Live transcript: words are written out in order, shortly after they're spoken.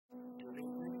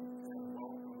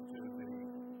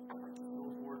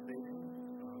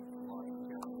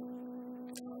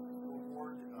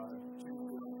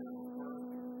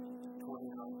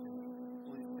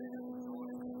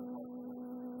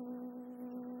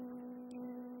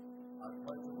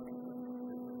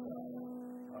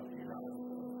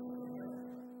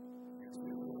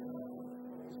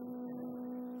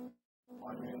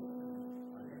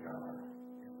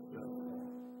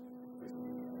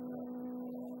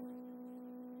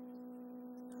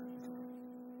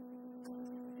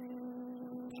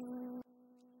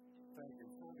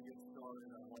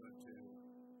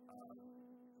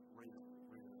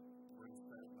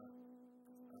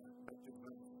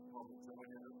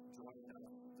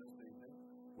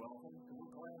welcome, and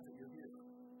we're glad that you're here.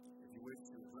 If you wish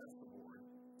to address the board,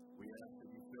 we ask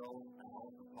that you fill out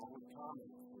the public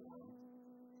comment form,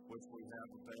 which we have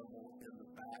available in the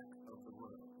back of the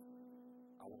room.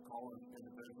 I will call on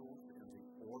individuals in the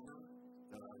order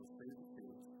that I receive the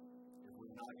speech. If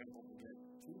we're not able to get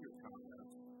to your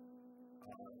comments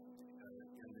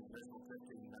in the initial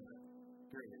 15-minute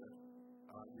period,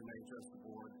 you may address the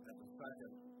board at the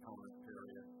second comment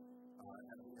period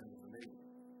at the end of the meeting.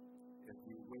 If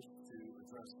you wish to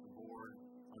address the board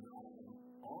on an item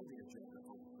on the agenda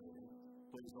for the meeting,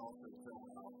 please also fill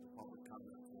out the public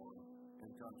comment form and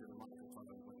come to the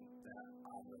microphone when that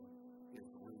item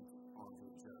is reached on the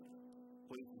agenda.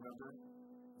 Please remember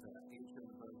that each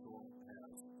individual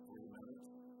has 3 minutes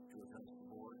to address the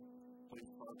board.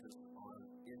 Please focus on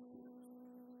issues,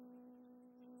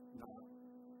 not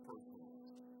personal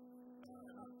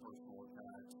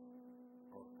attacks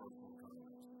or personal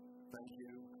comments. Thank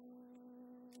you.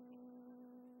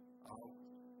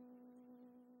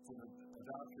 For the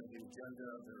adoption of the agenda,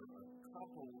 there are a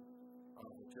couple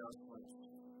of adjustments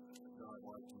that I'd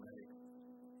like to make.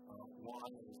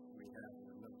 One is we have an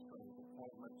administrative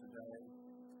appointment today,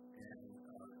 and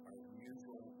our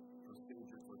usual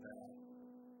procedure for that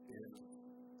is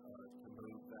to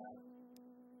move that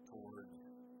toward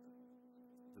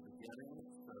the beginning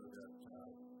so that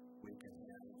we can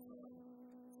have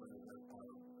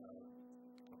our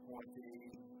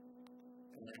appointee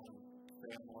and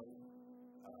family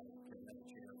can have a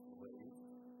chance to leave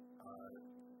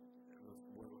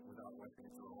without waiting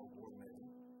for a whole board meeting.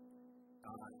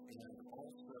 And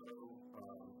also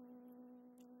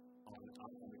on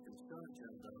the consent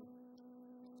agenda,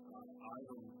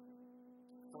 item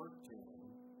 13,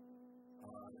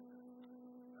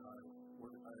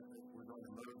 we're going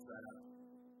to move that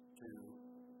to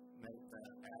make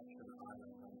that action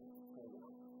item number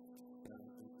 4. And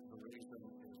the reason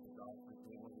is that Dr.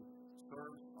 Bailey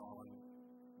serves on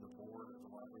the board of the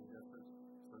library district,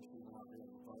 so she will not be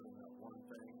able to vote on that one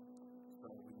thing. So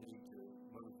we need to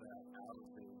move that out of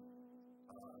the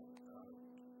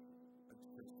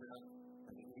consent,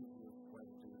 and the easiest way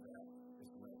to do that is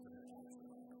to make it an action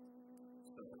item.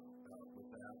 So with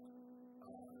that,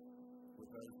 with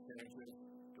those changes,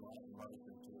 do I have a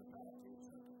motion to adopt the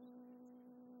agenda?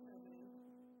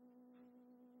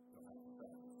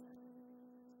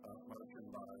 Motion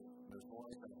by Ms.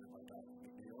 Lloyd, seconded by Dr.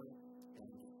 McNeely.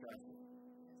 Any discussion?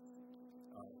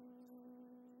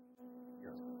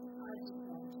 Yes. I just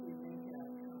want to make a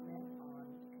comment on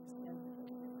consent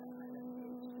agenda item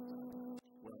 8.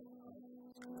 Well,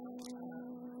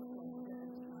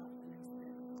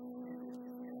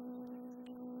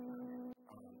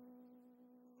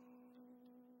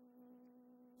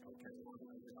 okay,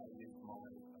 I'll use my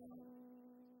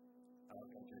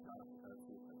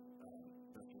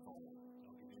Mr. Bowler.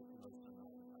 I'll give you a motion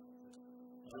on that.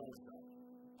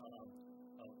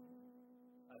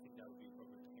 I think that would be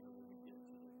appropriate to handle when we get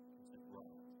to the consent. Right.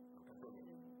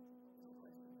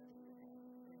 Okay.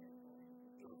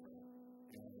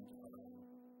 And,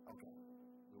 okay.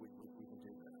 We can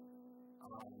do that.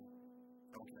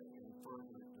 Okay. Any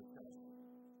further discussion?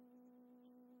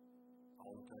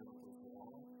 All in favor, please go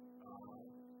on.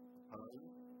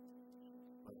 Opposed?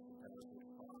 Motion passes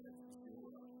 5-0.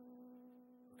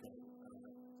 Okay.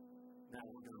 Now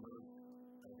we're going to move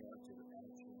ahead to the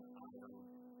action item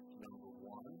number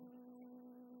 1.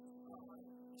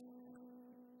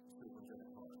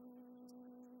 Superintendent Clark.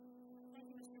 Thank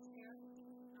you, Mr. Chair.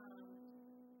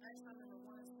 Action item number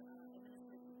 1 is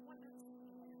administrative appointments,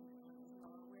 and as you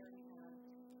are aware, we have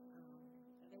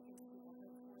a vacancy at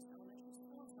Lake Forest Elementary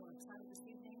School, so I'm excited this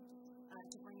evening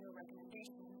to bring you a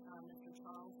recommendation, Mr.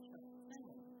 Charles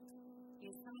Spencer. He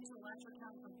is coming to Alachua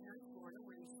County from Perry, Florida,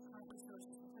 where he currently serves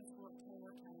as the principal of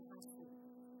Taylor County High School.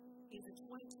 He is a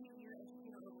 22-year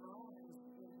educator overall and is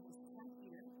in his 10th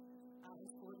year in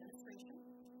school administration.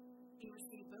 He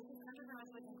received both his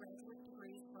undergraduate and graduate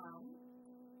degrees from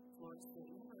Florida State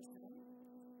University,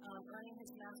 earning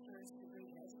his master's degree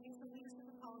in education leadership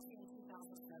and policy in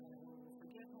 2007. And we will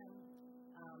forgive him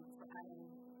for adding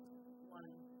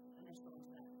one initial to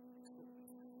that.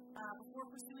 Before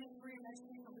pursuing a career in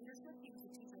educational leadership, he was a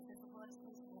teacher of physical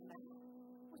education and math,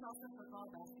 was also football,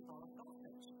 basketball, and golf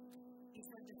coach. He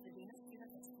served as the dean of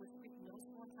students at Swift Creek Middle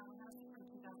School in Tallahassee from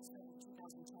 2007 to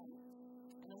 2010,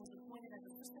 and then was appointed as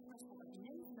assistant principal at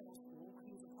Men's Middle School, where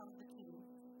he was a part of the team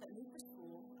that moved the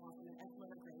school from an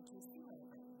F-level grade to a C-level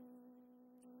grade.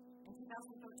 In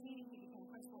 2013, he became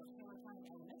principal at Taylor County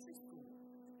Elementary School,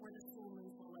 where the school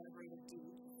moved from a letter grade of D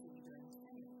to C during his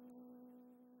tenure.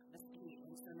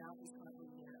 And so now he's currently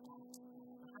there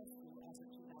at the high school as of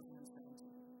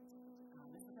 2017.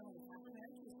 Mr. Bennett is happy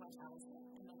married to his Alachua,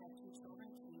 and they have 2 children,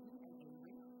 Katie and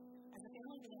Avery. As a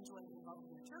family, they enjoy being involved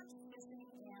in the church, visiting,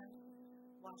 and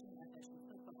watching FSU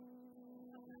football.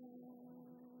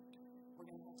 We're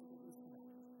going to have to get used to that.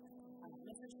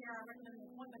 Mr. Chair, I recommend the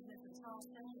appointment of Mr. Charles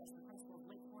Finley as the principal of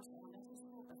Lake Forest Elementary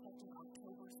School effective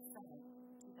October 7th,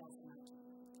 2019.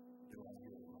 Do I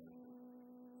hear a motion?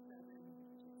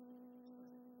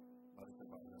 Motion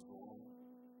by Ms. Roy,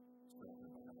 second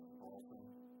by Ms. Paulson.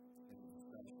 Any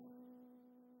discussion?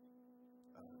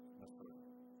 Ms. Burton.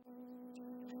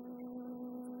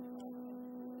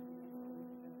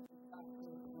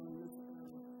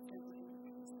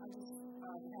 I just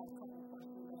have a couple of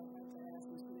questions that I'd like to ask.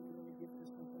 We didn't really get this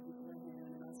one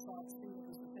beforehand, and I saw it too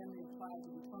because the family applied to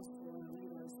be principal and a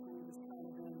leader at school has kind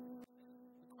of been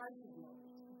a crisis mode.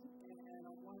 And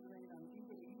I'm wondering, I'm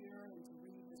eager to hear and to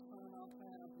read this turnaround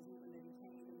plan. I'm presuming that you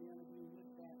came to the interview with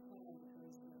that plan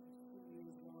because the school year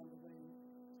is well underway.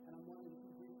 And I'm wondering if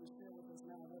you briefly share with us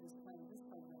now what this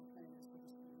turnaround plan is for the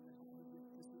school and how we get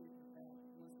proceeded with that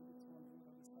once we get to on board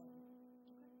on this topic.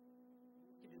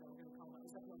 You do that, we're going to call it.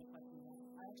 Is that one question?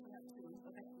 I actually have 2.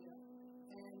 Okay, yeah.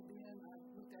 And then I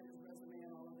looked at his resume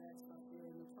and all of that stuff there,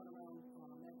 and the turnaround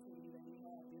activity that he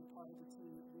had being part of the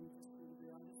team at the school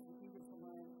there. I'm just eager to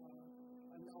learn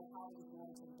and know how he's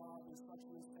going to involve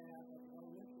instructional staff at the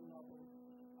elementary level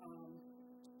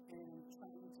and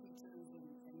training teachers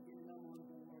and getting them on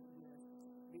board with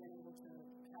being able to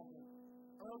have an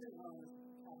early learners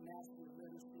have mastery of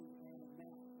literacy and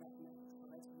mathematics. So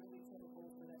that's really critical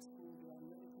for that school. I'm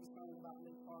really concerned about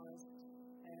Lake Forest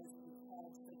as it has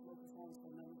state local performance for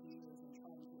a number of years and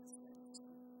trying to get state.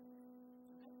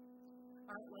 Okay.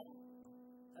 All right, well,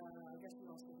 I guess we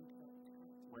all still need to vote.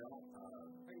 Well,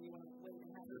 Or you want to wait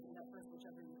and have it that first,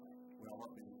 whichever you like. well,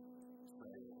 let me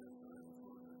say this for the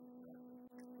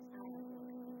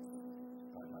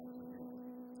I'd like to hear.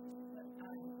 But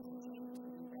I continue to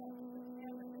do that with the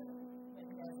calendar and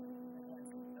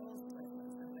those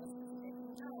questions. And that's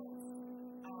taking notes.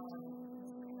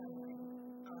 Mr. Conway,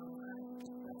 I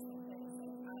have some things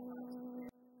that I'd like to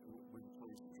share. Would you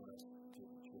please address to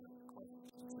the chair the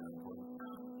questions? Chair, please.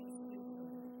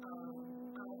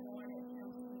 I wanted him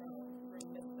to know from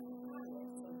Mr. Hyatt,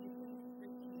 so you can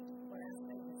repeat what I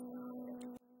said, Mr.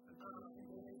 Hyatt.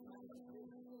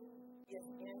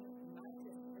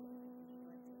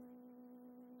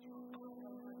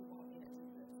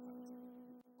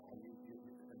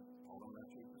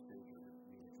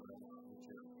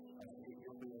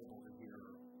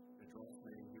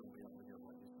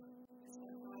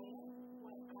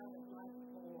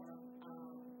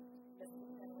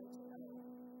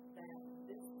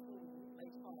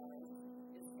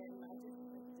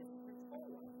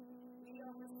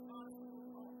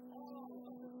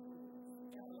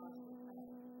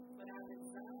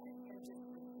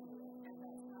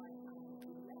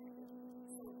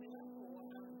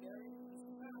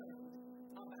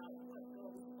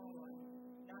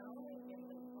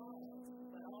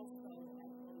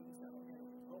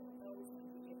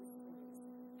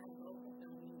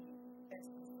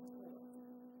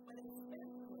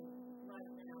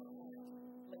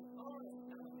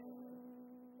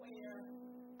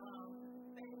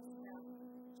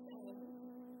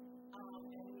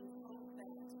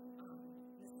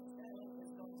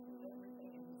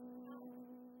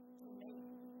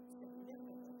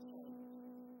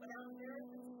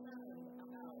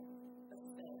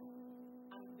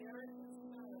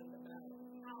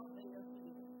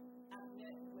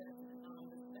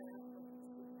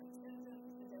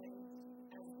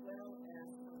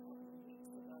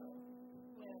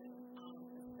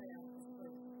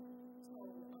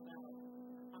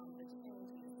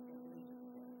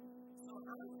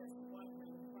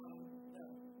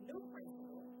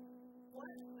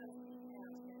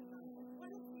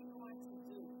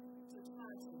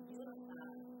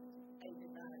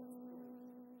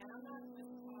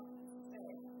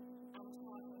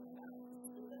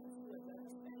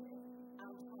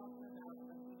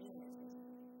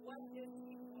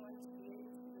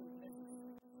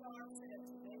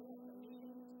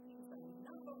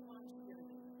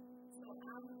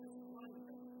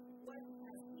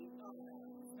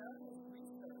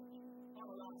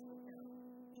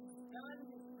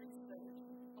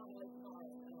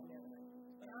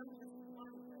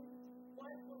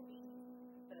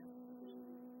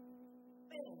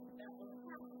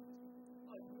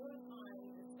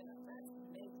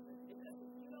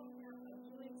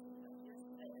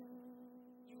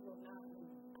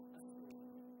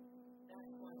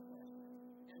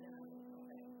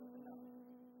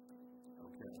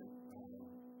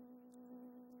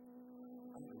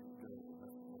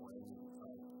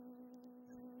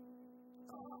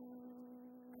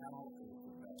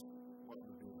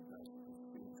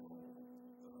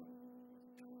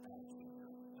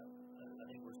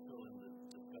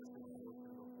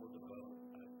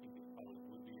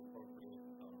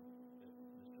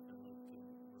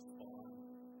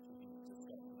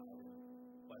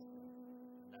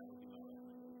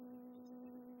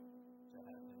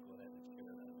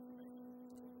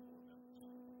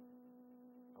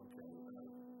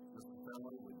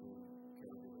 family would be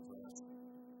caregivers of us,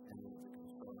 any of the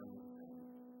concerns and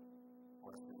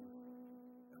questions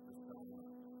at this time.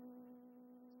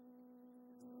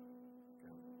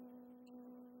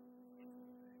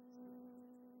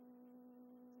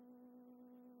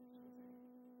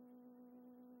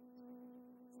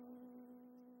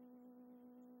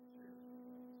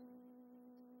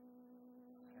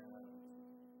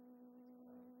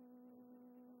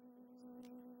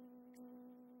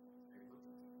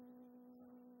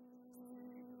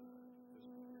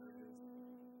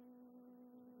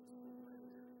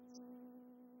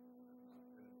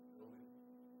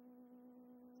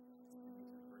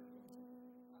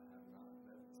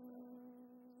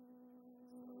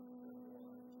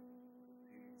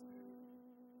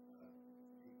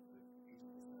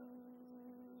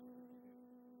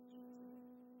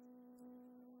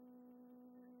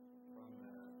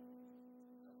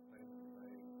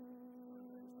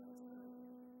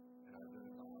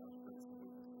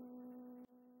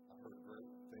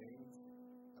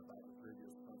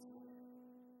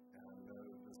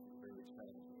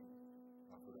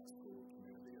 For that school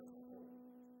community as a whole.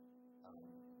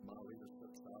 My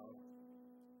leadership style,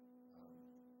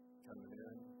 coming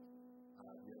in,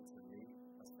 I've yet to meet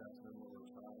a staff member or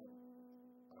child.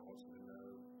 I want you to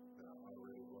know that I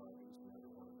already love each and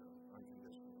every one of them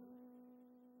unconditionally.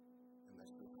 And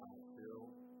that's just how I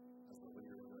feel as a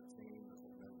leader of that team, as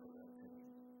a member of that team.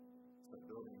 So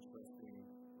building trusting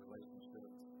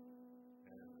relationships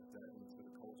and adapting to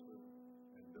the culture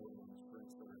and building the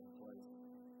strengths that are in place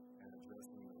and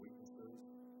addressing the weaknesses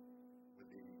with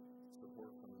the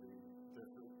support from the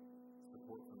district,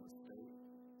 support from the state.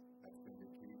 That's going to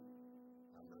be key.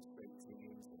 Those state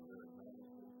teams are very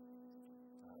valuable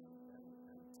and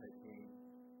taking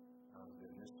the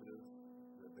initiatives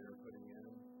that they're putting in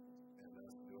and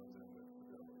us doing them with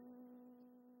fidelity.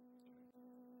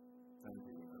 Thank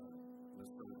you. Ms.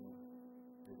 Burton,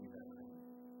 did you have any?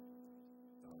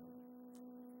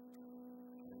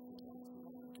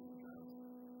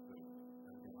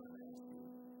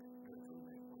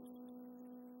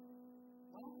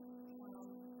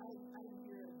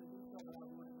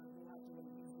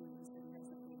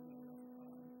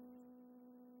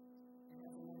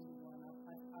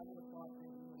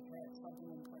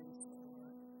 Something in place or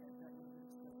that would have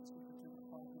been the superintendent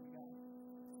department got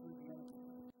through the end.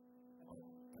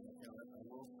 I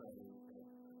will say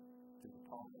to the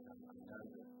public, I know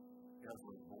that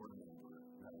every board member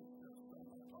knows this, so I'm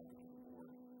not talking to the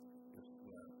board, is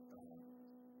that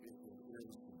it is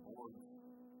the board's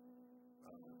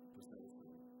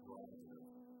position relative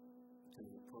to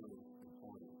approve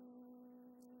employees.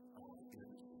 It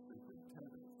is the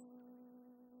superintendent's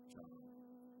job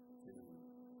to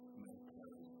make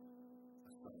those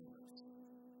assignments.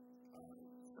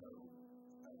 So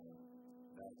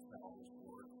that's how this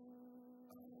works.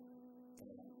 And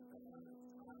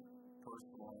I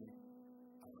personally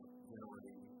very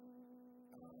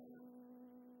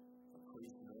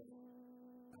appreciative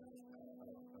of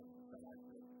the fact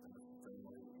that the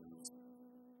family is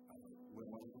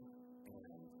willing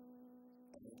and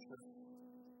anxious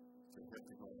to hit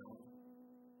the ground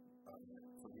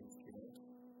for these kids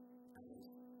and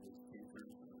these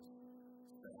teachers and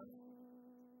staff.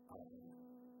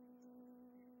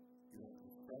 The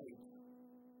state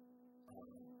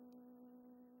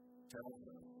tells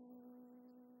us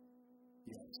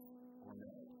yes or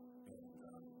no, and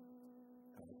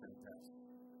I think that's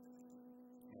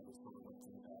we sort of looked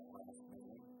into that last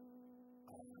meeting.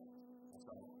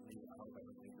 So I hope I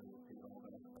don't need to repeat all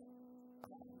that, but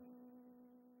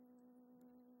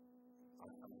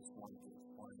I just wanted to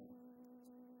explain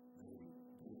the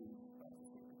duties of the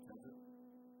superintendent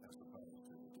as opposed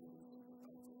to the duties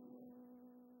of the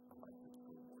elected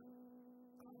school board.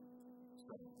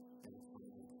 So, any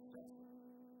further discussion?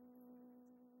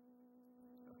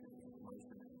 Okay, we have a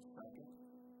motion and a second.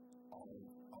 All in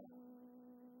favor?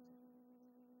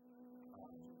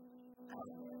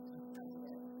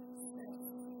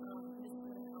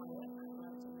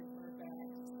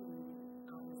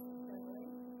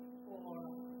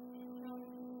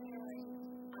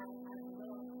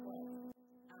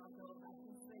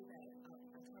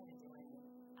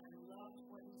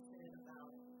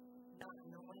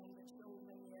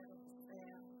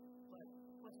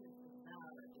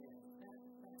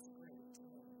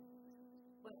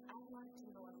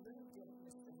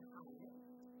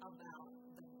 About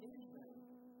the vision,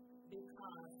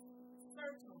 because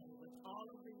certainly with all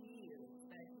of the years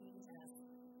that he has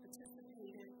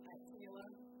participated at Taylor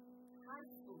High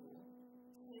School,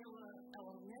 Taylor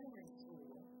Elementary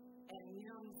School, and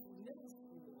Young's Middle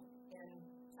School in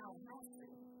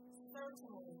Tallahassee,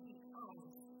 certainly he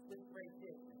comes with great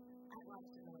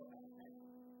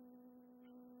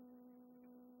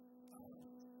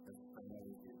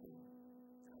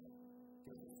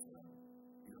because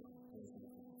thinking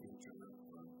of the future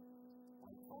or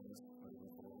mindfulness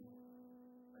moving forward.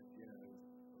 Again,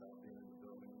 without being in the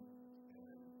building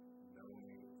and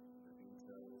knowing the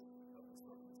details of the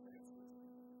circumstances,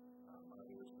 my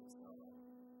wish is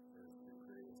to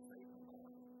create a safe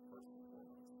environment, first and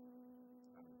foremost.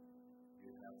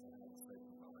 You have to have a safe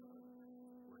environment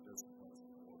where discipline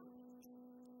is ordered.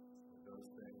 With those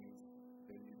things,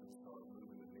 then you can start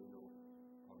moving the needle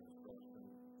on instruction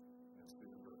and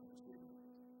student growth and achievement.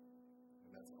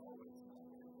 And that's always my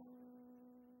way of working.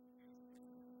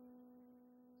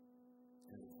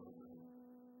 Any program is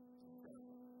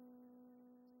incredible.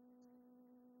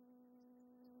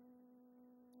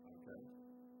 Okay?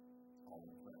 All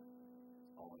in favor?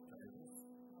 All in favor?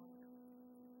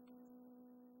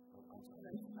 I'm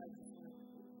sorry.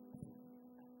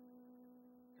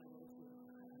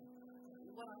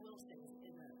 What I will say is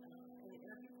in the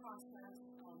interview process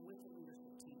with the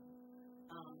leadership team,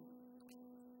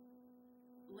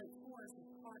 Lake Forest, as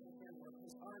part of their work,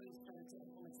 has already started to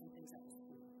implement some things at the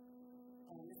school.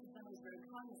 And Mrs. Fennell is very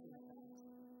cognizant of that.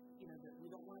 That we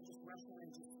don't want to just rush in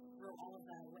and just throw all of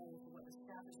that away for what the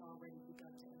staff has already begun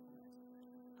to implement.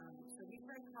 So he's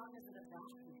very cognizant of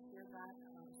that. We hear that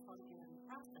as part of the interview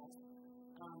process.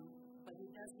 But he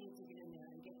does need to get in there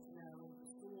and get to know the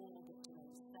school, get to know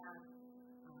the staff,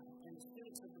 and the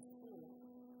students of the school.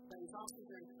 But he's also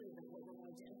very clear that what we're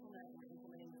going to implement, we're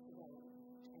implementing it today.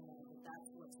 And that that's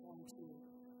what's going to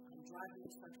drive the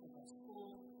instruction of our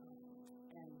school.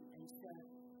 And so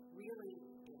really,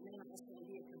 it may not necessarily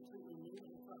be a completely new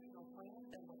instructional plan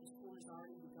than what the school has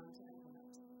already begun to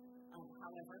implement.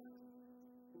 However,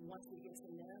 once we get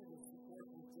in there with support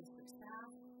with district staff,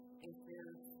 if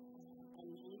there's a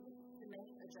need to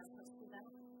make adjustments to that,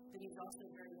 then he's also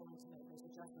very willing to make those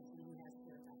adjustments when he has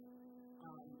clear time.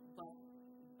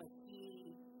 But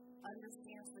he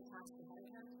understands the task ahead of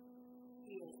him.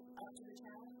 He is up to the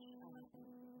challenge.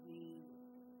 We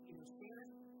shared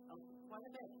quite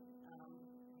a bit.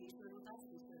 He shared with us,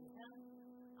 we shared with him,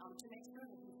 to make sure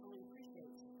that he fully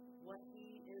appreciates what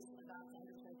he is about to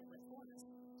undertake at Lake Forest.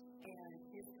 And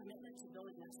his commitment to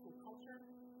building that school culture,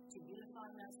 to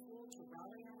unifying that school, to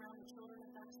rallying around the children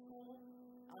at that school,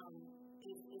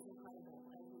 is incredible.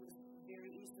 And he was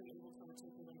very easily able to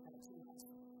articulate that to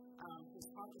us. His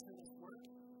heart is in this work.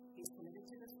 He's committed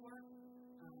to this work.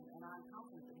 And I'm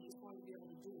confident that he's going to be able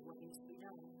to do what needs to be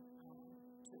done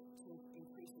to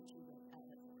increase achievement at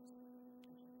Lake Forest.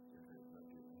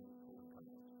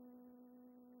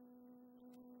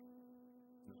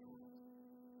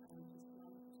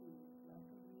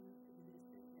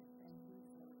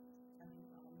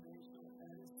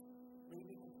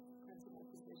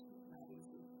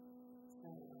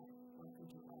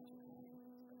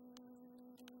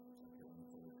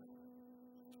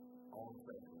 All in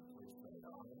favor, please say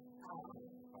aye. Aye.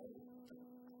 Opposed?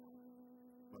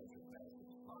 Motion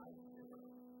passes 5-0.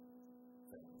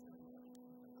 Thank you very much.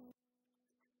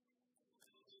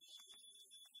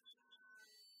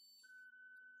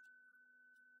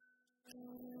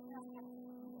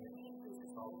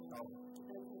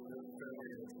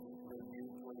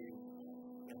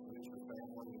 Introduce your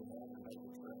family and have to make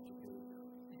a trip to do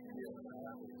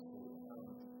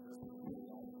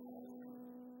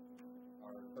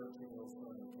our 13-year-old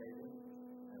son, Caden,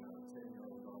 and our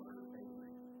 10-year-old daughter,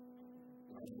 Avery.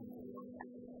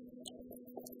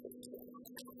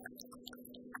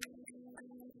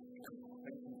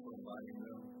 Thank you for inviting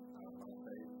them. My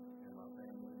faith and my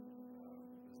family is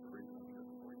the reason I'm here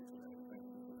before you today. Thank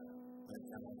you for that. And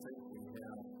I think we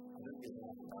have, I think we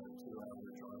have about a 2-hour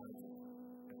drive,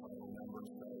 if I remember.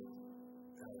 So,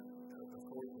 of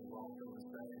course, we welcome to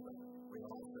stay, but we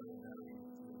also know you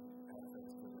to access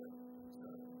to it. So,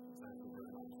 thank you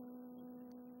very much.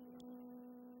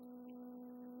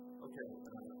 Okay,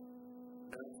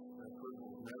 that's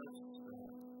approval of minutes.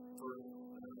 First,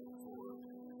 for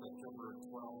September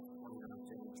 12th,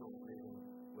 2019, joint meeting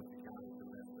with the county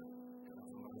commission. And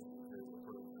that's a motion to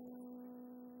approve minutes.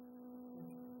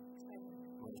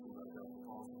 Motion by Dr.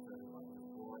 Paulson, second by Ms.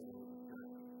 Floyd. Any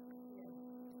discussion? Yes.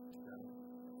 Okay.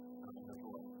 Ms.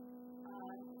 Floyd.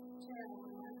 Chair, I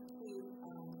would like to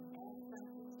add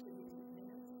something to these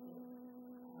minutes that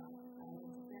I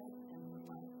have said and would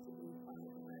like to be part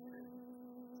of the record.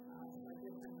 I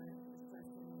guess I'm going to discuss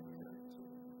them in a minute.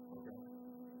 Okay.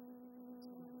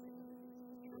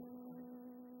 Sure.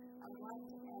 I would like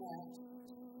to add,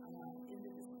 in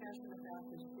the discussion about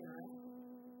the sheriff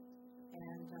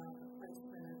and the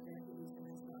placement of deputies in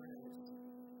his orders,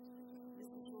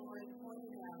 Mr. Floyd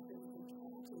pointed out that the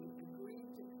county agreed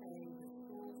to pay the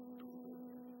school's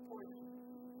portion.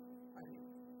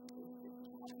 The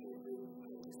county agreed to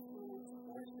pay the school's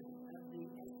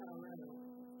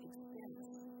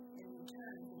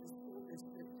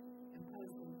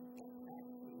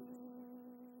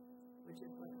which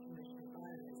is what Commissioner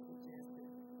Byron suggested,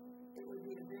 it would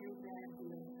be a very bad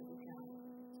deal for the county.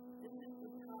 This is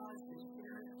because the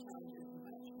sheriff charges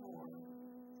much more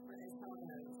for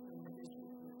SROs than the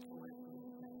district would collect these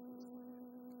taxes.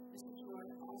 Mr.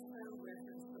 Jordan also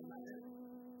referenced the letter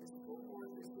the school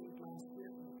board received last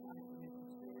year from the county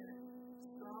commission chair,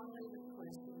 strongly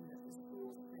requesting that the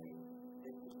schools pay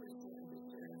 50% of the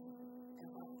sheriff's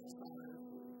SRO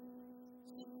fee.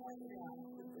 She pointed out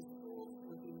that the schools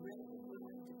would be ready and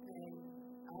willing to pay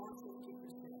our 50%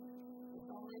 if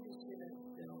only the sheriff's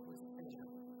bill was fair.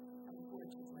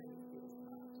 Unfortunately, it is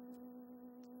not.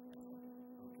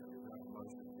 Okay, we have a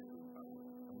motion to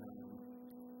amend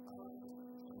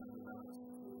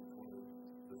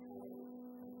this role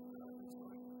and this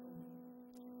motion.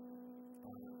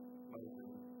 Motion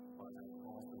by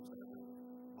Austin, second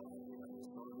by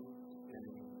Stone.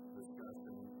 Any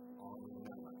discussion on the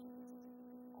amendment?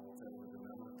 All in favor of the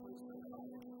amendment, please say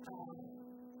aye.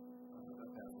 That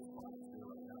passes 5-0.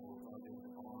 Now we're voting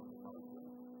on the motion,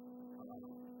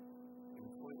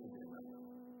 including the amendment.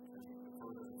 Any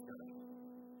further discussion?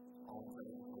 All in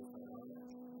favor, please say aye.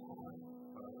 Opposed?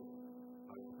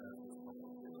 Motion passes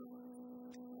 5-0.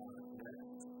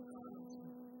 Next.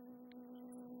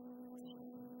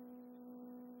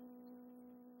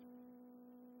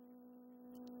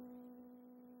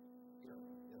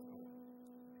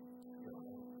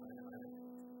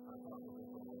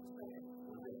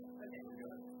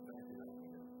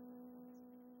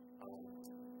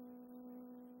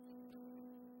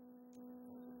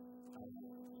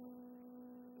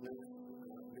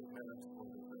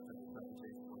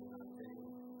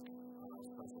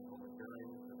 Special public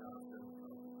hearing, adoption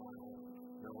of the final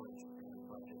millage and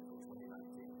budget for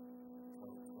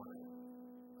 2019-2020.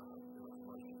 There was a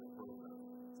motion to approve that.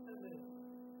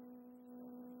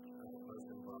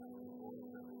 Motion by the board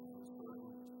of Ms.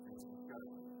 Burton and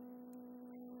discussion.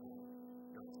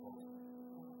 Go forward.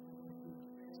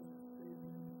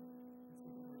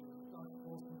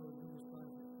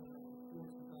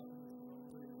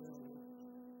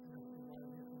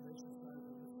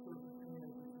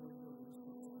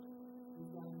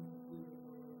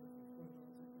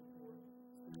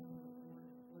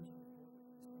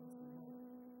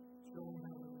 Showing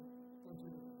how the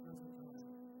budget at the present time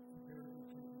compared to the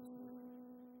previous year.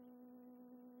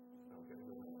 Okay,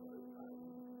 we have a motion to accept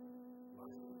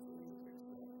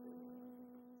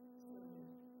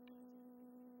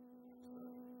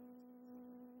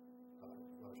the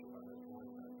motion by Ms.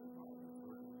 Warren, second by Ms.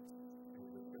 Burton.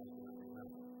 Any discussion of the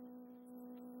amendment?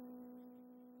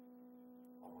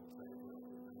 All in favor of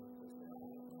the amendment, please say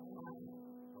aye.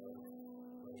 Opposed?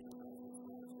 Motion passes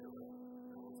 5-0.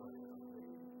 Now we're voting on the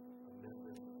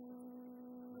amended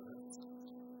minutes.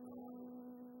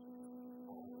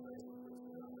 All in favor, please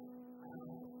say aye.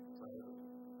 Opposed?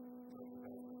 Motion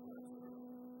passes 5-0.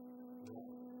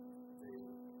 Next, the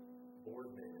board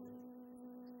meeting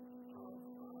of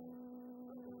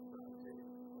September 17th,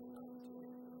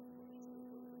 2019.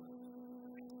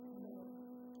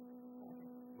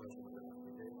 Motion by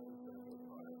Dr. Galen, second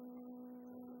by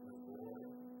Ms. Boyd.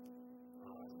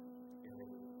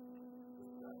 Any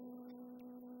discussion?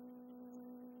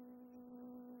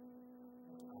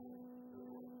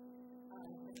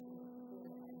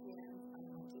 Again, I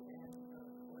want to add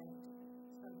correct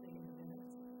something in the minutes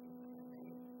on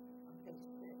page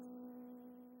 6.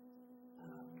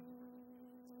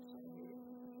 Shall I read it?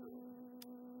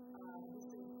 This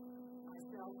is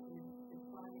myself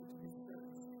responding to Ms.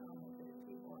 Burton's comment that if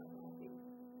people are happy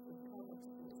with public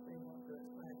schools, they won't go to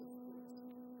private schools.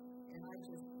 And I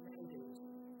just noted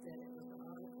that it was an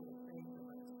article of faith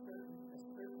among a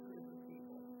certain group of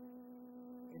people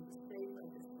in the state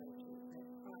legislature that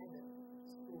private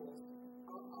schools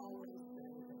are always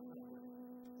better than public.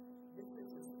 This is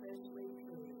especially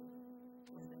true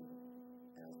when they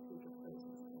speak of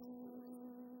places in schools.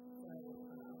 So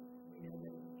we know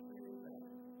that it's true, but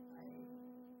I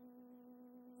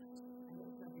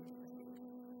hope somebody can see it.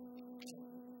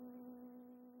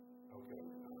 Okay.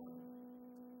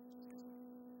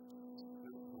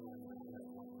 This board may have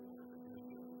one more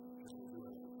addition. Can we do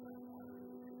it the same way or do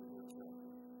we need to do it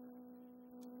separately?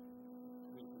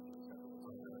 We can do it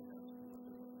separately. Okay, that's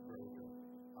very good.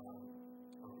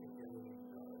 Okay, can we do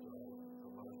a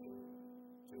motion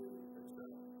to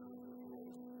accept the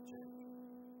board's change?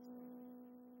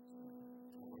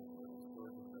 Motion by Ms.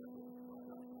 Burton, second by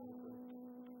Dr. Olson.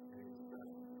 Any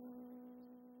discussion?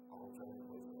 All in favor,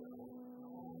 please say aye.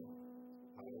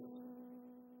 Opposed?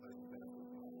 Motion passes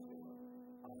 5-0.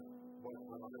 What I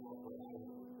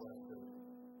requested,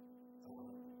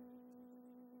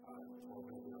 or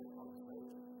maybe I'll say,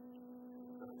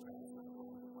 instead of passing,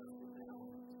 I'll request it down.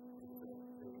 Instead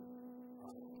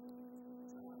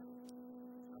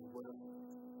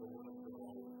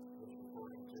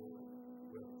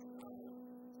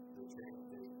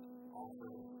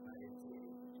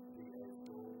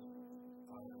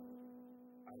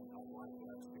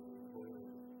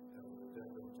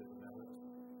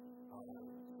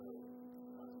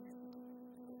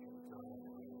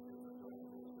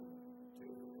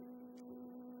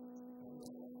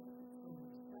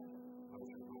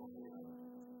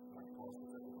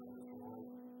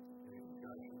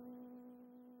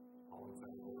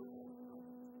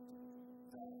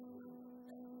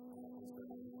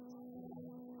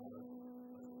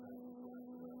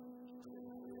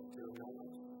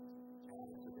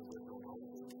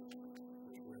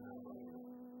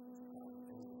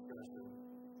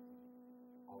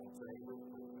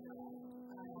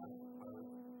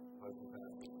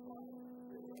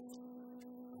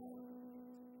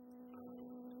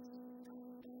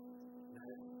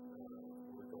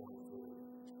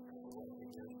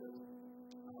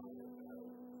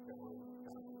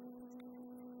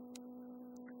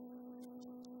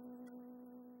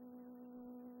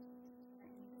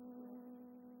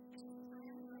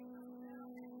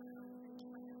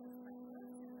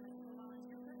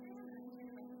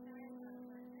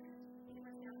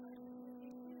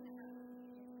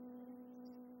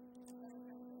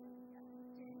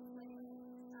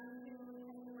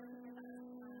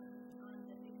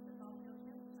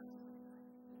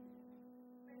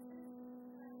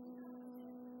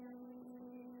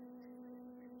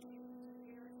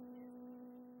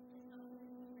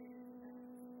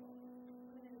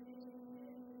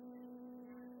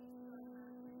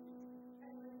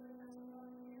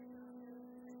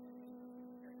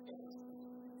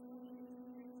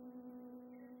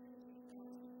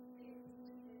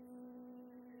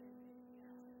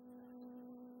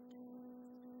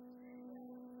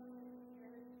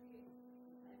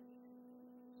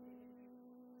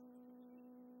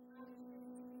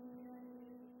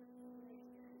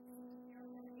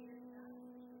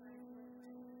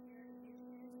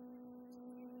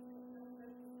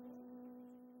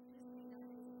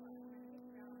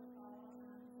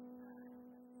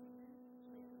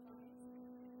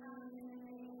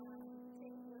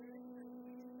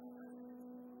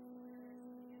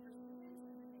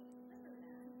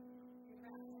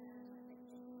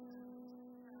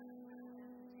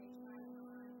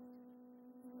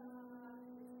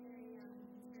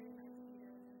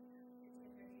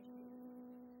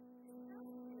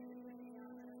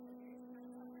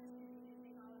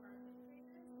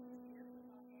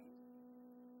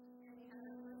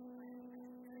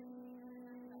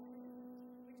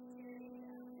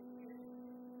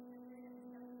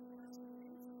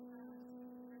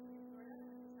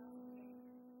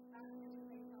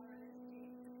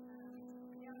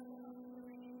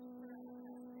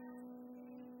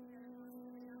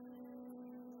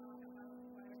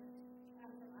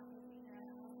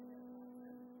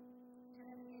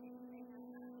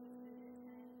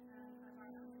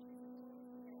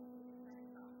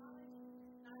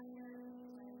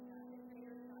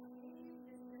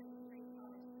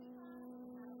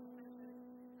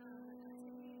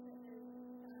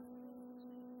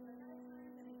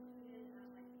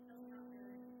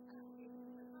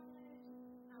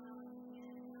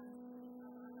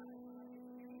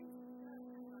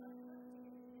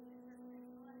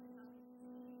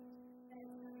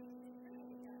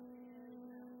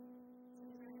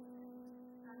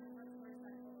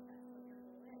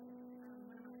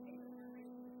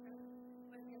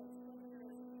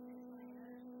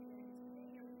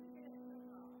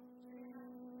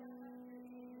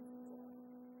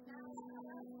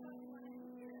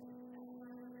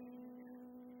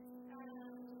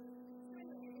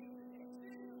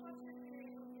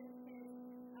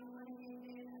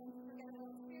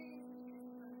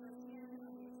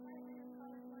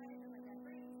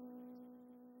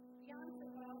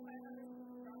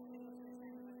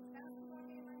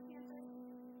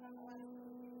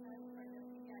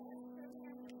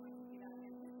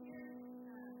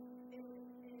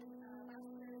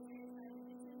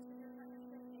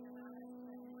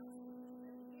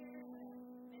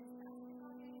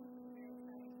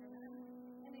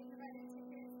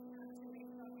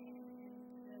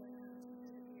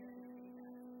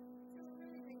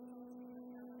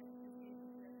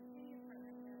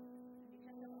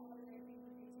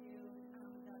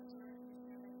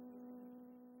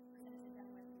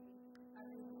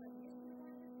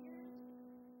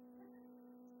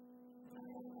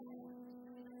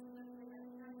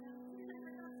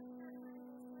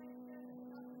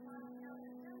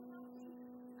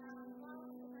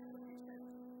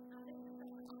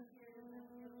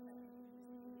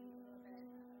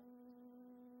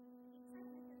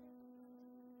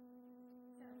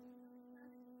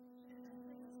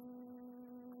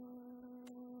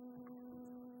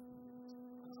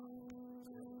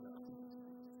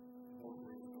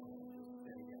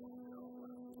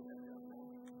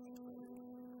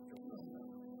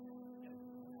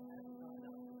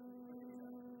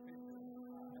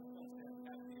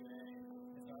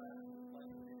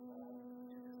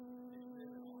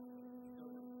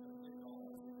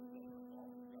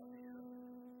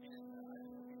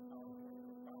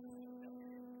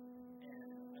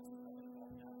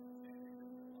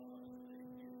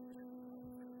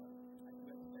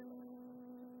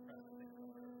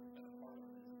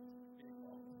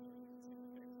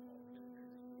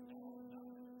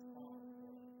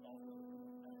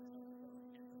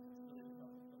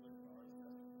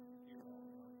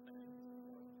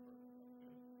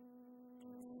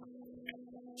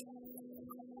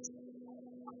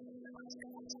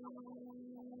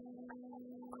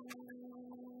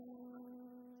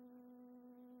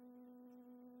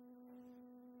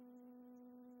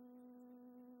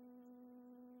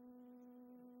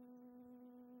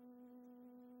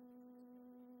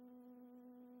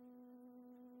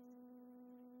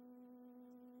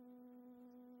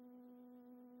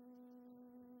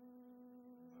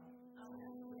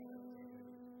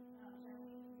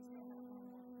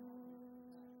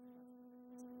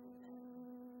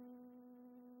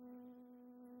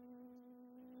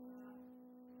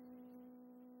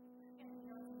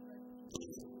So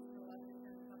I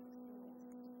attended a couple schools.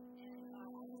 And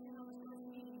I was in on the first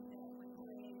meeting that when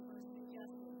Clay first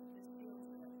suggested this field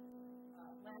trip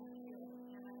last year.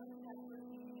 And I went to that first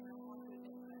meeting, and I have to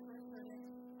admit, when I first heard it,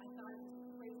 I thought it was the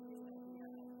craziest idea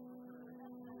I've ever heard.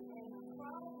 And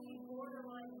probably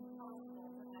borderline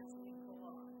impossible to actually pull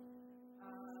off.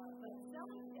 But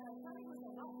Sally was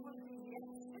a lot more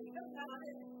enthusiastic about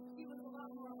it. She was a lot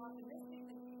more optimistic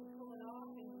that she would pull it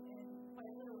off, and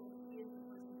quite literally, she is the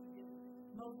person who did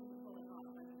most of the pulling off.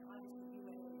 I mean, obviously,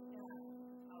 UAA staff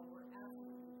were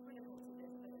absolutely critical to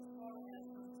this, but as far as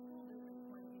from the school district's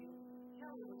point of view,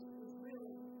 Kelly was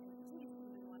really, and continues to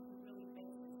be the one who really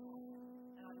makes this happen.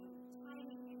 And I mean,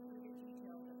 tiny intricate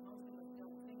details that most of us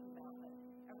don't think about, but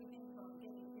everything from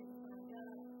getting kids signed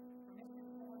up, permission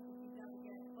forms that you've got to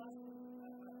get buses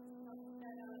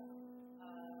set up,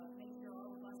 make sure all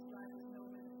the bus drivers know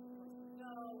where they're supposed to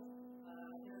go.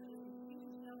 There are just a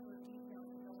huge number of details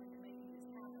that go into making this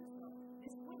happen. So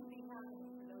this wouldn't be happening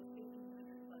for those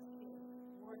 1,500 plus kids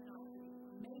were it not for the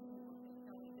amazing work that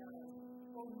Kelly does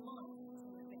for months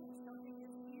in advance. Something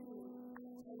that you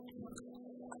take months to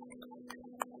do. I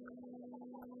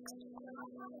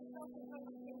have a special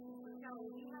presentation for Kelly.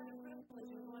 We had the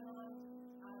privilege of going on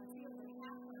field and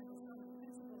halftime with some of the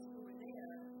principals who were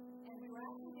there, and we were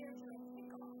actually there during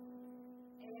kickoff.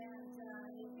 And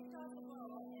they kicked off the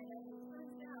ball, and as it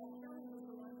turns out, Kelly was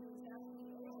the one who was actually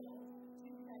able to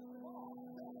catch the ball.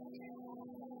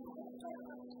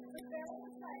 We're very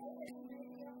excited that he made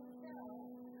the effort to go.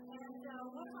 And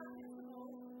one of our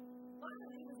principals,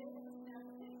 luckily, was able to snap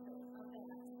a picture of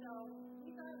that. So we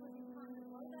thought it would be fun to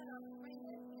blow that up, frame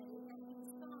it, and it had been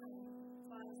signed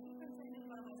by the superintendent,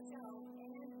 by myself,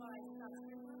 and by Scott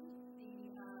Strickland,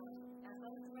 the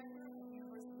athletic director at the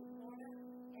University of Florida,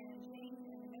 and James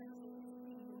and the members of his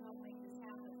team who helped make this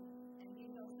happen. And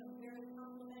these are some very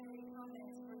complimentary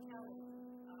comments for Kelly.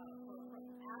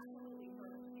 Absolutely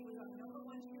her. She was our number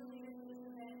one cheerleader for this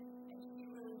event, and she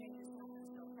really made this happen.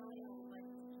 So Kelly, I would like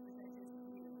to present this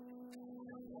to you.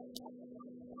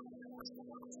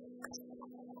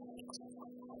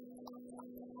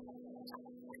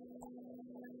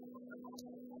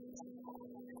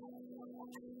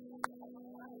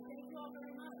 Thank you all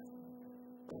very much.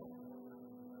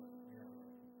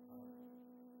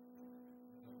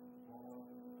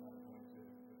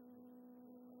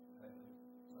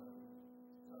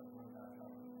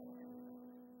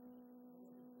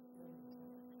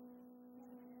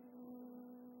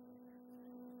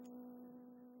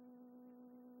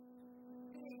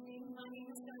 Good evening. My name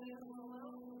is Diana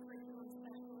Rolo. I'm a curriculum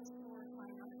specialist for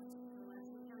Fine Arts for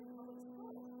Alachua County Public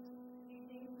Schools. Good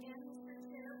evening again, Mr.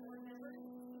 Chair, board members,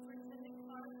 Superintendent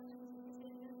Clark, and student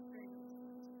administrators.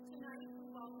 Tonight, we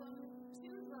welcome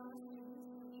two drama students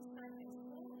from Eastside High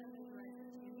School and the director,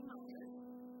 Tammy Myers.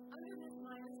 Under Ms.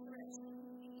 Myers' direction,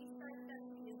 the Eastside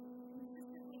Festival is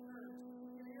consistently earned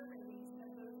superior ratings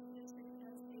at both district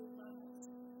and state levels.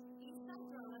 Eastside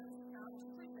Drama is proud to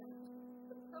present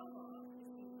the prologue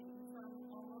this evening from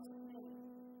Almost Made,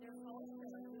 their fall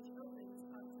show, which opens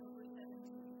October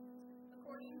 17th.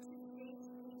 According to stage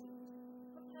agent,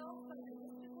 propelled by the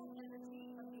mystical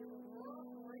energy of the aurora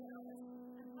borealis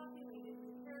and populated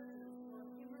with characters who are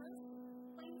humorous,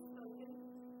 plain-spoken,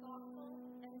 thoughtful,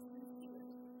 and sincere,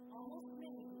 Almost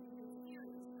Made is a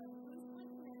series of loosely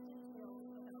connected tales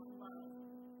about love,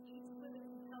 each with a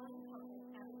compelling couple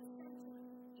at its center,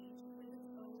 each with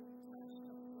its own touch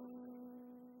of poetry.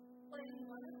 Playing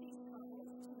one of these couples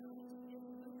tonight is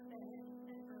Luke Bennett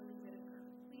and Ernie Whitaker.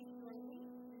 Please join me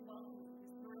in welcoming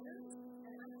Ms. Myers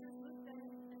and actors Luke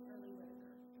Bennett and Ernie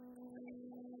Whitaker.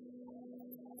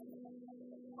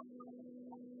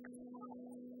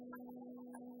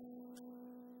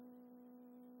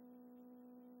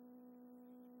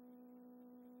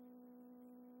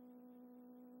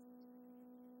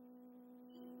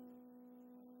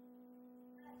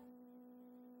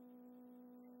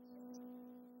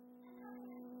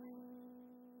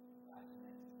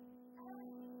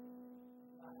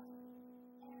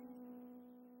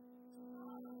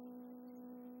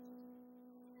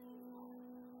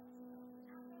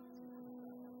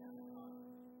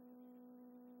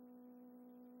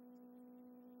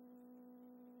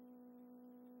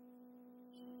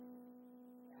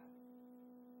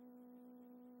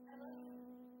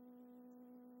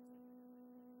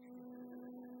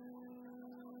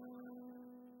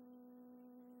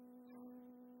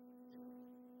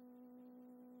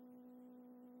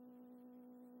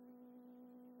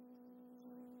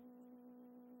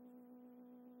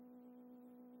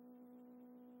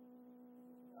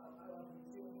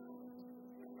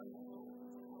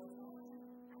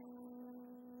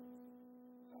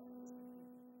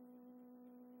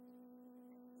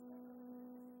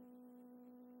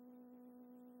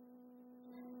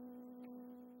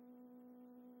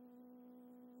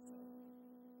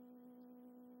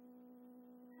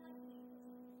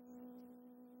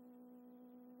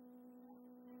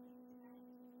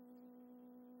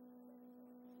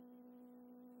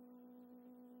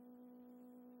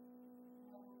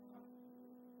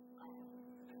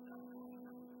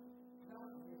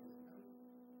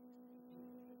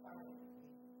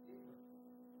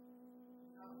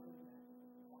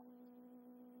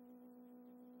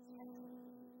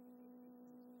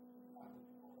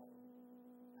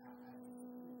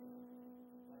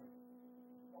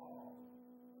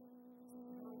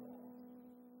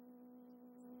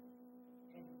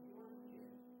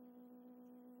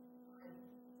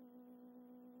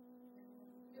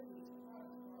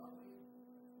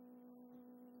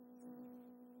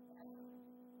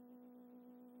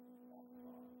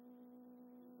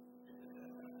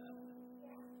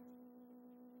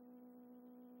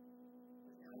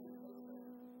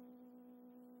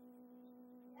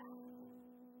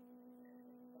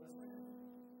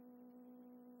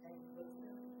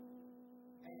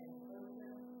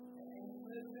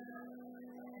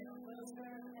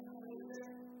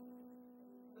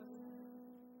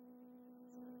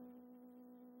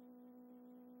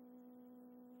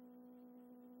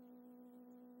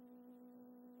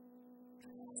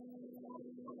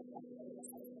 Thank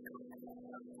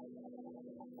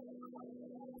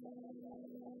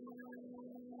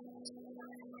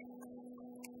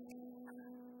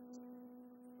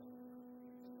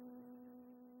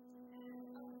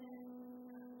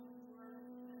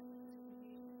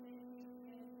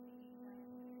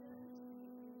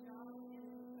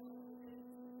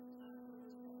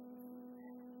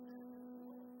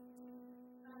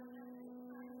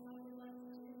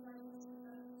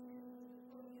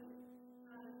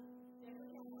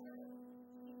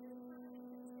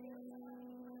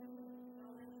you.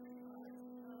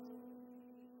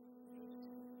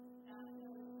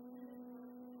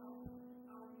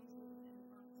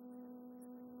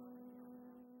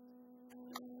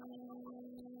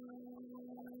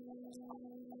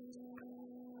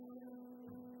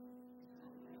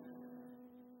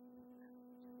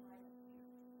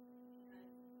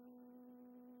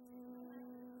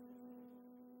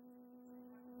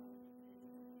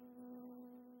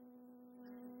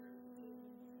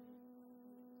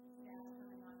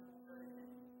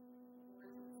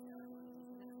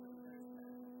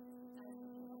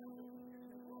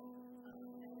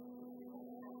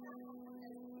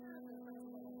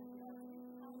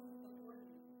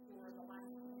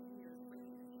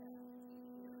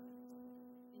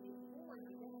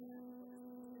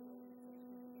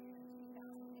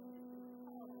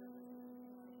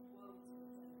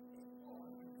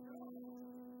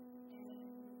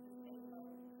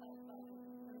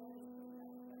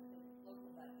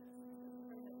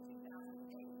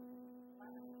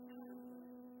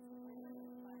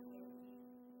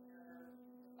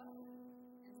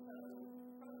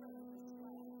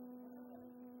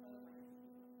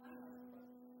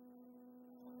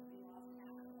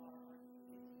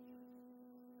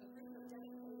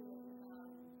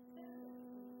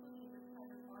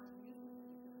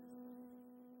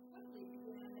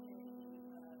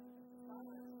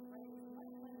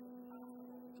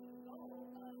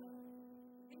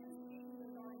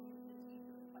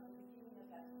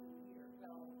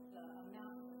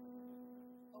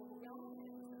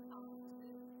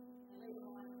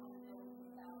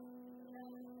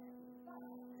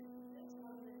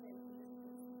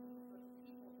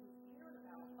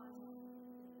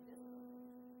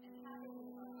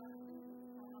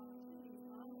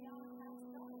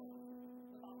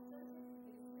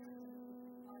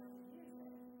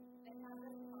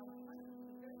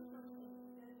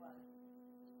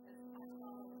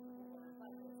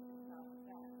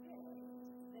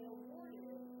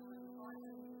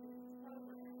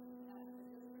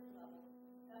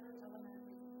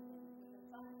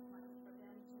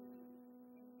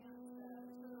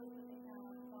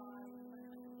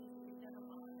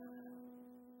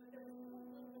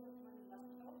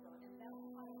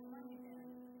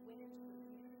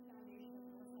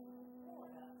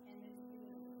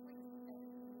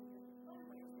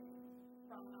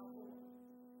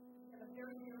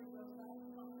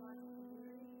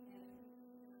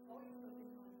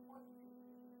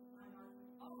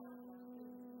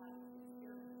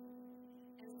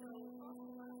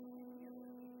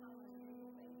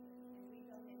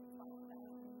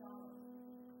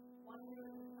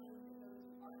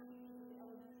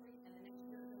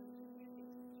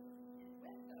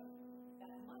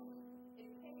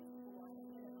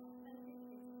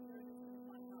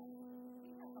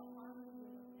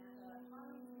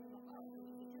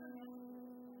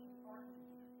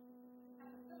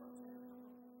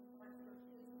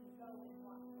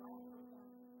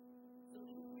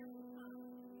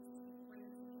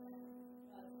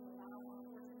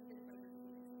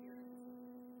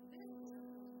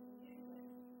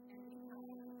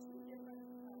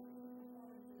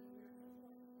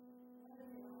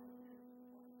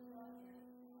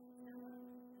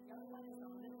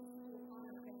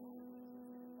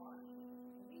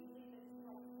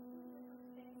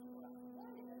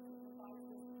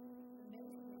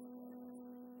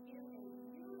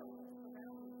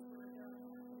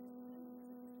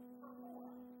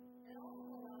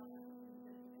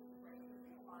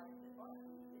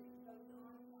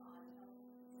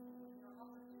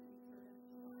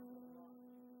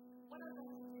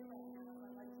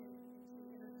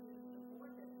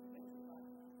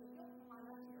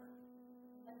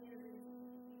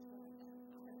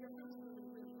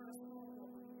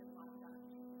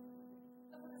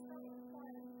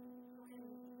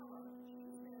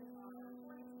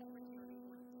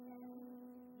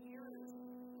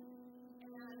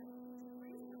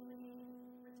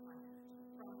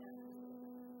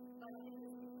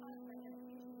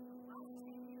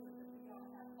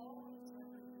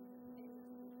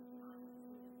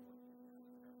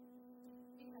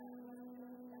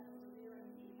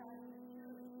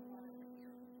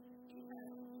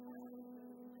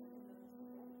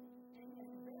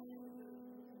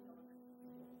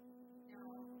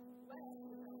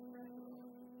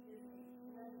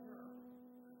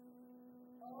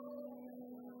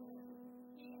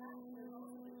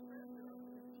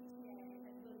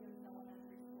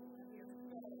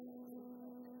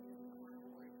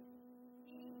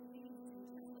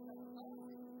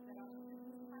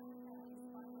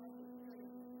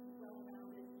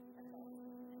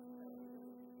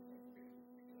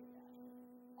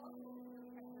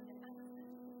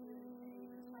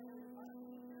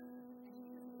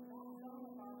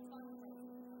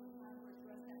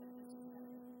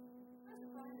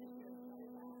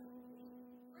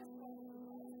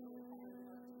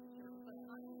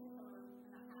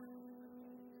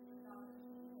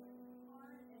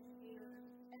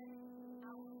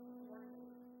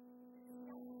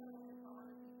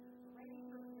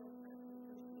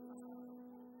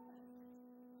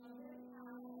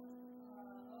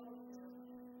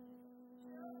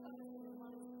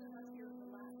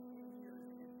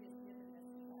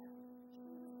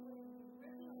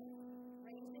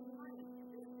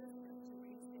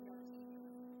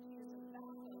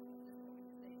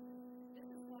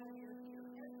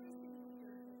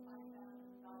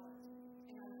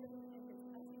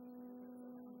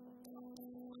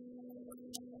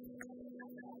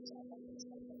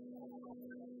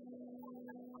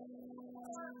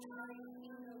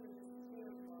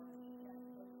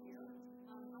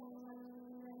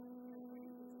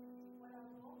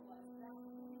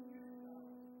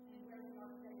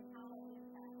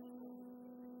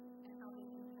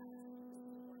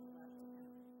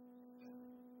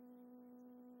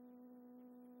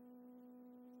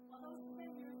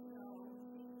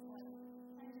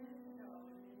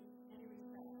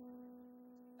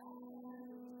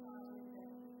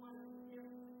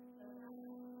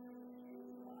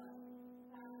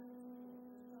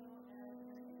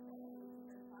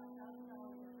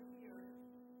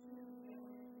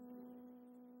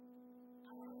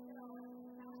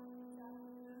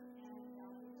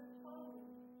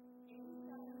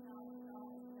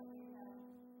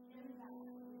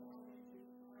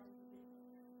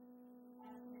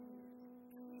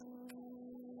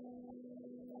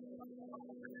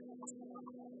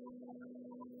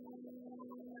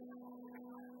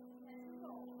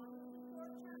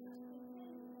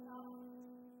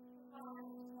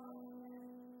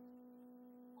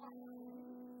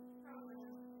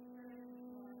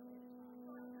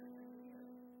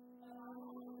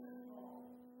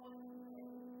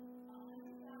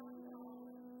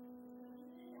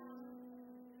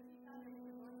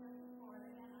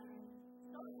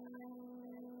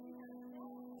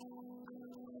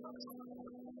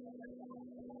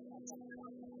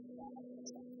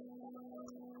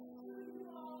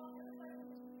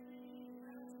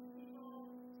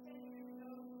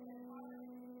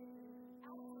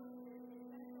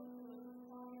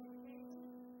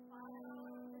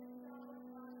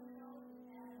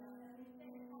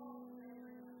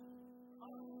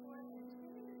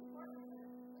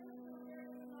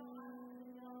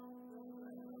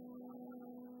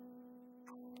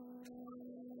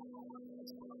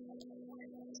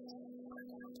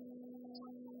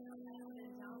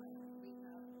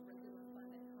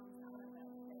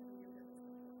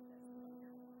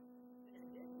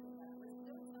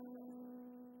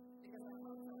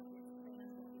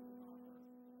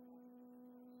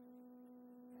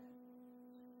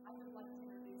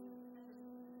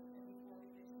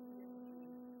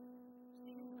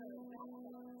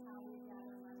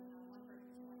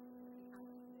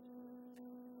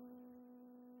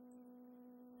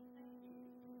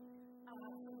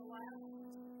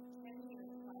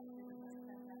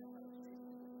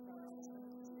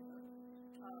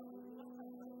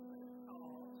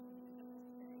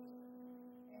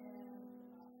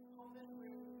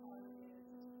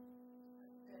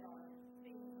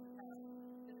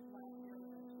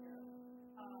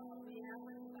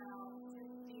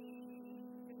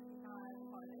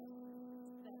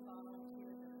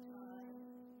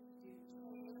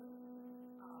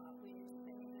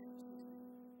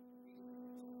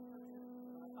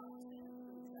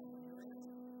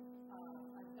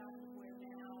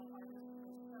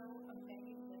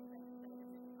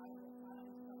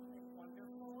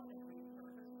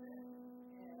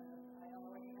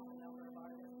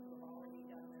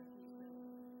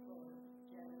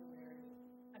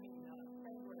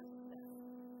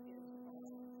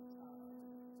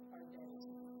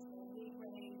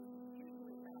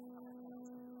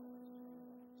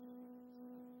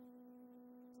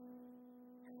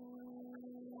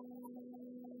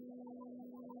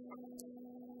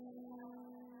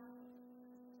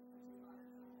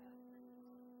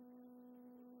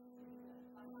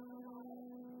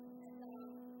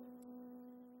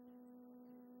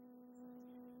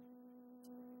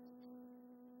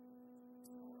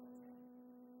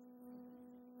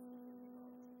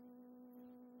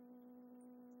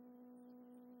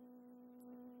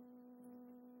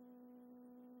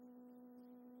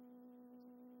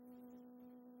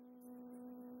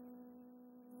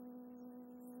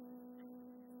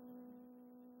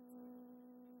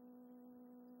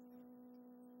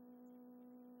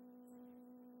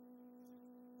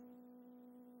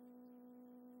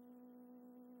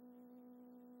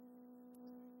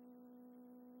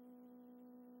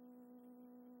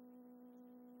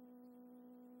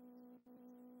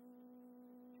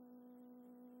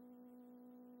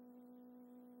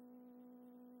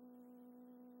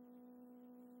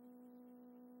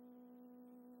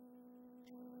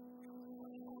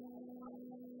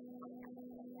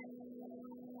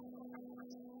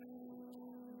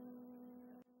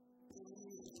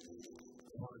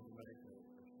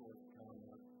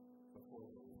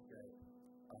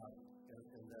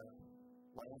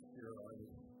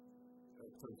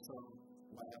 So some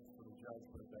laughed from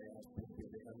judgment. They asked me to be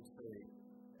the MC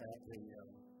at the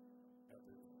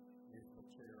musical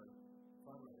chair.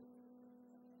 Finally,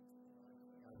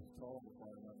 I was told by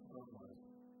my phone was,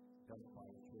 don't buy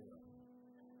a chair.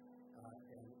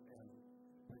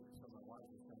 So my wife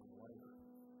was coming later,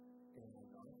 and I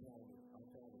found a chair,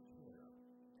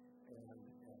 and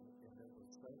it was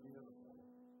so beautiful.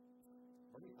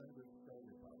 Pretty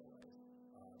understated, by the way,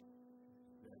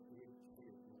 that he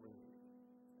agreed.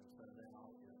 And so now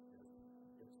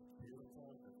it's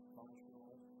beautiful, it's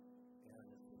functional, and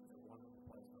it's a wonderful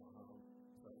place to home.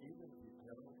 So even if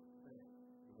you don't think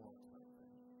you want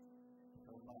something,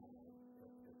 come by.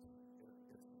 It's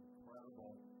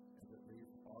incredible, and that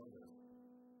these artists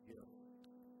give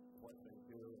what they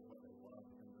do and what they love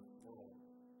in this world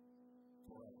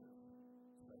for others.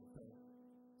 So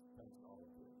thanks to all of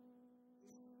you.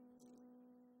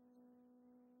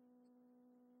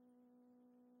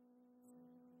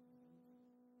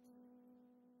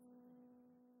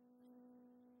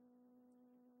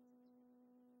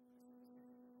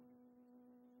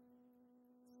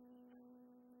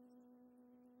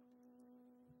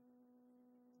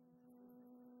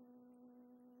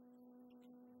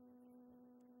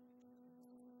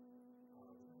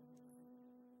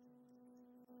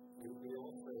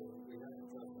 We have a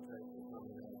presentation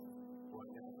coming up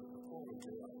right now, but before we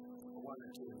do it, I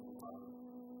wanted to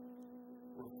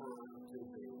refer to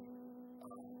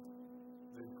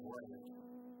the great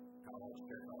college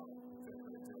kickoff that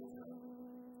they did,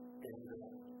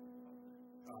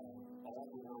 and all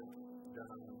the work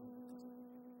done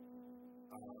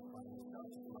by the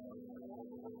customers, and all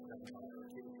the work done by our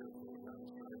teachers and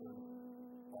administrators,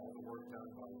 all the work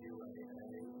done by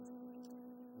UAA,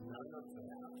 none of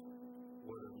that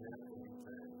would have meant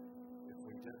anything if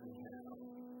we didn't have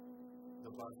the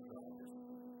bus drivers.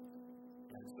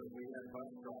 And so we had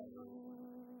bus drivers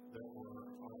that were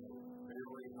on a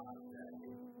very hot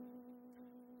day,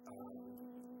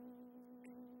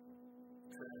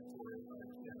 transporting our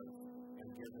kids and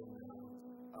giving them,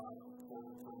 for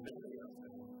many of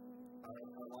them,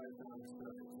 a lifetime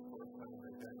studies. The first time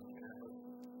they've been on campus,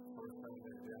 first time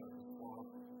they've been in the swamp.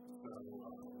 So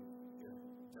it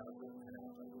doesn't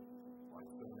happen like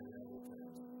so many other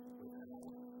things without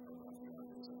our bus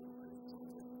drivers and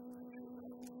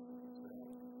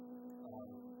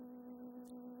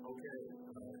okay,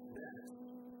 next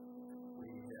we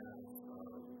have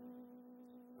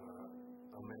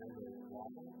Amanda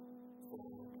Waddle from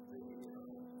the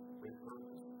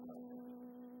Repurpose Project.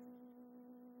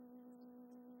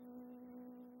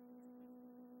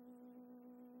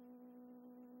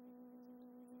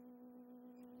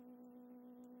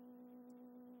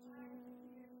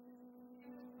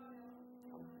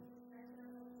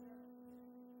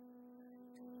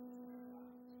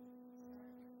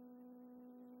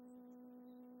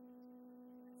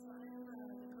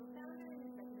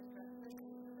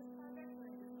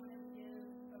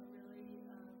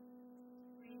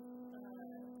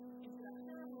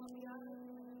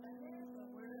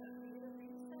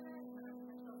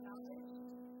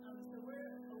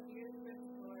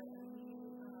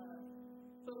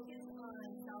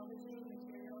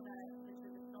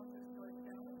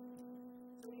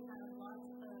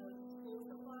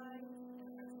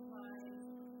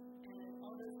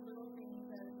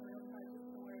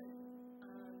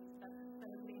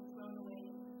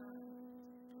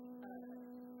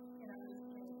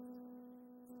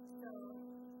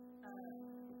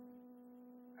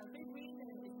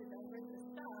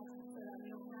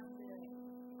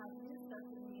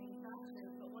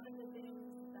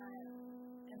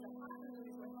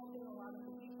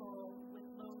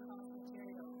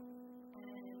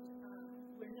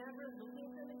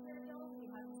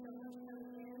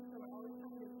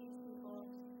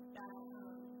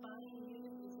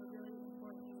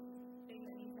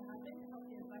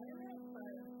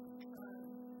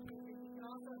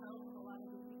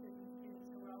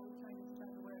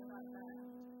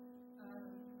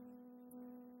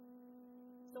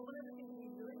 One of the things we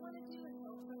really want to do is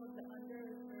help some of the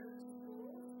underserved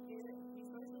schools get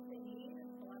resources they need.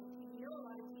 A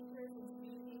lot of teachers and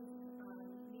students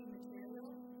need material,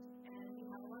 and we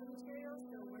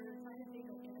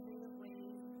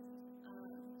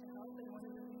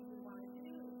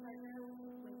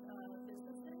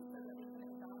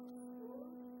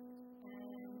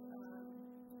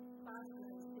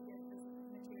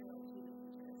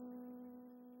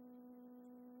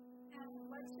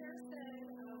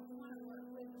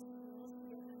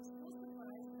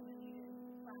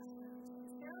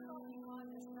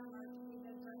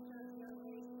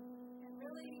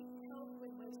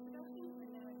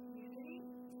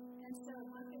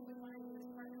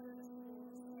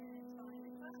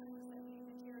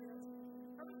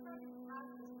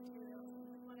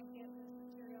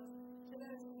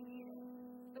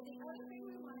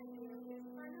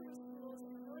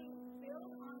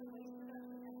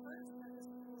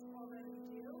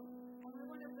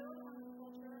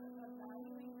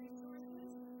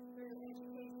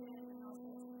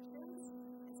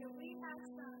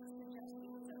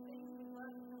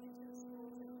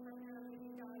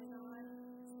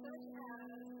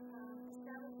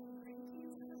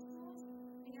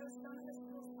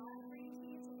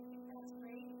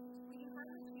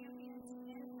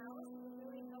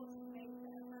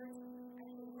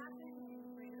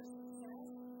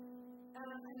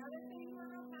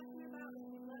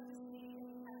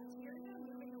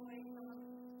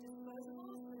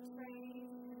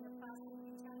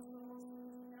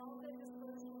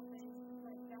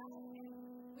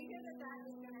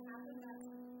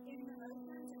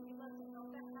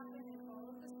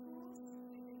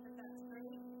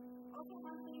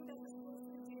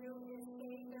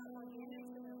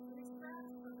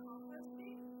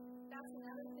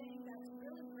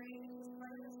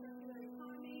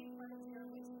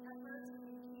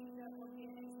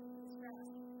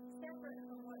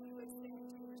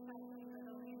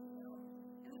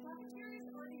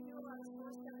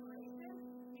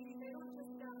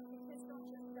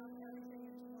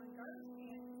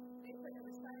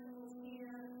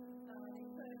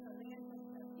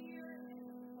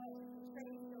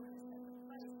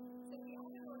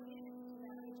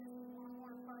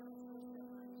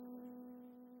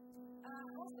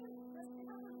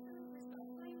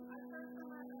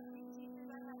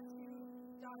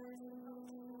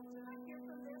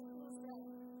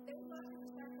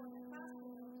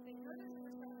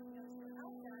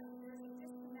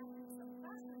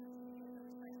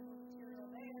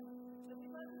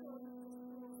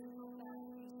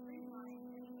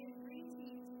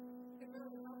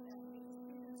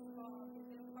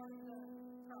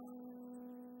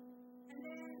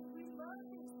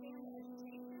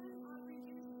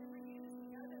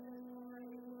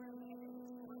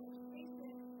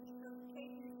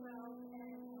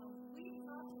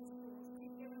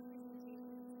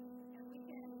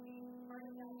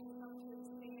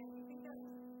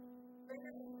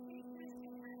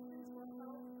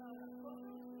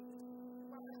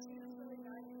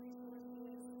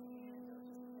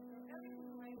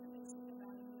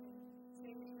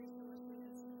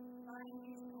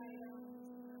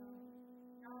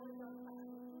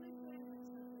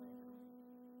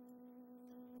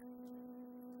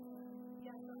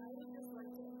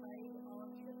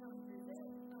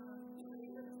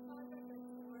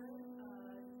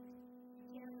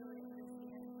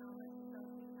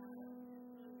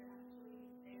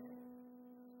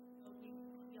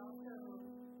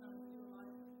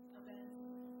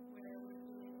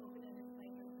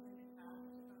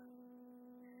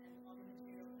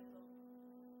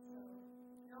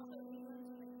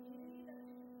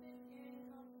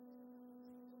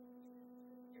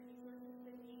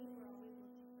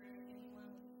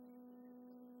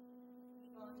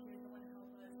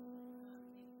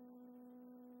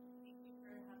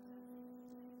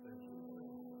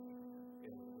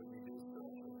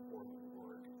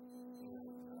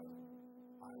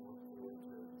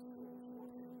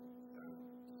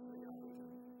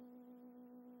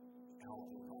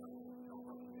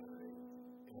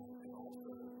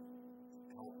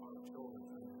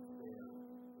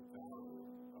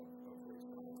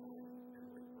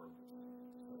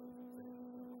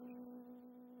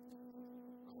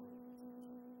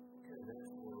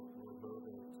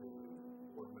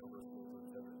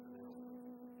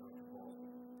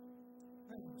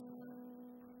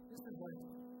place.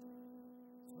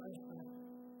 Flashback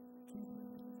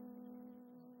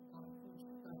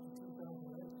back to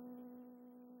 2008.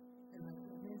 And I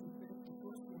made me think the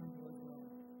first one was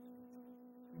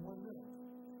in one minute.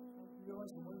 You realize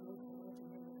in 1 minute, someone else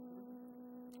made that first?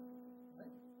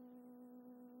 Right?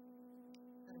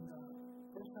 And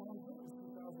first time I did it was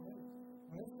 2008.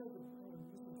 When I said when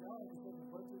Mr. Gallagher said the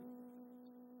budget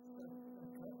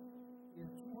cut, we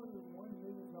had $201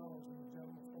 million in the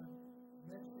general fund.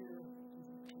 Next year,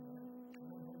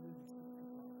 $965 million.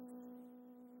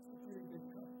 That's a pretty big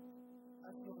cut.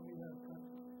 That's when we had a cut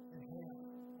in half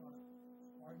on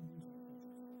our music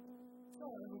features.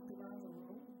 So I looked around the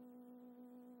room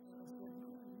and I said,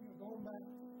 going back,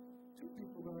 two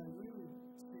people that I really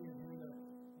see in here that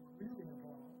were really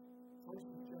involved.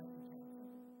 First is Jackie Johnson.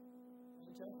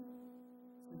 Hey, Jackie?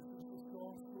 See, this is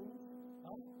still in school?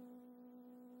 Huh?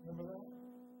 Remember that?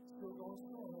 Still going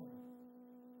strong, huh?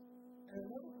 And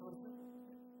another person,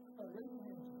 raise your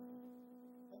hand.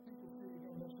 Let people see you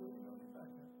again. Make sure you know you're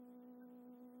back there.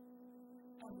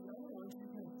 And the other one, she's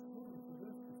been serving for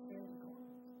this, is Sandy Carter.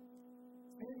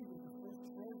 Sandy was the first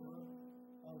treasurer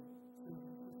of the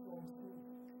Strong School.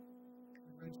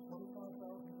 We raised $25,000,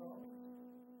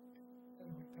 and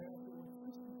we passed over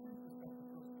 63% the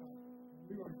first time. And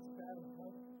we were ecstatic,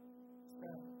 huh?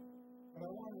 Ecstatic. But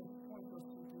I wanted to point those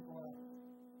two people out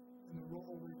in the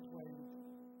role we played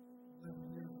 11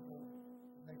 years ago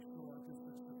to make sure our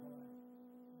district survived.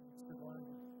 It's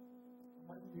surviving.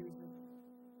 White music,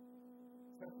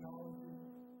 technology,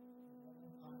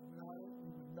 without it,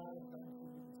 we would not have gotten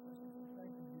through the recession. So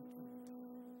thank you too.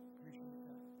 Appreciate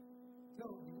that.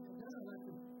 So, and then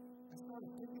I started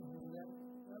thinking here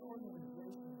that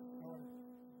organization started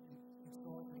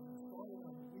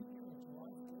on the weekend of July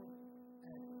 4th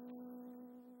at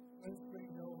West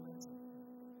Springdale Elementary.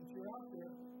 If you're out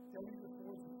there, Debbie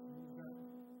DeForest, who was at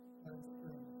West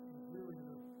Spring, was really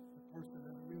the person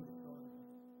that really started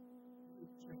it.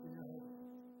 Checking your head.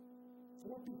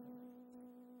 4 people.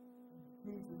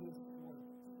 Including to this sport.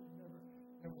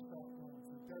 Never stop going.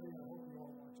 So Debbie, I hope you're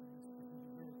all watching this because you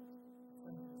deserve to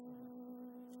thank you so much.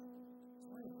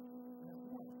 Right. Next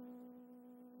one.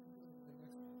 The next one.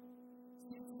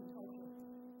 Steve, okay.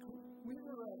 We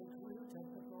were at a career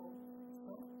technical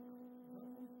summit. Is that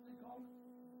what they call it?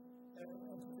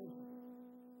 Education.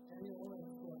 And you know,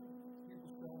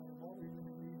 people saying what we're going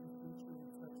to need in the future,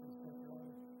 etc.,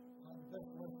 on the best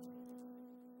Western.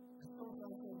 And so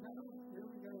I said, now, here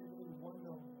we go, we're really $1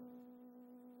 million.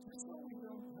 Just so we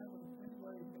don't have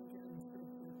anybody making any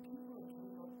mistakes, if people are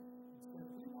came up and said,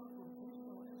 we want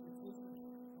vocational education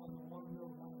on the $1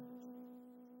 million.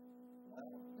 Well,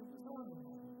 it was on the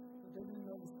money, but they didn't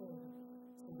understand it.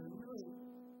 So they really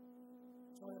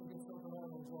trying to get something out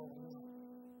of those all along.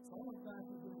 So I went back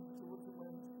again to look at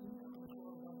my email and show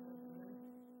about that today.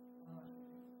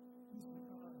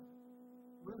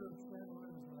 Ritter, Stan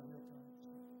Ritter's not here tonight.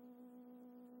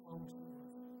 Almost was.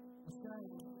 But Stan,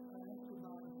 I asked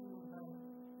about it, he was about,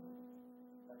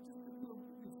 just a little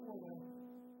before that,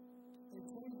 they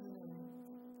changed the name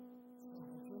from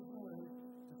vocational aid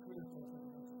to career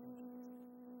technical education.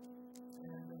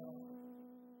 And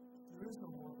there is no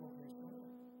more vocational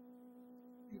aid,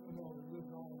 even though it lives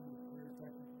on with career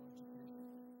technical education.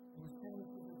 It was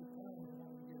changed because at the time they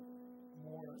wanted to get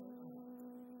more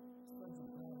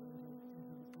expensive down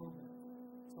into the program.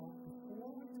 So before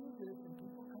we do this, and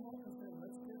people come up and say,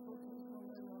 let's get vocational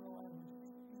aid on the language,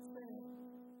 it's there.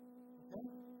 Okay?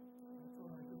 That's what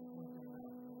I just want to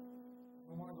out. I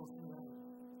don't want to go through that.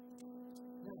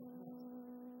 Next.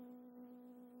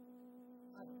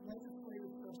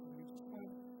 Legislative session. We just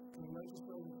went to the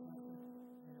legislative session.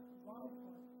 And while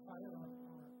I had our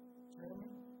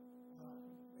chairman,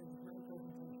 made a great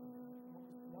presentation.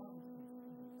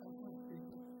 Excellent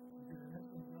speaker. He did an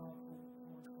excellent job for us.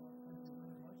 Thank you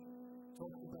very much.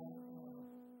 Talked about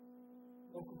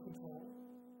local control,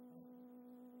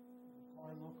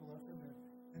 our local effort,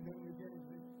 and then we gave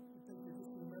the thing to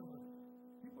just remember.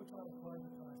 People try to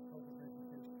privatize public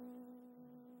education.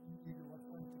 You either want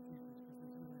to keep it because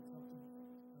it's really something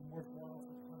worthwhile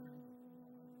for 100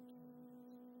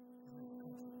 in this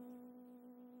country.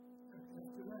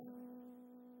 After that,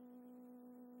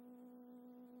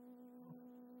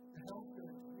 the health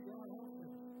care. We got our health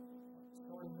care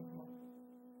starting this month.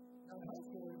 Now, health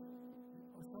care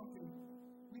is something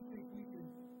we think we can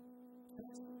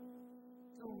fix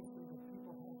illnesses that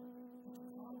people have. But the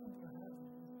problem we're having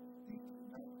is these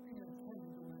not being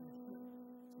attended the way they should.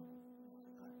 So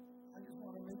I just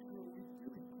want to make sure we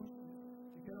really push this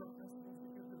to get our principals, to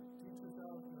get the teachers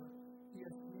out there,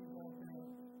 ESPs out there.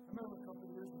 I remember a couple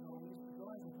of years ago, we used to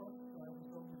drive the bus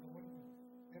drivers over to Lincoln.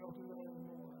 They don't do that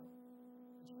anymore.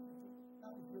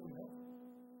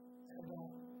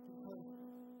 because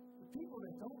the people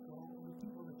that don't go are the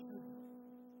people that should go.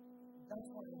 That's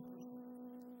why I'm pushing.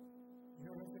 You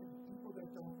know what I'm saying? The people that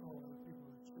don't go are the people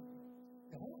that should go.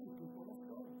 The healthy people, let's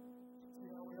go.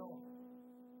 See how we are.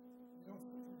 You know,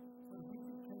 so if we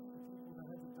could catch the people that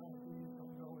have the diabetes,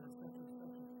 don't know, et cetera,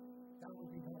 that would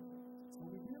be helpful. So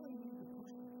we really need to push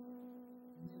this.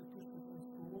 We need to push this in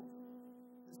schools.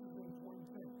 This is an important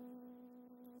thing.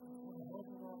 For the health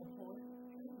of our employees,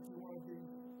 if you want to be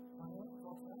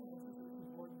finances, it's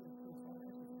important to still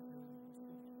financial security in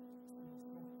schools.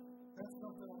 So that's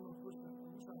something I'm going to push. I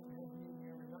wish I could have a meeting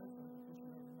every night, so I could push it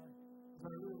every night.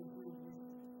 Because I really believe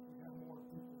we have more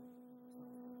people.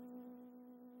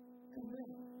 And then,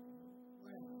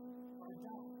 last, our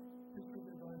job, district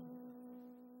advisor.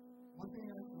 One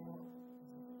thing I saw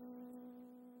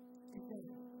is that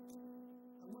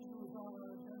I wish it was on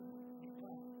our agenda.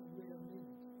 We have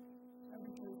meetings.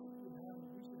 Every case we should have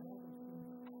them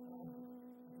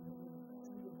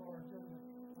end of our agenda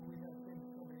when we have things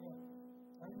coming up.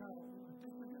 Right now, the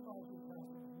District Advisory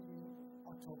Council is meeting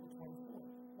October 24th.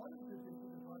 What is the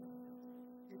District Advisory Council?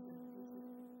 It's a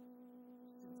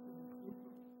group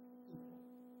of people.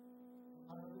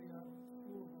 Out of the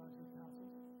School Advisory Council,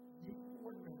 the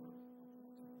board member,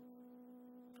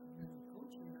 and then the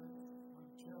co-chair, the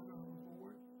chairman of the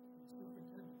board, the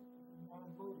superintendent, and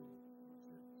non-voting.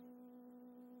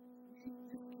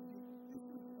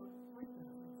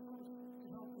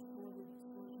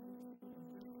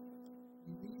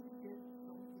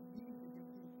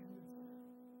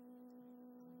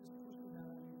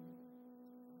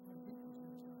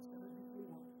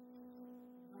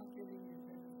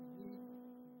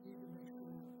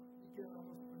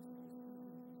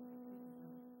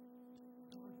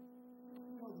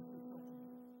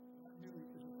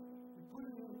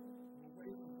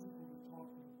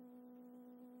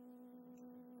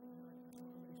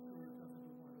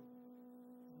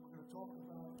 Talk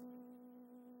about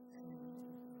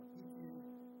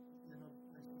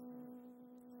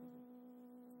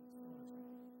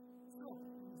so,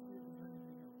 let me see if there's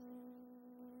anything else.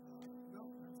 No,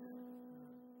 that's it.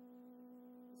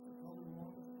 This is probably the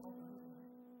longest talk I've ever had.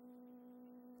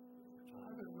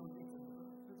 I better go get some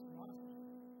lunch.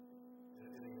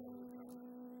 Any other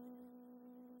comments?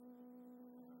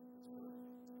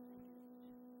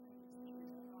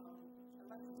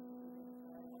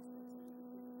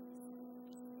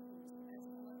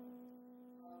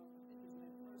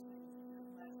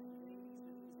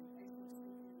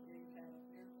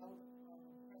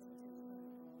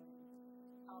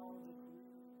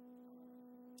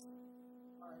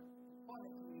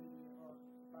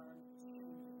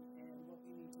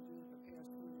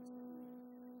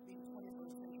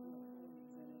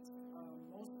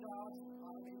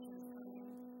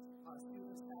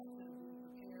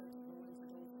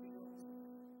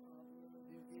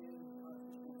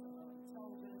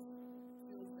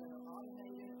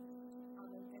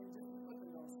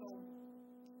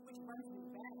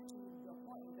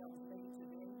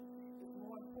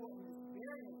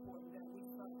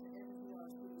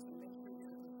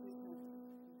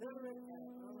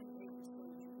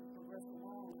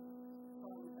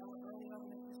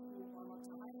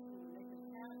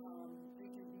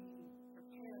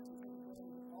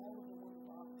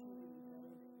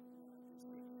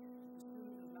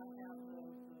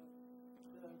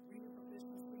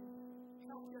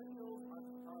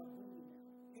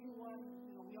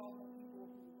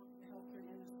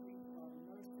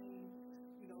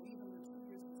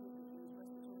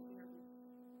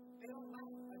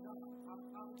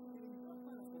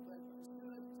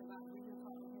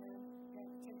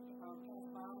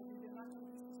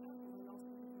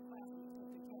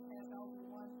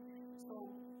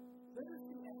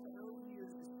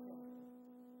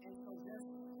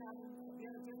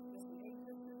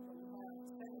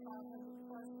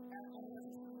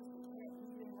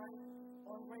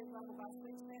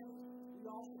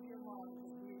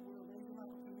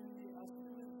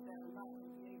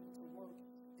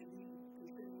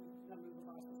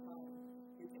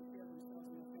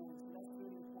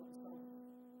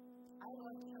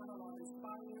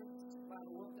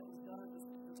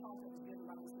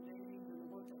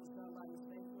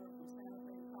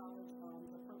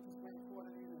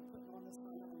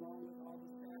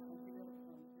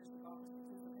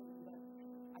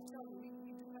 tell you, we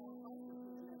do have a process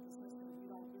within that position. We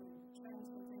don't really change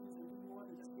some things and do more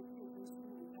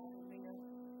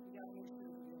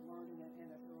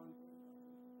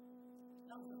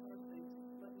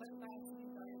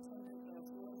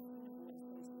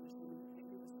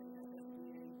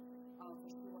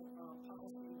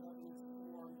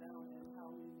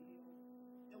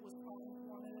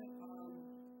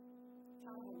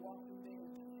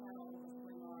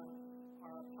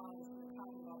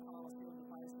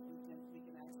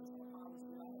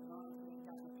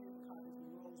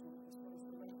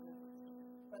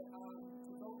But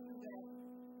to go through that,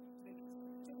 take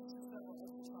it to several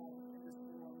exercises in this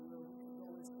forum where we can go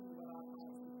and see what our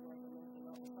policies were at the local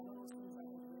level. Some of those things I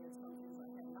have read, some things I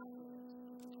have not read.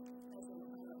 But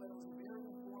it was a very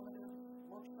informative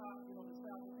workshop. You know, the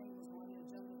travel thing was on the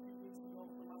agenda 3 weeks ago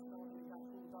for myself, and it got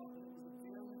pulled off. But it was a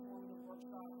very informative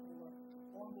workshop for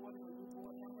onboarding a new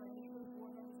board member, and even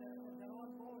board members that have been on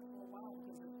board for a while,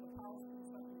 because the policy is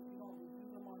something if you don't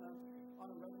review them on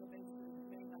a regular basis, you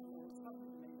may not know. Some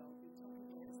people may know. Some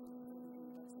people have some ability,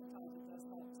 but sometimes it does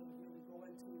help to really go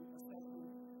into a session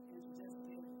and to just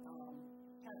get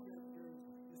have your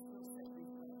skill set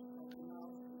refreshed, or your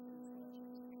knowledge refreshed.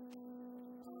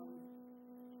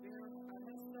 I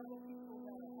have several people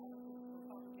that are advocates for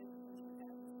public education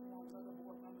campus forums, other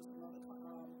board members from other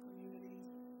communities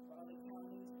or other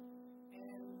counties,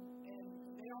 and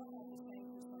they all have the same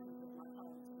concerns that my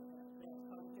colleagues have. That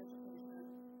public education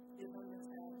is under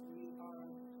attack. We are,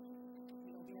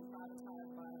 being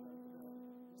privatized by the Mr.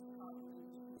 Cochran,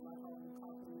 who I call him the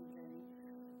Cochran gang.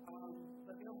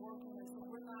 But they're working, and so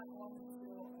we're not on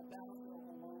a battlefield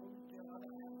alone. There are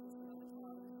other actors in other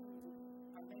counties who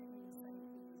are making the same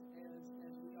things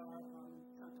as we are,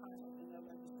 contacting their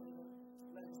legislature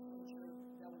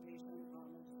delegation,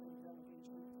 legislative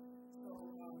delegation. So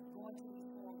going to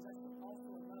these forums, that's also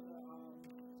another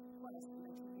quest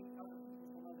that you meet other people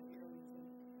from other areas. And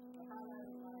the highlight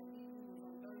of my evening was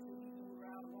on Thursday evening. We were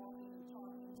out walking and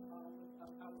talking.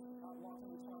 I was out walking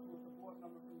and talking with a board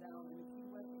member from down in the Key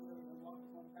West area and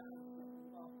walking on balance with them.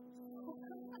 So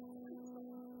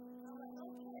I'm like,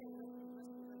 okay, let's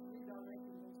redirect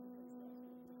and move some things up to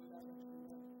a different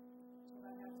direction. So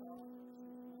I have to offer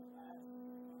my class.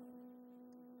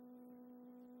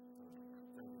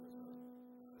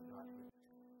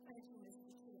 Thank you,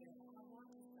 Mr. Chair. I want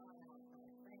to start out by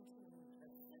thanking the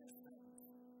citizens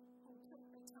who took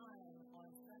the time on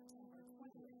September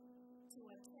 20th to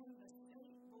attend the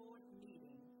state board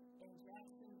meeting in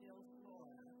Jacksonville,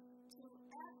 Florida, to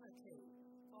advocate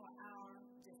for our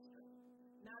district.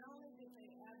 Not only did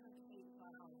they advocate for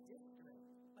our district,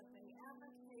 but they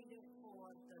advocated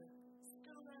for the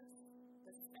students,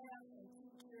 the staff and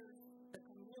teachers, the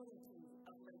community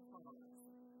of Lake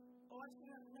Forest.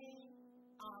 Fortunately,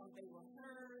 they were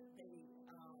heard, they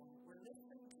were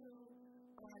listened to,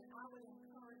 and I would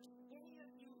encourage any of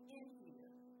you in here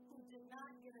who did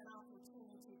not get an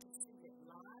opportunity to see it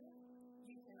live,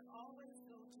 you can always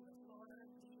go to the Florida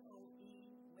DOE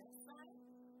website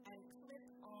and click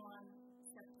on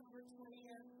September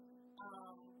 20th,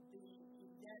 the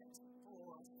event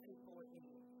for state board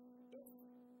meeting. It's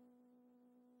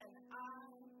an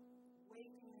eye-awakening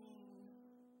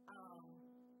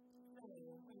thing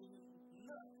when you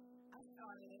look. I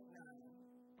started at 9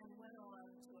 and went on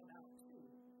to about 2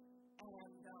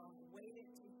 and waited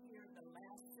to hear the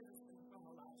last citizen from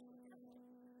Alachua County.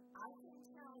 I can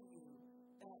tell you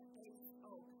that they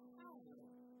spoke highly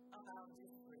of our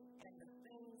district and the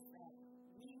things that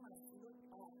we must look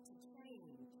at to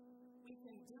change. We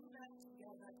can do that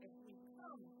together if we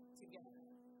come together.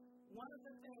 One of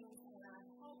the things, and I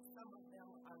hope some of them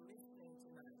are listening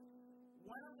tonight,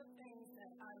 one of the things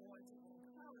that I want to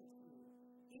encourage you,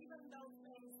 even though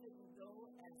things didn't go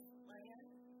as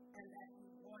planned and that you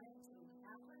want it to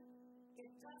happen,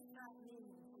 it does not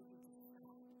mean for you to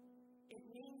stop. It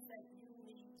means that you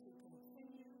need to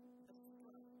continue the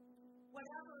struggle.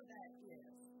 Whatever that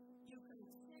is, you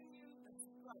continue the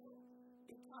struggle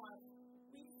because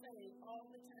we say all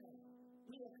the time,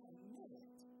 we are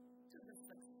committed to the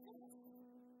success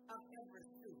of every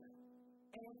student.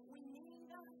 And if we mean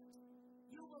that,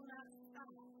 you will not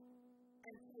stop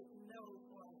and take no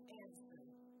for an answer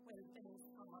when things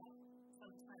come up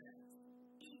sometimes,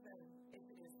 even if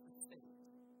it is the state.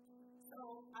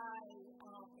 So I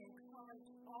encourage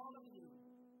all of you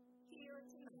here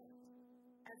tonight,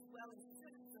 as well as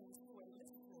citizens who are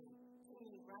listening to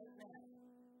me right now,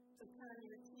 to turn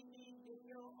your TV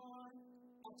video on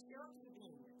at your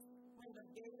convenience when the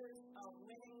Gators are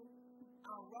winning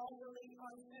wrongly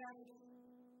on Saturday.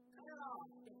 Cut it off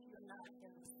if you're not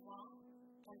in the swamp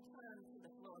and turn to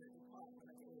the Florida Department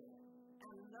of Ed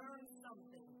and learn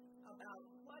something about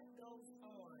what goes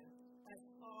on as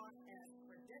far as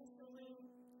credentialing,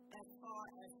 as far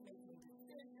as making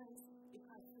decisions,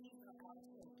 because these are our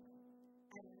children.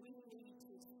 And we need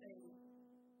to stay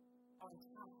on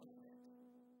top of it.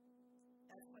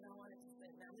 That's what I wanted to say.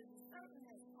 Now, Mrs. Certain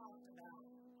has talked about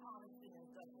policy and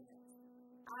governance.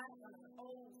 I am an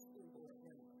old school board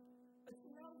member. But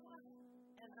you know what?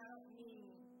 And I don't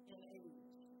mean in age.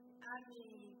 I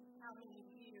mean how many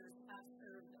years I've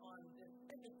served on this.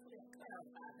 Let me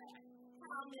clarify that.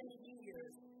 How many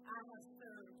years I have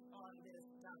served on this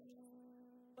document.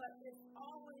 But it's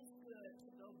always good to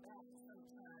go back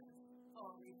sometimes for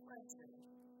refreshing,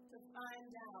 to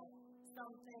find out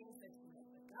some things that you have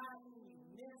forgotten, you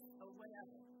missed, or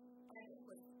whatever. And it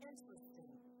was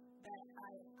interesting that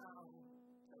I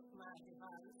took my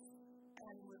device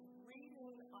and was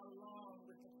reading along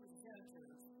with the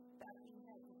presenters that we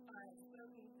had to find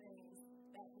certain things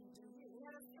that we do here. We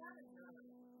had a scavenger hunt.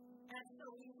 And so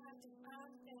we had to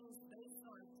find things based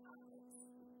on topics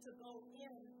to go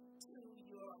into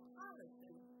your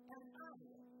policy and find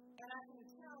it. And I can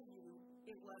tell you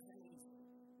it wasn't easy.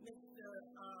 Mr.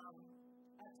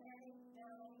 Attorney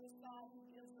down on this side who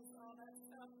gives us all that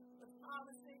stuff with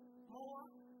policy, more,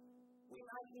 we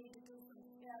might need to do some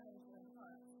scavenger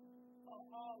hunts for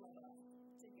all of us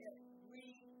to get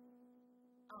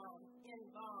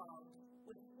involved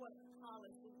with what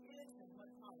policy is and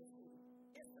what policy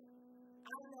isn't.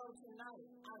 I know tonight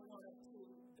I wanted to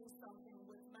do something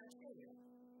with my chair,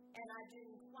 and I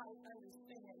didn't quite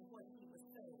understand what he was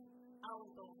saying. I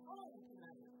will go home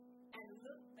tonight and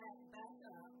look back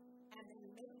up, and then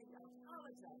maybe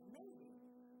apologize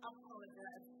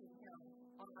to him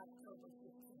on October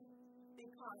 15th,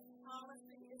 because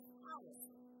policy is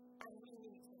policy, and we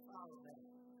need to follow that.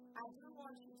 I do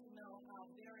want you to know our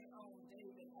very own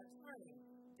attorney,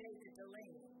 David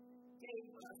Delaney, gave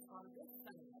us on this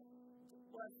Sunday,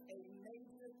 was a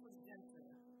major presenter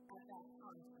at that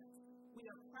conference. We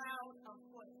are proud of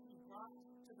what he brought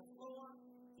to the floor.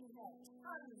 He had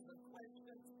tons of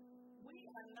questions. We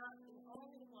are not the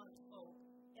only ones, folks,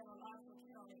 in Alachua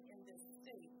County in this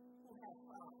state who have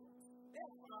problems. There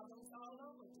are problems all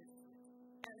over this state.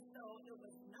 And so it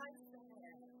was nice to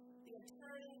have the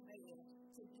attorney there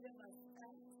to give us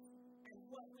facts and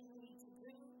what we need to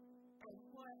do and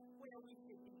where we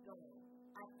should be going.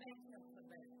 I thank him for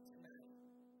that tonight.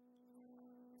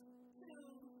 To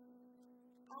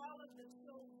all of the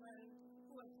children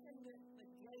who attended the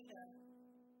GATA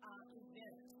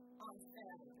event on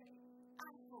Saturday,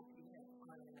 I hope you had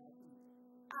fun in that week.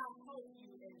 I hope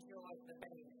you enjoyed the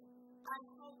band. I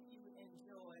hope you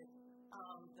enjoyed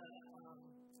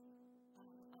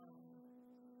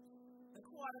the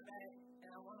quarterback,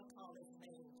 and I want to call his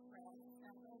name Travis.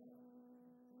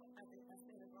 I think I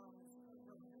said it wrong.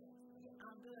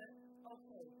 I'm good.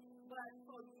 Okay. But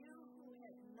for you who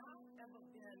have not ever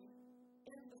been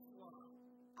in the slum,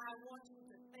 I want you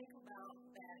to think about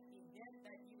that event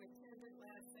that you attended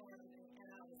last Saturday, and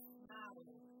I was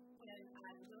smiling when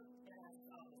I looked and I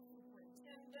saw the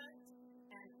superintendent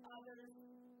and others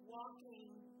walking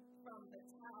from the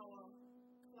tower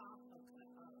clock,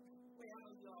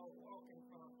 wherever you all were walking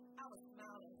from. I was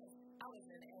smiling because I was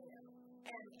in air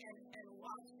and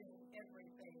watching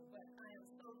everything. But I am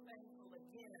so thankful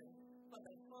again for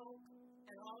the folk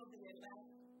and all of the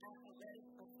athletic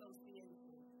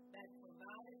associations that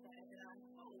provided that. And I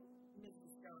hope,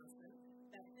 Mrs. Johnson,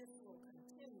 that this will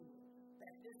continue,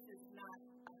 that this is not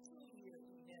a 2-year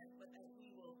event, but that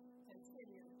we will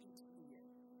continue each year.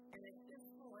 And at this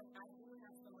point, I do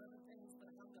have some other things, but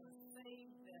I'm going to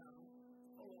save them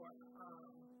for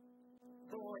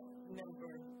board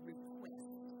member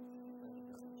requests.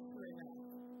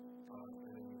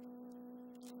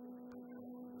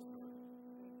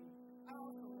 I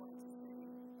also want to say,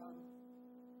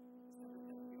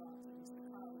 thank you all to Mr.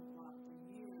 Collins Block. For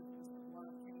years, Mr.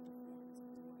 Block came before this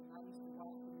board, and I used to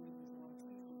watch the meetings on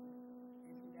TV,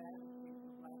 and he advocated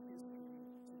for Black history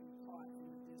to be taught in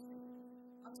the district.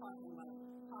 I'm talking like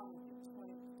probably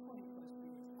 20 plus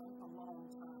years, a long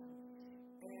time.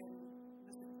 And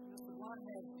Mr. Block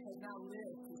has now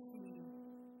lived to see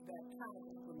that kind of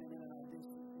implemented in our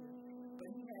district here. But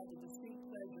he had the distinct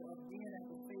pleasure of being at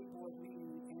the state board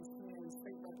meeting and seeing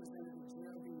State Representative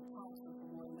Geraldine Thompson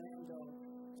from Orlando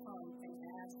come and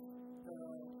ask the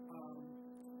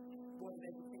Board of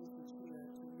Education chair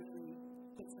to really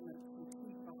put some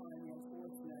teeth behind the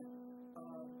enforcement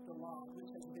of the law,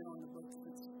 which has been on the books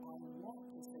since, I want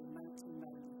to say, 1994.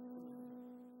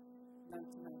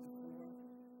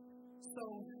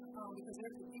 So, because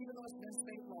even though it's been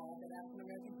state law that African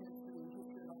American history and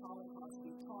history of the Holocaust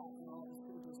be taught in all the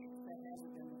school districts, that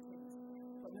hasn't been the case.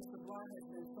 But Mr. Blunt has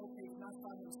been so patient. I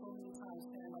saw him so many times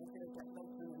stand right there at that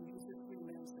lecture and use his 3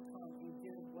 minutes to come and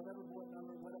give whatever board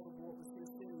member, whatever board was here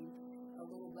sitting, a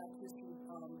little Black history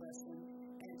lesson,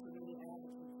 and to really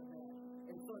advocate for that.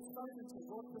 And so it's something to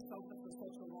work with something for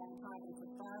such a long time and to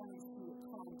finally see it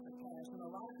come to pass. And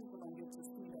a lot of people don't get to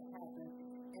see that happen.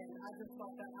 And I just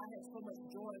thought that I had so much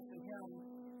joy for him,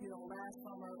 last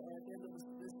summer or at the end of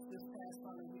this past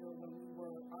summer here when we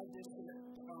were, our district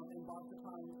embarked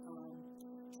upon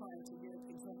trying to get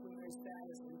exemplary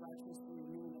status in Black history,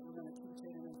 meaning that we're going to teach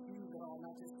it and infuse it all,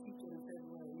 not just teach it in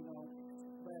February,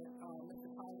 but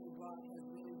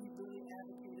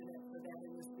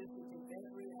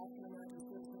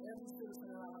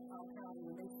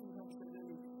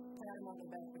on the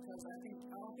back because I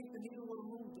don't think the needle would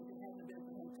have moved if it hadn't been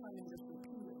for him coming just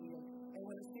repeatedly. And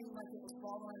when it seemed like it was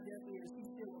falling on deaf ears, he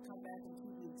still would come back in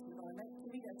 2 weeks. You know, and that, to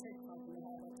me, that takes something to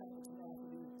have that type of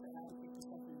tenacity to advocate for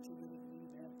something that you really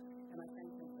believe in. And I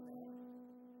thank him for that.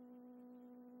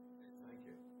 Thank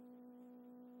you.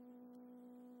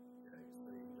 Yeah, you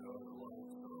see, the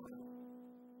lights on.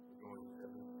 We're going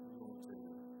to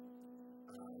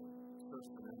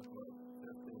system input,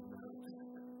 15 minutes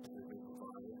to be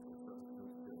provided for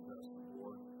citizens to address the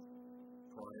board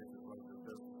prior to the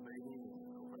business meeting, and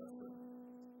the rest of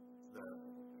the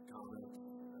comments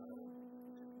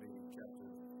being kept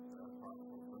as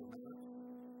approximately 3 minutes.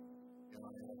 And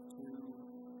I have 2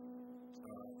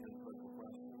 input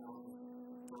requests forms.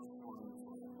 First one is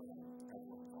from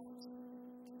Edwin Fox.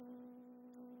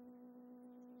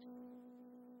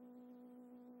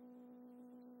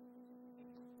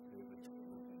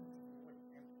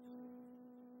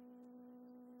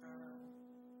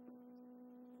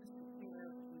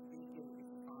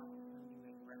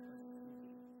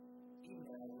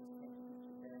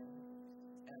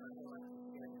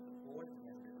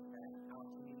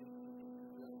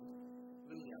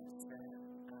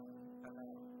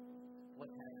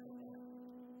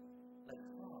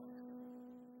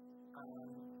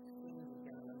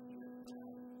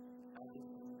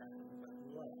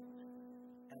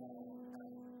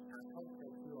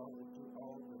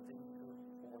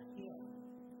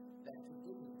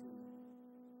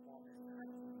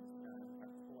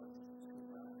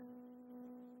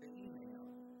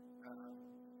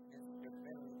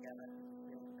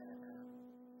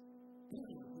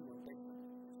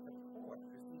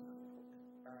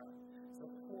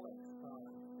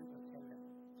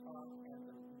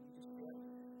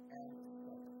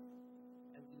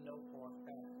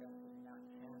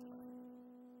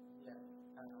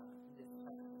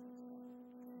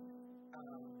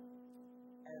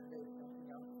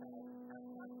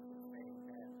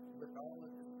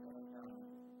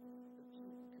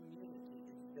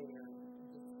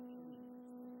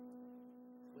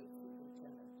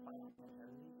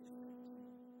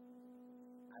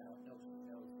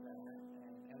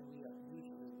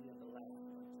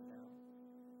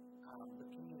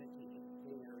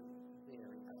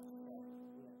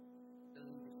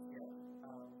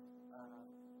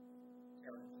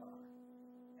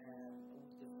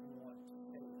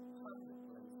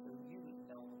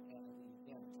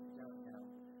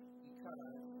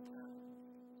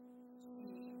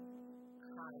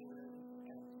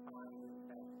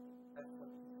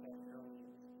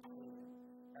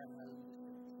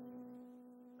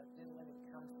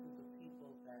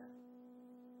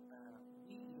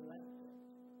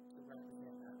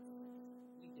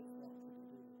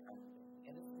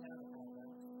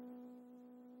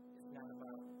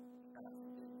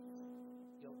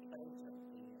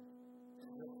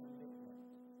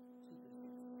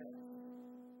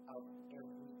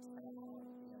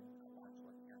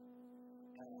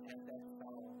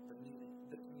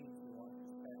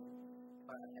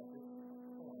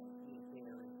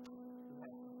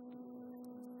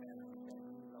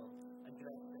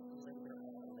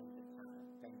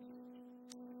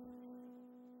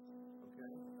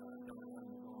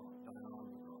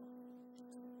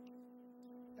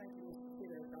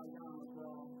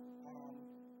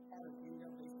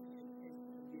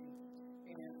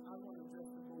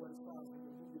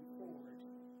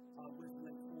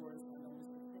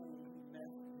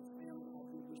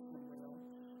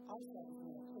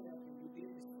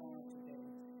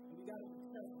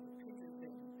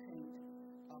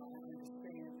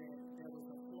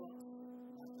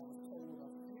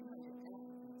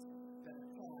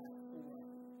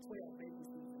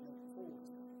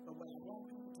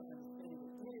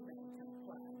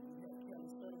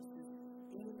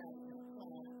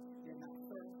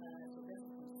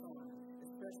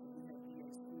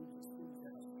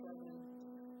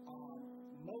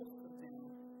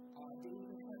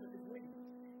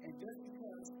 Just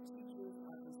because teachers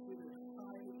are considered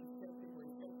highly effective or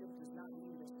effective does not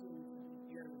mean they're still in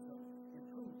areas of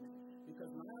improvement.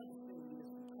 Because my understanding is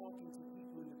from talking to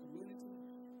people in the community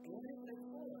and in their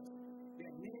force, there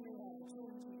are many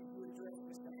opportunities to address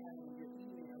Mr. Allen in your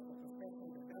email for professional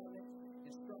development,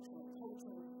 instructional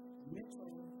coaching,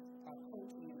 mentoring,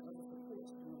 coaching, and other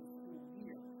supports during the school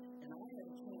year. And I had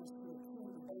a chance to attend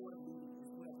the board meeting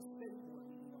as well as the state board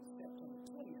meeting on September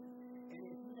 20th. And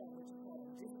if you have what you call a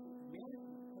district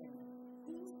management plan,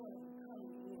 who's going to be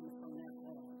coming in from that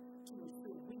on to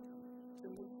ensure we to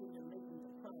make sure you're making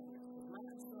the progress? Because my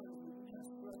concern is when you have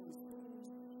struggling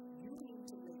schools, you need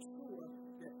to make sure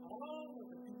that all of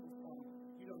the people from,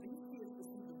 these kids will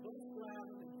see the bus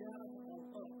driver, the janitor, on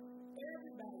up.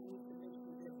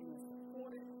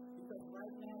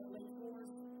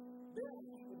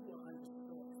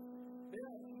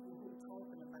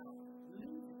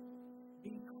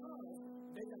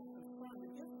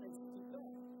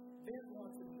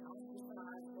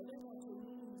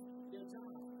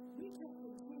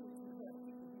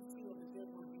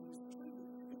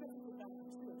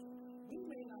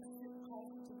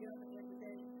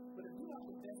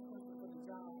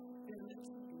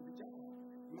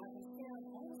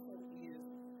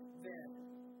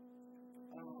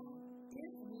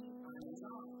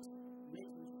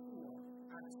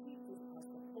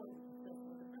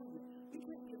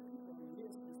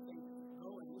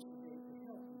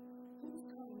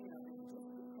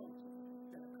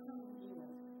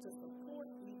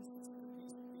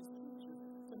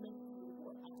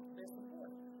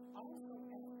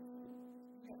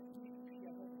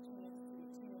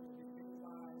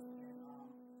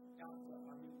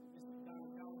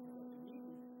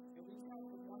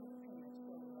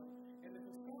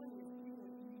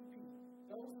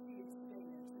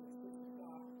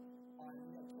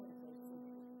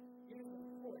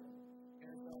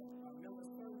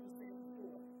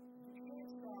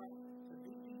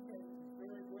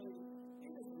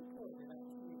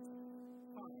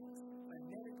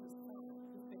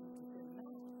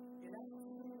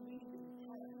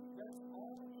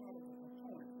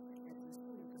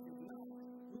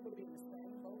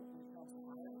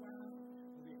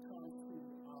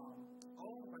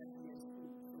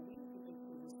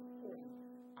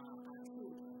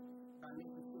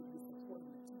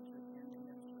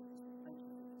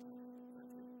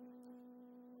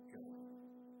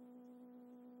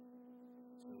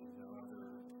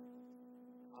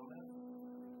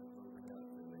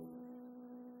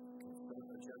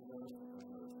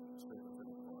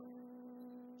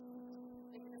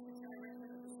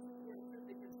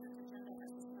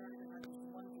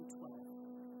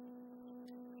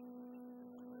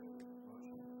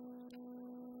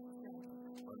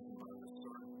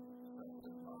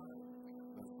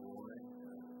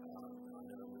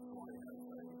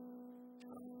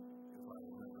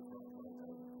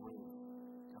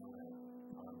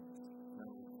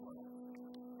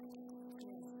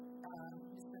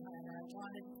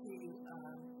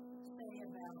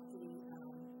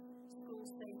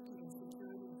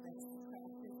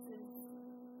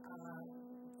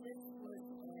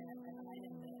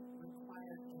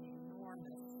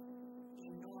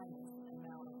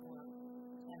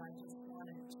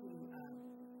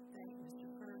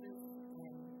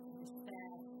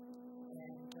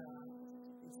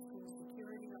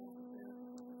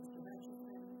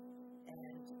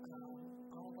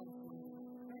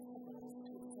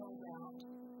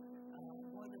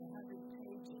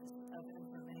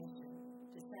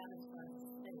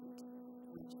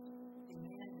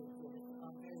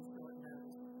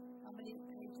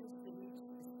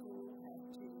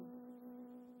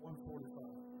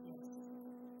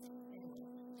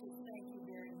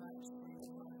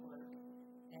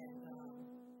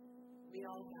 we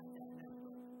all got that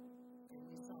notebook, and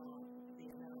we saw the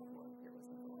amount of work that was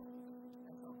involved.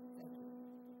 That's all. Thank you.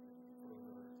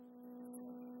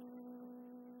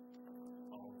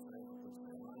 All in favor, please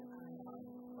say aye. Aye.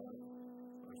 Opposed?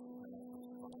 Motion passes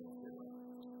 5-0.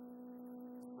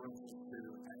 Brings us to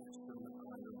action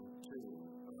item 2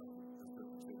 of the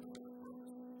superintendent report.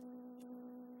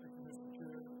 Thank you, Mr.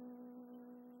 Chair.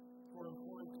 Court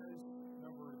employee case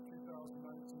number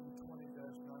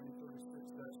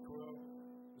 2019-20-9036-12.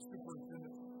 The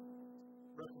superintendent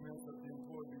recommends that the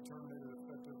employee be terminated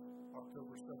effective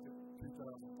October 2nd,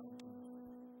 2019.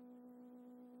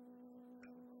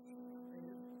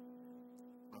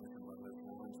 Motion by Ms.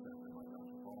 Warren, second by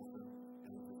Dr. Paulson.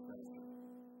 Any discussion?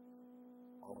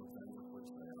 All in favor,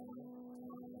 please say aye.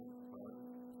 Aye. Opposed?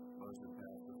 Motion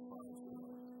passes 5-0.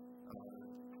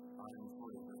 Item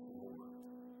 3, Mr. Moore.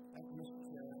 Thank you, Mr.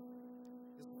 Chair.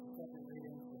 This is the second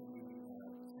reading for the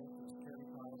safety and security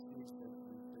policies that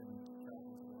we've been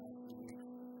tracking for the last few weeks,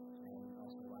 and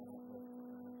also line up with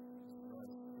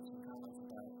some comments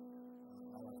about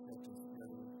all our safety and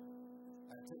security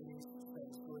activities for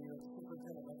the school year. The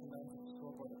superintendent recommends that the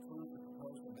school board approve the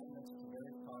proposed amendments to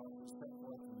various policies set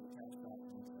forth in the attached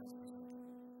documents as presented.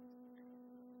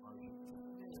 Motion.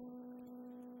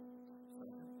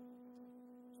 Second.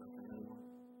 Second, anyone?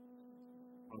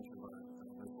 Motion by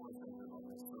Ms. Warren, seconded by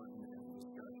Ms. Burton. Any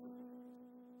discussion?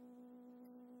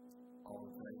 All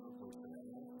in favor, please say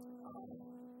aye. Aye.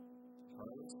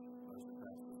 Opposed? Motion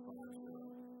passes 5-0.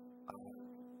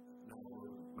 Now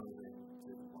we're moving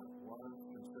to block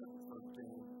 1, consent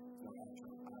 13, no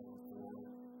action item 4.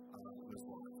 Ms.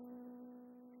 Warren.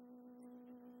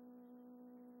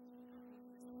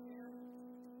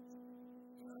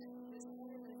 This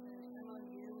item is an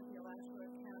MOU with the Alachua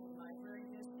County Library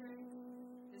District.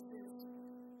 This is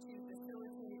to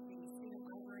facilitate the student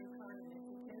library card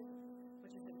initiative,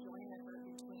 which is a joint effort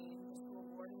between the school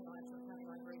board and the Alachua County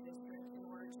Library District in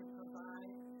order to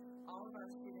provide all of our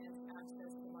students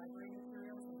access to library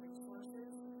materials and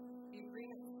resources. The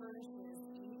agreement furnishes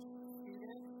each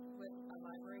student with a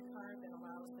library card that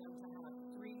allows them to have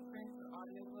 3 print or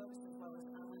audiobooks as well as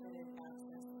unlimited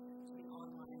access to the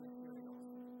online materials.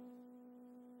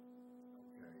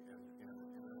 Okay, and as I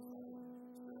said earlier,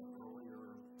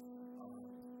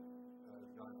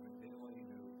 Dr. McNeely,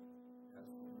 who has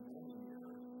for many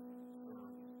years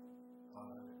served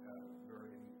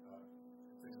very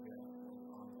enthusiastically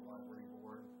on the library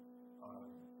board,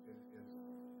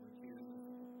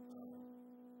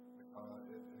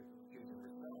 is recusing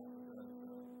herself because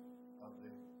of the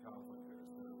conflict there.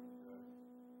 So just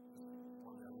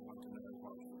want everyone to know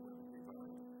why she wouldn't be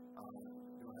voting.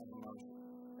 Do I have a motion?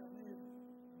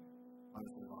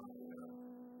 Motion by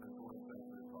Ms. Warren,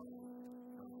 seconded by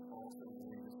Dr. Paulson.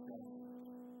 Any discussion?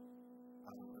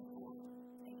 Ms. Warren.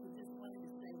 Thank you. Just wanted to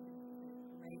say that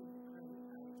great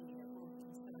idea. We're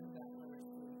concerned about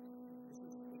literacy. This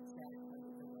is exactly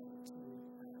the way to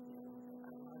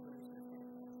our libraries are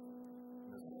fantastic.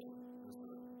 Ms. Warren.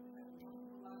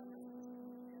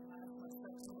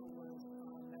 September was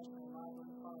National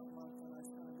Library Card Month, and I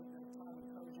started with a time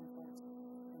encouraging folks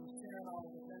and sharing all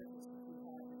of the benefits that we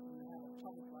have if you have a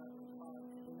public library card.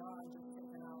 Beyond just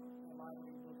picking out the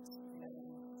library books and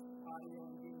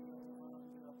audio and video, there are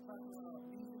a plethora of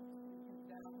music you can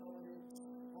download it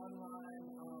online,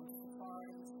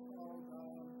 safaris called,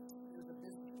 there's a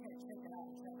business, you can't check it out,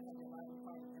 you have to have your library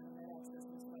card and internet access.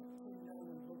 It's like 2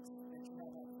 million books that you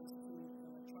have access to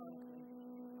electronically.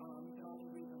 You can only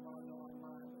read them while you're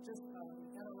online. But just at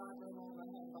a library loan, I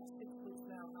have about 6 books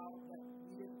now out that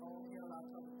we didn't own here. I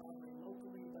took the library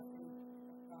locally, but they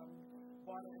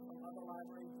bought it from other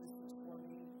library districts for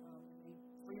me, and they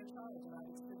free of charge, and I've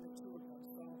extended 2 of them.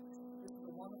 So this is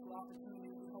a wonderful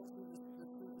opportunity. Hopefully the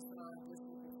students in our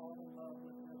district will fall in love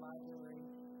with their library,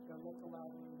 their local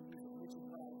library music, which is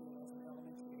what I did as an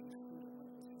elementary student when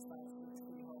it was decided to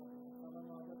City Hall. I fell in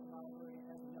love with the library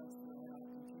as a youngster, and I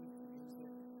continue to use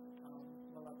it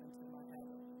well up into my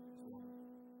adult.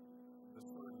 The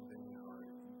certain thing our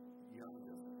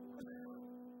youngest were there.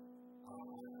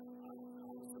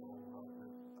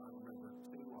 I remember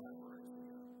 2 libraries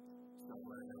ago. So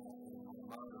my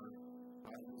mother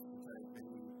used to take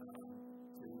me to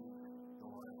the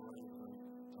libraries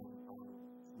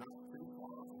not too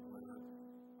far from where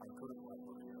our current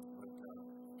library is. But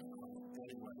anyway,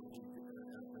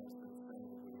 as the thing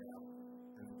we have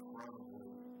an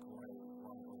incredibly great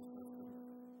library system,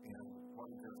 and what a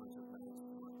difference it makes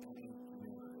for any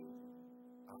community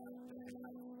to have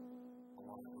a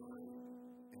library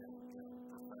and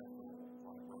professional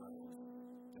librarians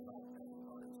to help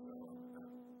everybody. So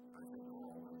I think we're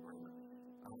all in agreement.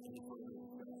 Any further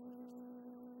discussion?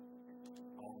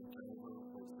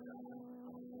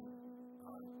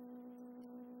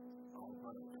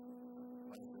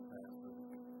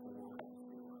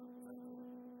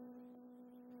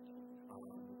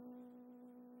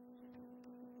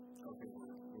 Okay,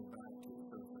 we're back to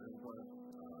citizen input.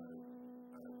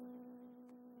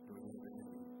 Do we need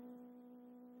any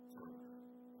further?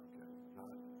 Okay,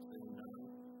 not seeing none.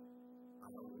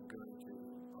 We'll go to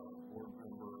board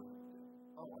member.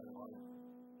 Oh, I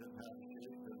didn't have a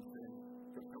sheet, didn't see.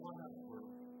 Go on up.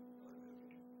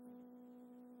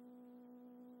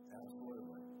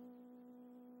 Absolutely.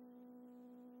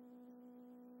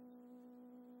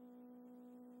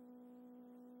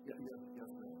 Yes, ma'am.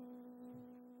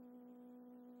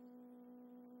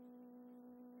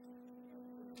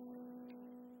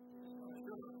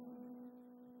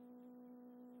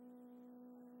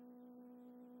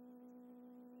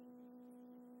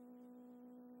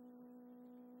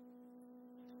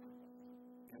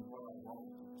 And what I want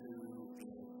to do is,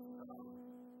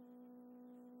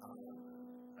 I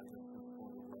just put for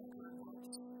the record,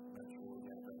 let's make sure we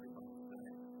have everybody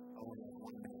today. I only have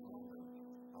 1 minute on this.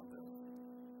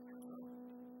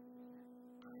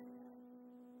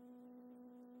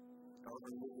 Are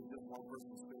we moving just one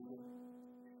person speaking?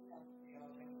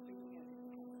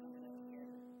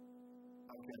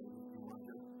 Okay, you want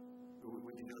to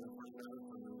we can do it in 3 minutes,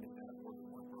 or do we need to have more than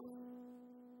one person?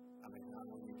 I mean, how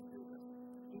do we need to do this?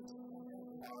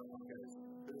 Okay.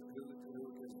 Who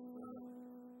is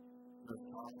the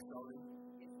talk starting?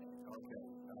 Okay.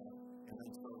 And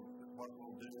then so what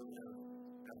we'll do is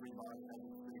everybody has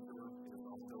a speaker is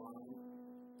also on,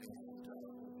 and we'll just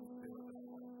do it that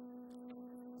way.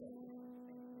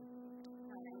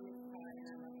 My name is Todd, and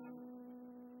I'm a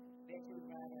veteran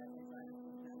writer. I've been writing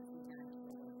since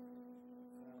 1994.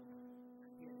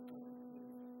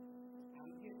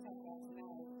 I'm here to talk about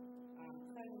tonight,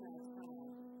 cutting our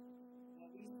time. When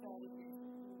we started this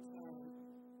school term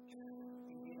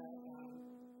and get our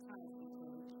time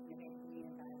system, we had to be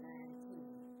in by 9:10.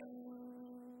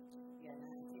 Yeah,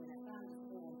 9:10. I found the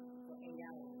form for 8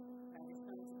 hours. By this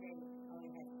time today, I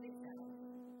only had 6 hours.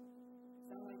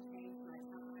 Someone changed my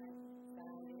time,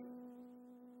 signed it,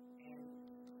 and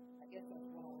I guess that's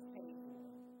what I was paid for.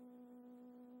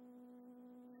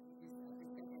 I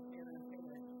just think that's very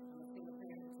unfair. I'm a single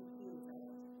parent of 2 kids. I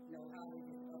don't know how they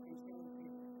just up and change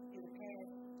it. In the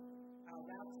past, our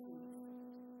route sheets,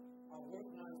 our work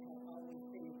runs have always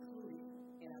been included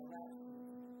in our route sheets.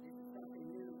 This is something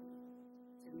new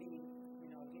to me. You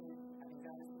know, again, I've been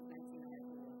driving since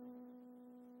 1994.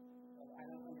 So I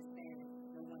don't understand.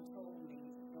 No one told me,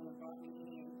 no one brought me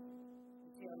in to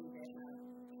tell me that my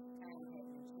time had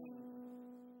been changed.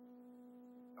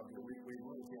 Okay, we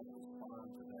really can't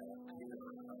respond to that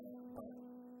either, but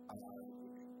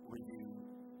would you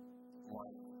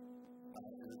like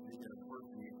the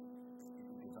person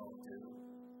you can talk to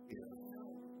is No,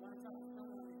 one talk to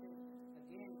someone because,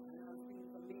 again, I know I'm speaking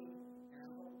for me, and I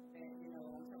hope that, you know,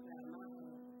 I'm talking out of my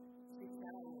own 6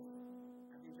 hours.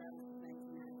 I've been driving since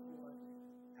 1994.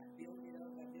 I built it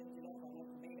up. I went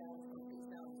from 8 hours to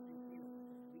 6 hours to 6 years.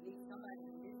 We need somebody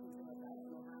to listen to us. I don't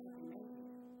know how we can make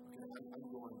it. okay. I'm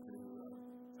going to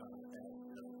ask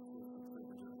Assistant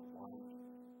Superintendent White.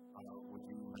 Would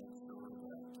you make sure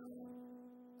that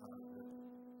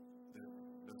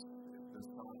this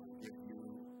time will give you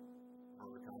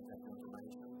her contact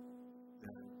information?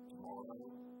 Then tomorrow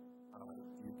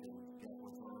you can get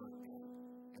with her and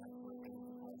answer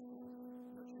any questions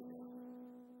that she has.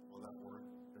 Will that work?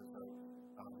 Is that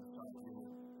the time you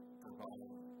will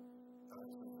provide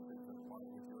Assistant Superintendent White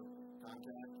with your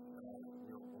contact?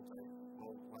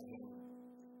 We'll let him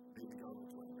be the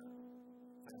go-between there.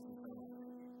 Thank you so much.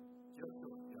 Yes,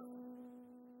 sir. Yes.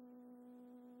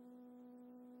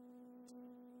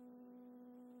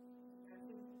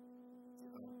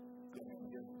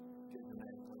 Get your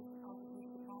name, please.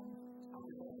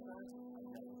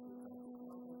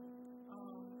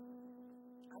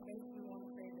 I basically want to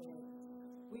say that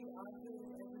we are good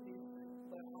as a business,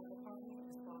 but our department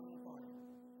is falling apart.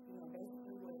 You know,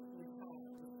 basically what we're taught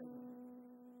to say.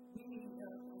 We need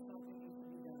help and something needs to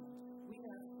be done. We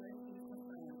have stressed these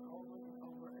concerns over and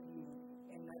over again,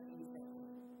 and nothing is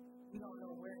happening. We don't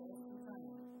know where else to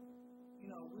turn. You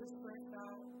know, we're stressed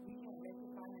out. We can't make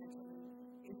it financially.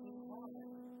 It's just hard.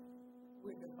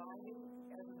 We're divided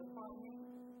as a department.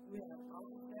 We have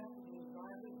office staff, there's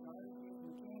drivers, there's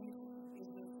mechanics.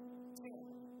 It's just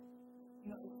terrible. You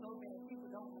know, it's so bad. People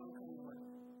don't want to come to work.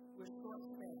 We're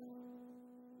short-staffed.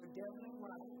 We're definitely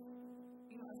right.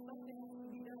 You know, something has to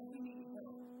be done. We need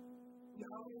help. We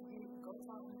always get, go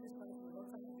talk to this person, go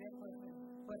talk to that person,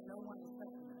 but no one is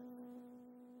touching us.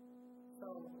 So,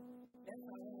 that's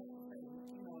all I want to say.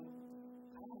 You know,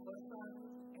 I'm a bus driver,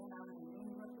 and I'm a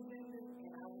union representative,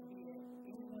 and I will be at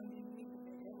any one of these meetings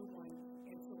and everyone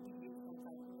until we get some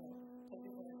type of help. Because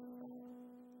it has to stop.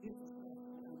 This is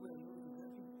stressful, and we're losing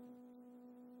good people.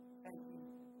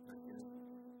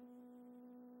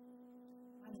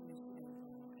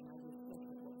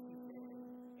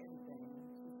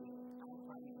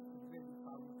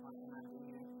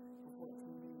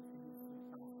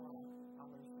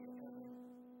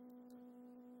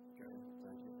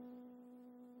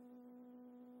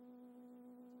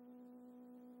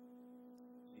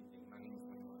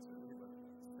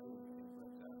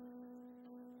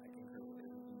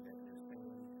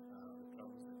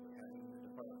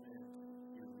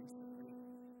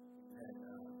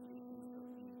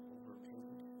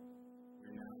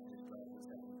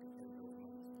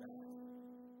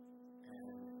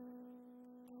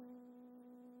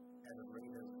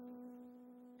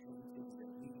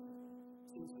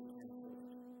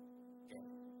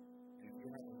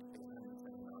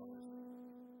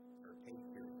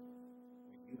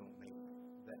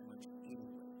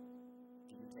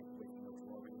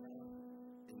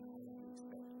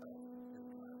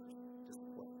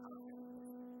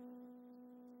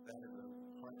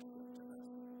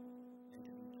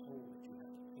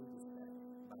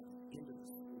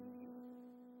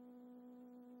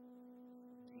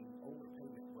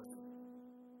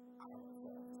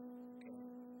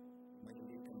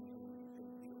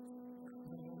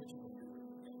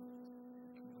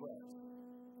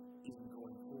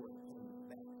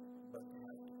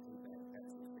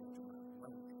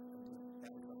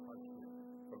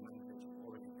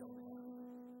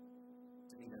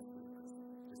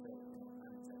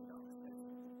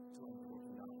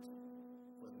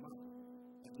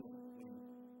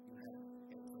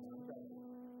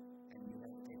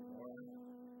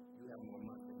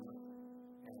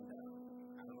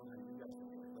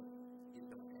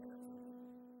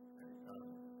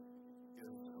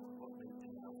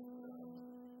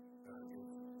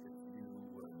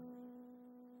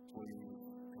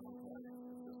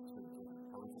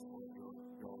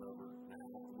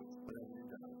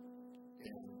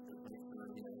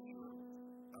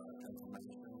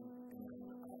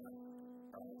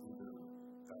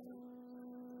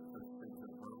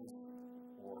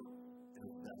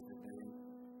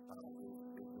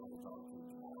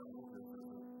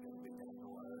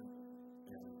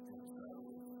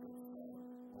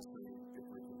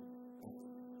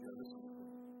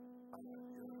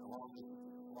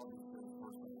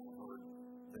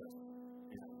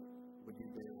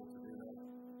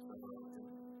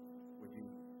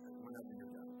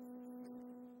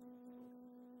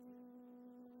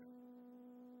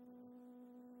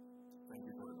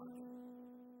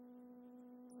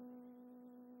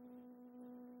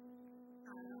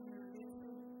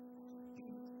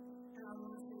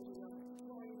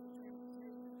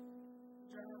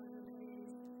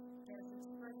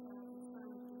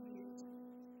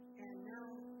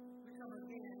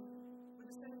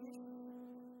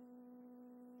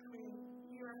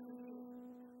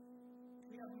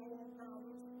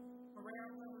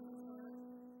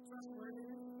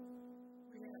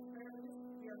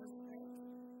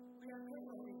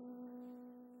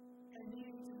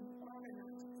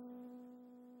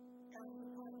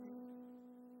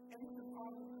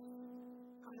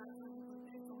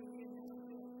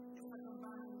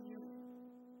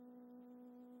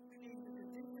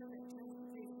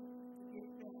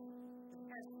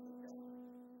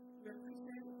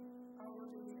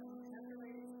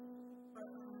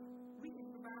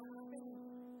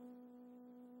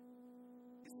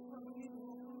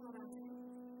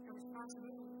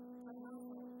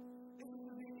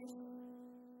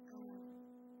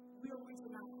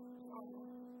 reaching out.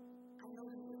 I know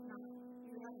that it's not.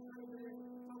 You haven't heard of it,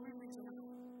 but we're reaching out.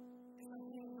 It's like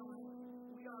hands on.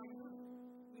 We are you.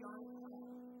 We are a part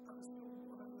of the school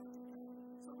board of electric.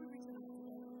 So we're reaching out to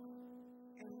everyone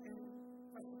and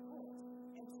for support.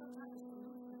 And sometimes a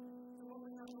solution to what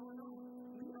we have going on.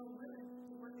 We are willing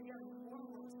to work together. We want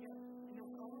to work together. And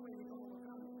that's the only way we can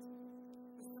overcome it.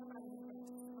 But somebody has got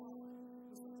to start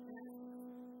with some challenges.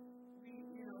 We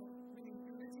need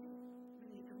unity.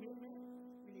 We need commitment.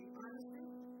 We need honesty.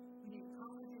 We need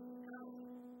confidence and courage.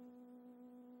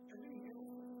 And we need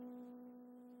everything.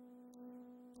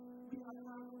 We have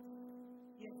problems.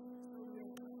 Yes, so do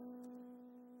they.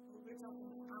 But we're talking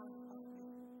about our department.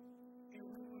 And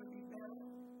we want to be better.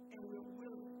 And we're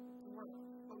willing to work.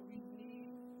 But we need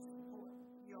support.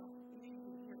 Y'all, we need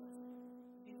to hear us.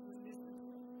 We need to listen to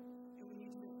us. And we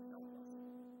need to help us.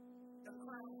 The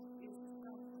crowd is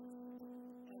selfless.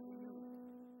 And we know it.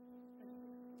 Thank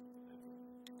you.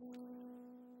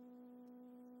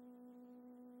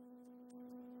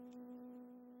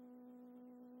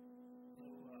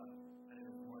 My name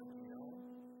is Mark Young,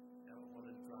 and I'm one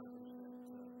of the drivers in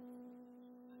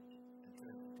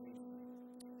transportation.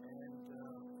 And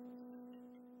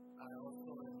I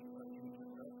also am a union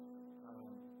rep,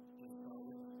 just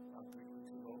started about 3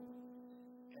 weeks ago.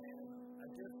 And I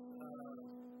guess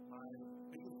my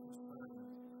biggest concern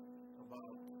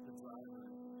about the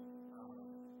drivers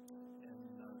in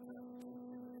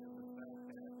transportation is the fact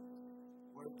that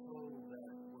we're told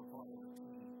that we're part of a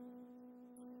team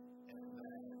and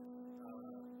that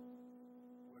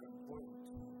we're important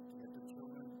to get the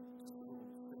children to school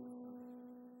safely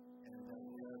and that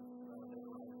we have their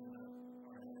lives in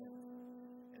our hands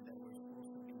and that we're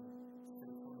supposed to be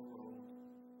safe on the road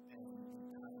and be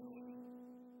timely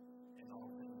and all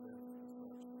things as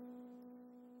such.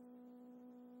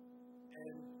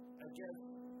 And I guess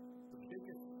the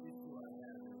biggest issue I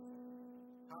have is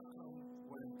how come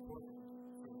we're important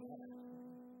for that,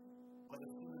 but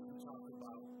as soon as we talk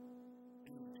about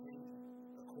being paid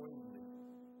accordingly,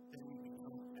 then we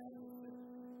become adversaries.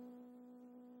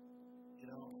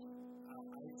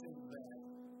 I think that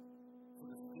for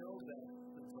the skill that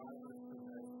the drivers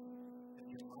possess and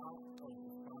the amount of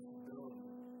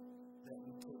responsibility that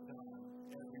we take on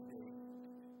every day,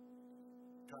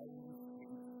 driving the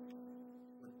streets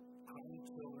with harming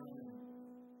children and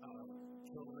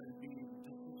children being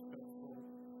disrespectful,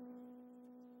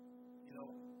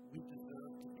 we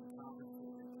deserve to be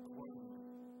compensated accordingly.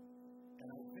 And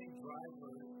I think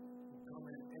drivers who come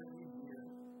in every year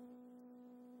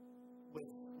with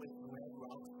who have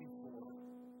routes before,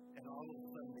 and all of a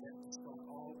sudden they have to start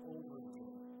all over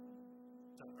again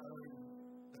to earn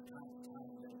the kind of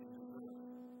time that they deserve.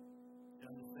 You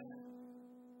understand?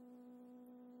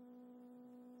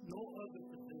 No other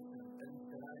position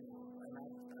that I know, and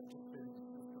I've just been in the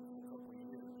system for a couple of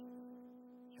years,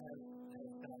 has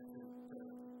got to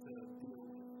deal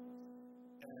with.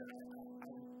 And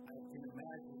I can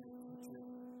imagine if teachers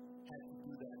had to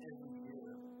do that every year,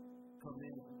 come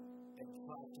in and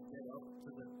try to get up to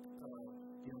the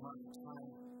amount of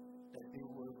time that they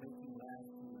were making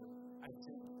last year. I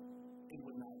think it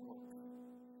would not work.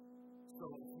 So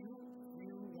if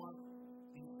you want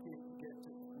these kids to get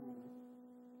to school,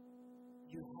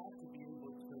 you have to be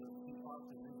able to be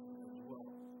optimistic as well,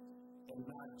 and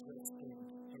not just think,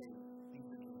 hey, these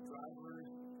are new drivers,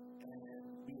 and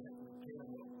we have to pay them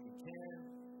what we can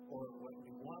or what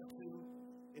we want to.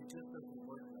 It just doesn't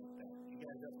work like that. You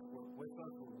guys have to work with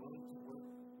us. We're willing to work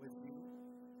with you,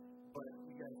 but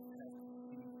you guys have to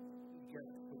see, you guys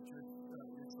have to put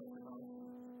yourself in our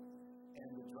shoes. And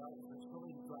the drivers, there's so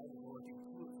many drivers working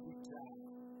 2 or 3 jobs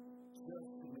just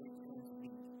to make ends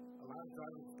meet. A lot of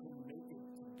drivers couldn't make it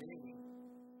today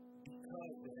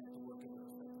because they had to work at a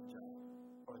second job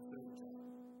or a third job.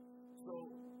 So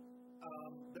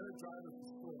there are drivers who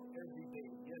show up every day.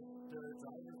 Yes, there are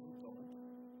drivers who don't,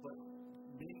 but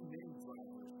many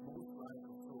drivers, most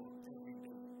drivers show up every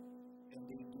day, and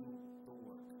they do the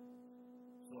work.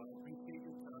 So I appreciate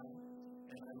your time,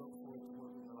 and I look forward to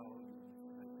working with all of you.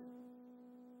 Thank you.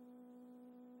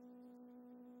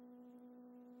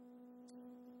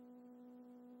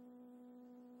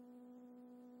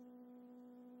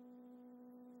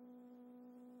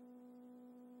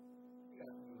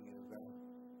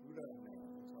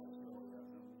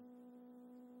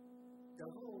 The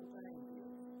whole thing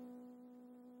is,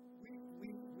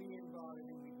 we involved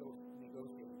and we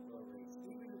negotiate for a raise,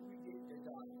 even if we get the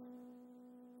dollar.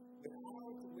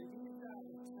 With these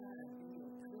guys' time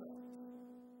being cut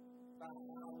by an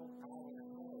hour and a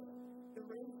half, the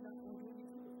raise not going to do any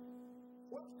good.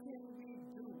 What can we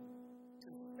do to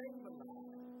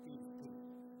stabilize these people?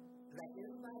 Like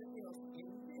everybody else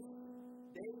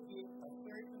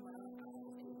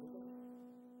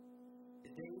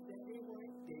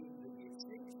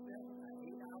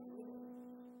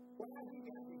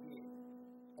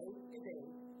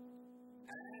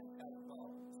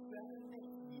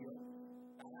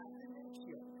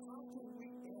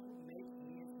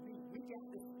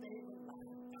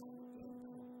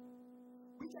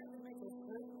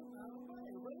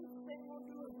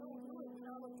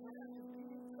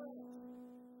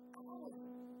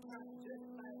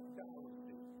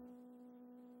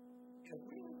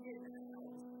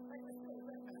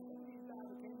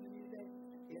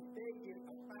they get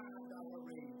a $5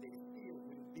 raise, they still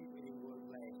wouldn't be where they were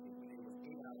last year when they were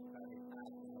 $8 trying to $5.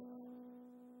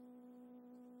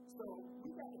 So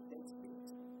we got to fix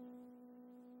this.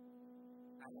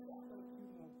 I know I know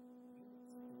you want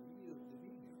years to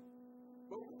be here,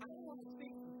 but I want to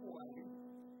speak before I leave.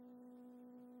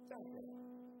 Thank you.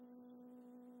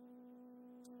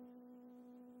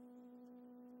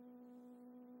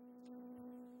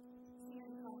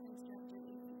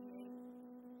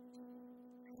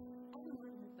 I've been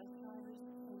working with bus drivers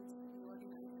since we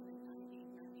organized them in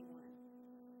 1991.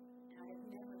 And I have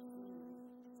never seen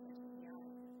such chaos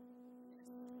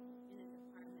in a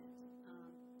department.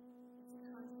 It's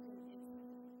constant.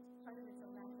 Part of it's a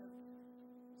lack of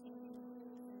changing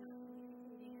rules and not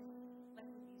communicating it. Like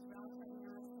with these routes right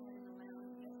now, I sat in the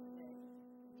lounge yesterday.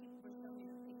 People were showing me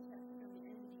the paychecks from the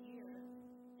end of the year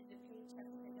and the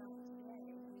paychecks they got today,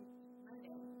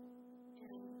 Monday.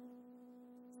 And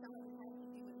some of it has to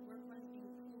do with work runs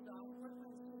being pulled off, work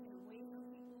runs taken away from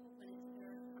people when it's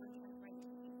their contract right to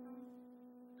keep them.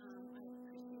 I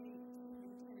appreciate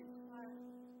Lieutenant Clark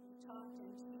who talked,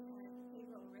 and she had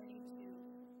payroll ready to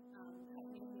cut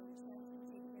manual checks to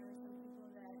take care of some people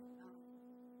that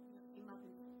came up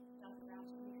and got the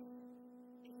vouchers.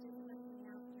 It's just one thing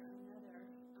after another.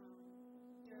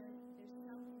 There's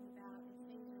something about if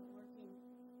things are working,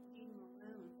 leave them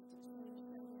alone. To change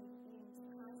so many things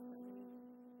constantly,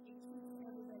 it keeps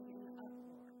everybody in an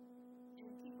uproar. And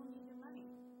people need their money.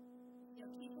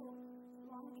 People,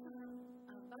 long-term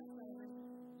bus drivers,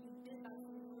 you bid by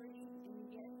seniority and you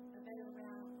get a better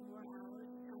route, more hours,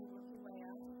 kind of work your way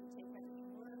up, you take extra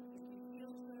work, you do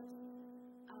field trips.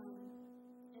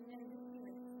 And then this year,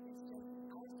 it's just,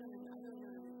 I really don't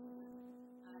understand.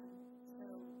 So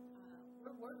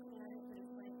we're working at it, but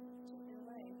it's like chipping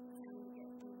away, trying to get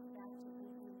things back to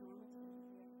some kind of normalcy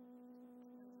here.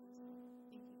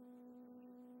 Thank you.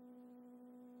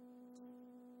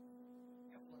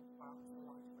 Evelyn Fox,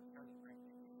 Alachua County President.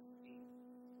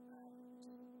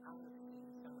 I was seeing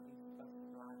some of these bus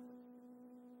drivers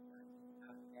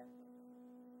out there,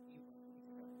 even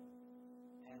recently,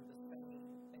 and the same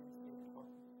things they're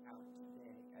talking about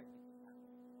today, I think about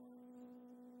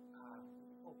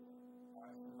before,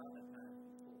 or some other time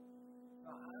before. So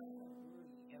I agree,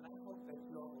 and I hope that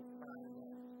you all will find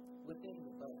that within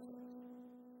the budget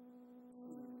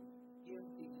to give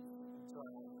these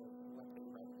drivers what they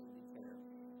rightly deserve.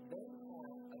 They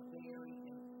have a very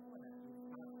important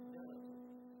responsibility.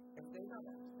 If they don't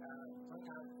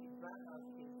drive our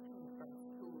kids to and from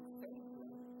school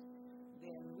safely,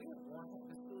 then we won't have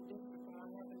the school district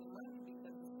won't have any money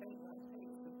because the state won't pay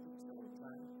for the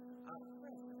children are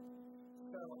present.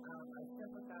 So I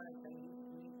sympathize and used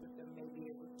to meet with them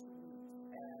maybe every 2 weeks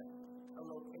at a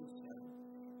location,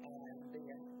 and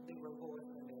they were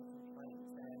voicing their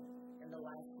complaints. And in the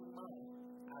last 2 months,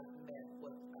 I've met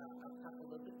with a couple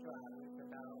of the drivers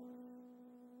about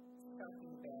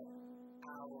something that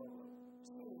our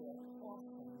chair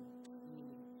cautioned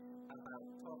me about,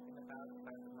 talking about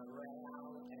like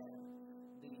morale and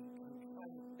the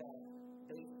complaints that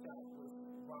they felt was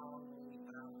wrongly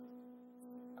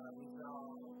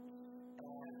resolved.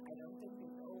 And I don't think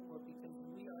it's over because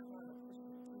we are going to push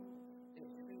it through the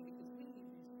tree because we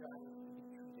need these drivers to be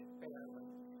treated fairly.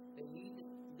 They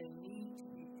need to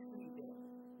be treated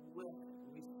with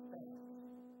respect.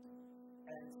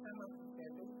 And some of them said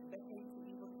they hate to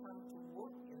even come to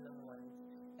work in the morning,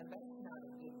 and that's not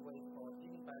a good way for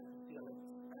anybody to feel,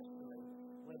 especially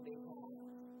when they have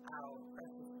our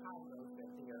precious cargoes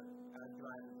that they are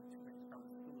driving to and from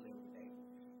school every day.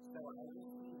 So I wish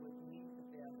we would meet with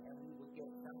them and we would get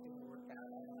something worked out.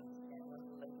 I understand when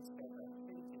the lady said her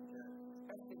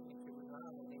signature was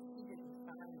on it, and she didn't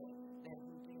sign it, then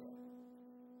who did?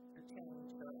 To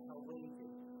change her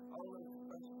wages. All those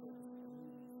questions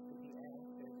need to be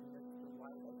answered. Mr.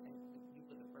 White, I think you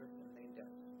were the person they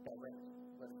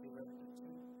was directed to.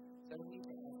 So we need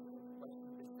to answer those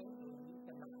questions. Essentially, you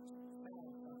cannot sign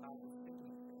somebody's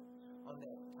signature on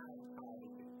that time card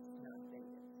if it's not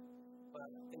there. But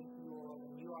thank you all,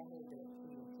 and you all know that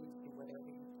please do whatever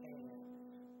you can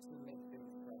to make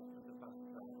things right for the bus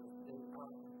drivers. They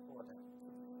are important to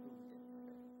the school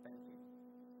district. Thank you.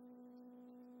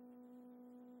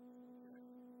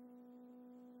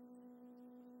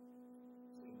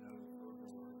 See no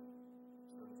further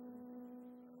citizens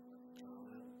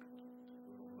comment.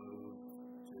 We will move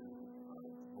to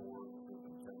board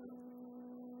superintendent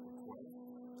request.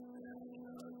 And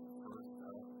first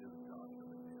up is Dr.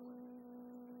 McNeely.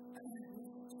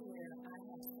 Mr. Chair, I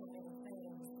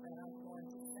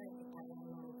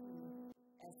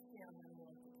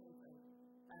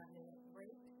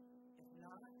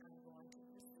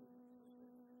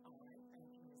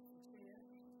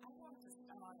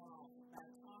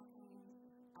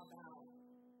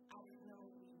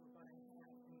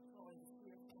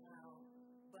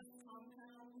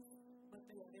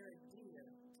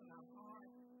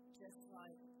just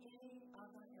like any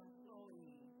other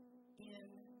employee in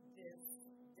this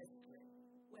district,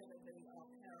 whether they are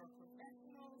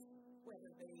paraprofessionals, whether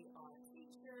they are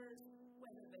teachers,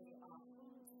 whether they are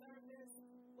food service,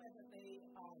 whether they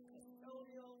are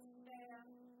custodial staff,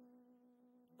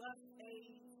 bus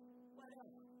aides,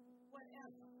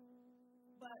 whatever.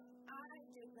 But I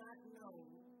did not know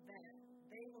that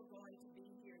they were going to be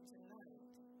here tonight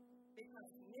because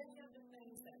many of the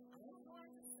things that I'm going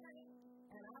to say,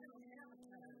 and I don't have a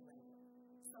time limit.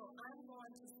 So I'm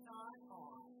going to start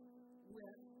off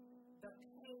with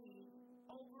the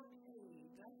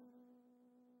overpaid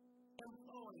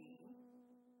employee,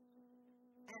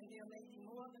 and there may be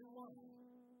more than one,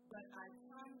 but I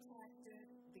contacted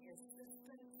the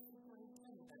assistant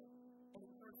superintendent in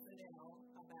personnel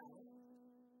about it,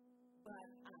 but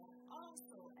I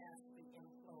also asked the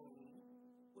employee,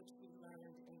 which we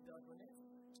learned in governance,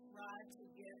 try to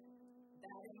get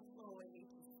that employee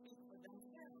to speak for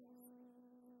themselves.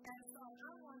 And so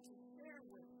I want to share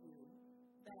with you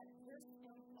that this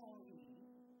employee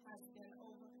has been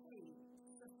overpaid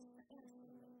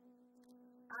substantially.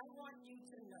 I want you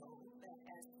to know that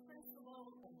as principal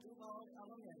of Duval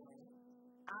Elementary,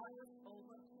 I was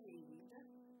overpaid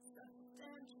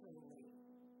substantially.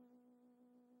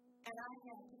 And I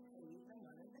had to pay the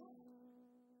money back.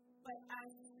 But I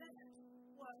spent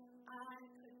what I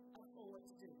could afford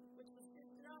to do, which was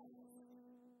 $50.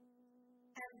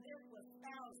 And there was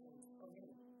thousands for me.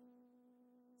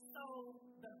 So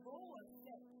the board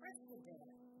set precedent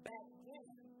back then,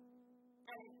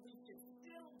 and we should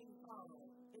still be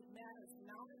followed. It matters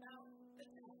not about the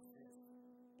taxes.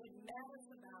 It matters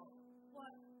about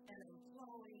what an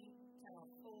employee can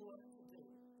afford to do.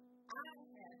 I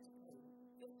had to pay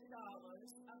 $50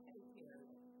 a pay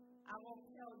period. I won't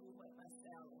tell you what my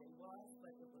salary was,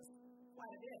 but it was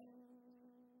quite a bit.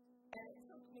 And it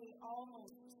took me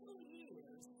almost 2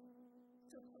 years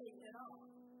to pay it off.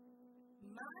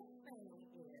 My thing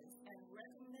is, and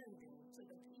recommending to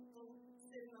the people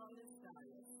sitting on this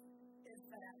dais, is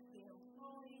that the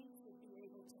employee should be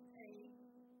able to pay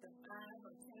the $5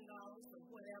 or $10 or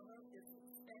whatever is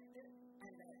expected,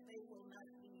 and that they will not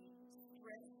be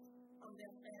stressed from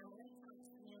their family,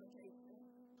 communication,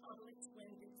 public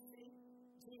Winn-Dixie,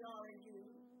 GRU.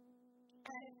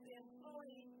 And if the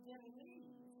employee then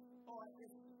leaves or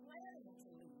is planning to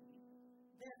leave,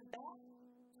 then that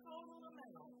total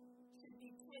amount should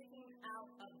be taken out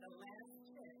of the last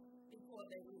check before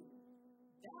they leave.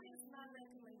 That is my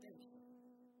recommendation.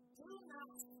 Do not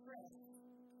stress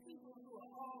people who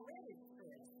are already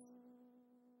stressed,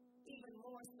 even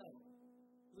more so.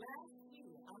 Last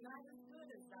year, I'm not as good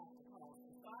as Dr.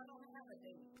 Paulson, so I don't have a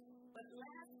date, but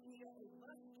last year a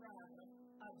bus driver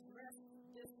addressed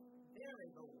this very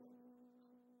board.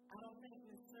 I don't think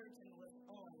Ms. Surgeon was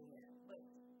on yet, but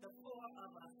the 4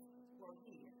 of us were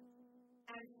here.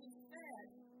 And she said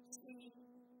she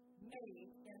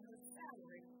made in her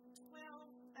salary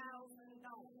 $12,000.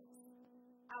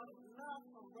 I would love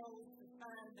for Rose to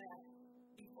find that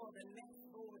before the next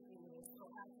board meeting so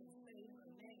I can say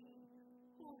her name,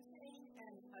 who came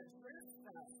and addressed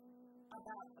us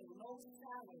about the low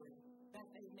salary that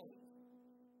they make,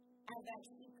 and that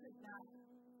she could not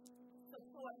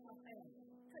support her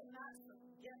family, could not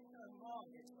get her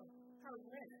mortgage or her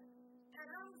rent. And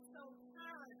I'm so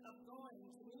tired of going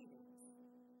to meetings.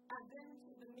 I've been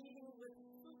to the meeting with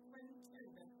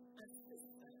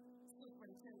Assistant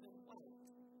Superintendent White.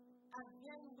 I've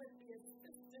been with the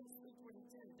Assistant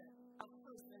Superintendent of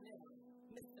Personnel,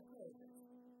 Mr. Curtis.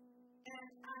 And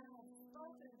I have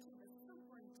spoken to the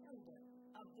Superintendent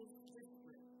of this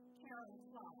district, Karen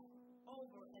Clark,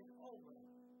 over and over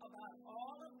about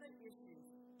all of the issues,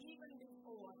 even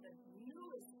before the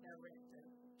newest director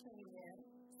came in,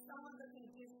 some of the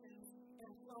conditions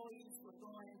employees were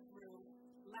going through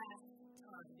last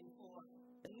time before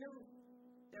the new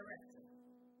director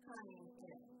coming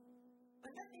in.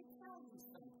 But let me tell you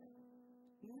something.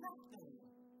 Nothing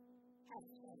has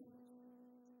changed.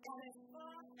 And as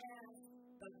far as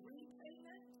the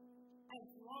repayment, as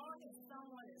long as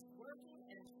someone is working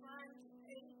and trying to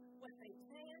pay what they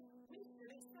can, we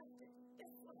should accept it.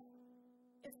 Guess what?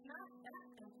 It's not that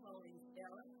employee's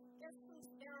error. Guess whose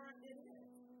error it is?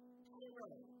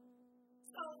 Payroll.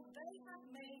 So they have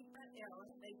made an error.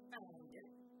 They found it.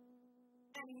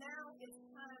 And now it's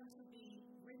time to be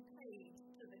repaid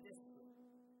to the district.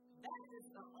 That is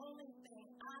the only thing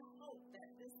I hope that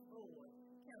this board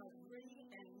can agree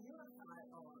and unify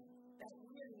on, that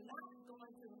we're not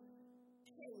going to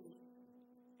pay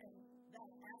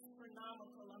that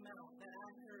astronomical amount that I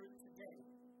heard today.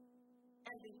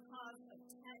 And because of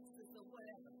taxes or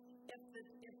whatever, if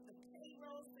the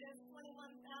payroll says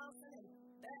 $21,000,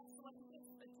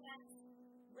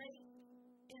 great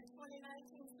in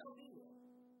 2019, so be it.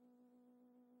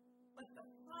 But the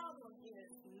problem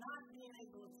is not being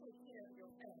able to take care of your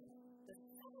family. The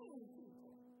same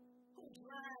people who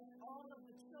drive all of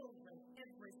the children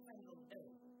every single day,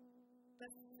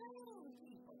 the same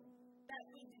people that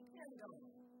we depend on,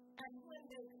 and when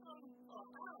they come for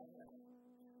our help,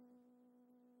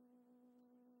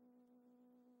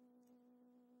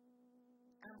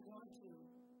 I'm going to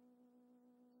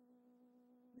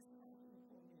pour me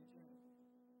a drink.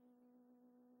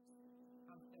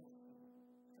 I'm thankful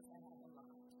because I have a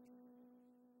lot.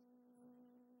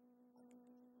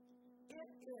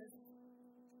 It is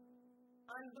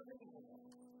unbelievable.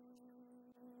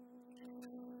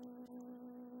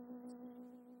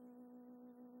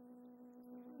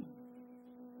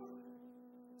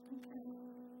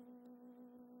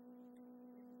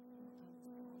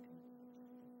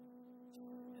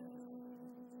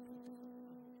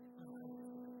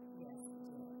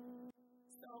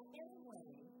 Anyway,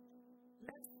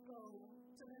 let's go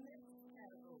to the next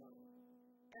category,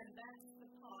 and that's the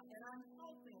part, and I'm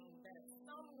hoping that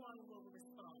someone will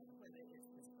respond, whether it's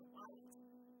Mr. White,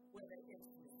 whether it's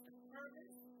Mr.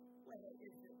 Curtis, whether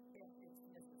it's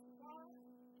Mrs. Clark,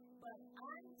 but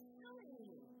I'm telling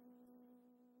you,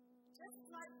 just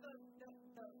like the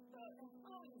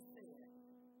employees said,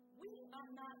 we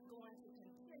are not going to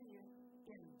continue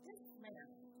in this manner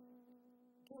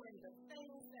doing the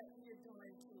things that we're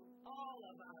doing to all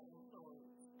of our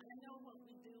employees. I know what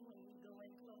we do when we go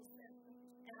in closed session,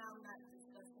 and I'm not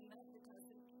discussing that because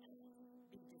it can't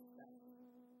be discussed.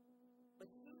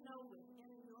 But you know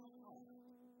within your heart,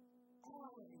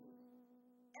 all of you,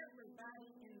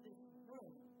 everybody in this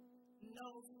room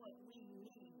knows what we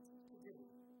need to do.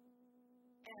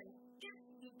 And if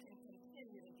you can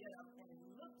continue to get up and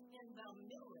look in the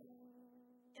mirror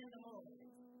in the morning,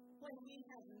 when we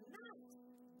have not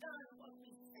done what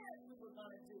we said we were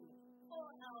going to do for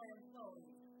our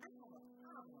employees, I have a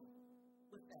problem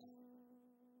with that.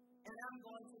 And I'm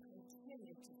going to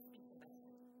continue to speak about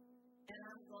it. And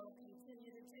I'm going to continue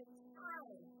to take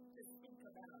time to speak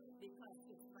about it because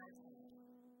it's my time.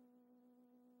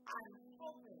 I'm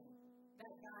hoping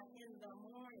that by in the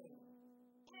morning,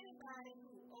 anybody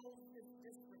who owes this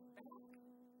district back,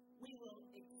 we will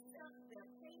accept their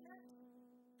payment,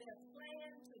 their plan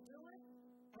to do it.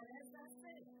 And as I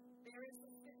said, there is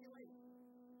a stipulation.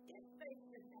 If they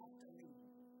should have to leave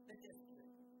the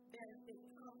district, then it's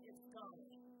gone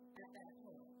at that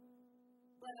point.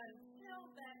 But until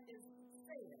that is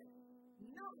said,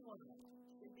 no one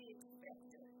should be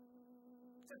expected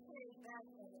to pay back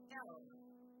an element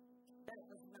that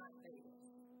was not theirs.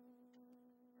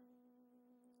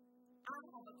 I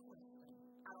have a question.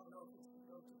 I don't know if it should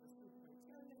go to the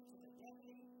superintendent, to the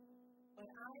deputy, but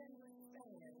I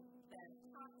understand that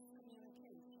Cox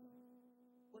Communication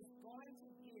was going to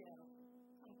give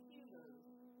computers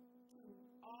to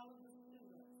all of the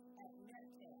students at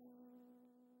Metcalf.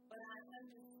 But I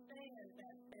understand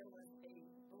that there was a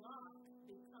block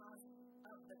because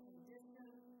of the condition.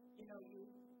 You know, you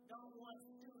don't want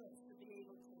students to be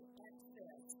able to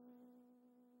access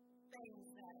things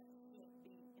that would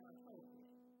be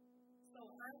inappropriate. So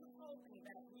I'm hoping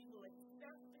that we will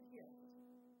accept the gift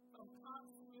from Cox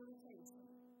Communication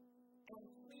and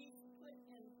please put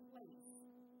in place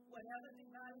whatever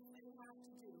device they have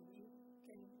to do.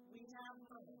 We have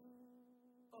money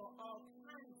for all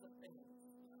kinds of things.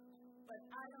 But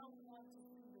I don't want to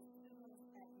see the students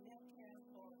at Metcalf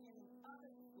or any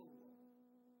other school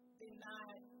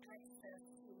denied access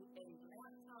to a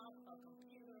laptop, a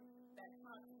computer that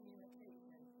Cox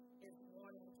Communication is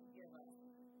wanting to give us.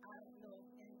 I don't know if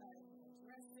anybody can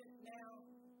address it now,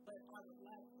 but I would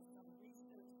like for some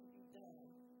research to be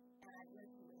done. And I guess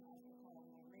you would have to call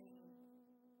Maureen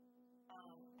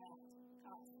at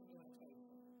Cox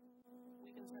Communication. We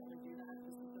can certainly do that.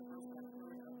 This is the first I've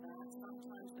heard of that.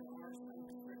 Sometimes there are some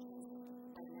restrictions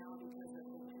right now because of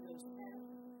the Windows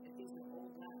 10. If these are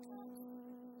old laptops,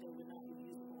 they would not be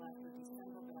usable after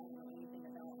December, but I don't know anything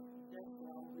about this, so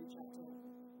I'll reach out to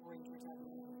Maureen Tortado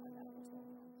and find out what's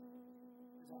going on.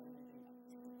 Is that anything else?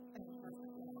 And first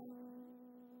of all,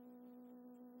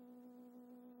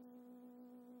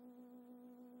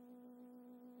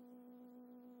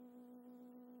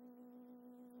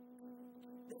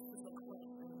 this is a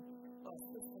question of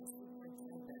Assistant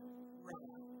Superintendent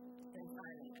Rob in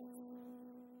Finance.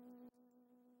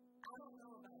 I don't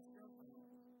know about your phone,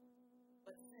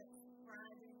 but since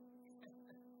Friday,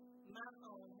 my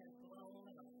phone has blown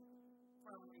up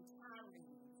from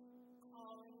retirees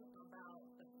calling about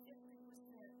the 50%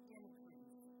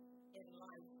 increase in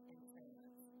life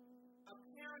insurance.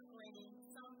 Apparently,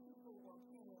 some people were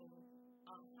paying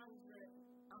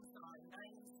 $100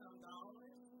 $90-some,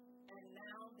 and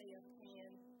now they are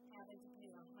having to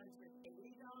pay $180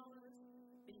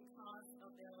 because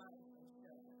of their life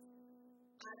insurance.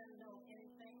 I don't know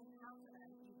anything. How could I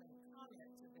even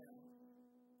comment to them?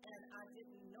 And I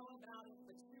didn't know about it,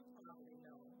 but you probably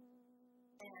know.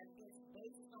 And it's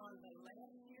based on the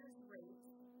last year's rates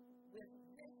with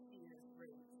this year's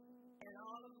rates. And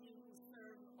all of you who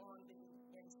serve on the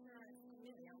insurance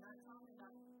committee, I'm not talking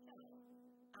about health,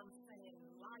 I'm saying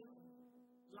life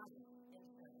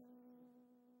insurance.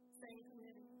 Same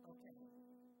committee? Okay.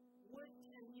 What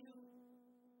can you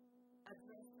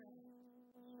address that?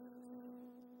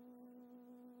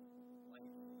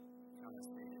 Like kind of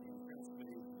stated, the insurance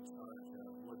committee is in charge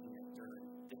of looking at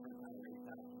different kind of rate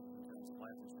packages in terms of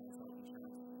life insurance, health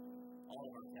insurance. All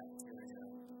of our cafeteria,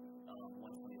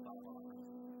 125 offerings,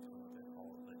 I don't know what they're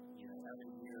called, but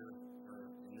every year,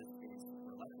 or in this case,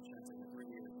 for life insurance, every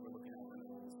 3 years, we're looking at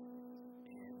renewals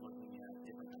and looking at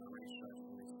different kind of rate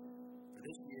structures. For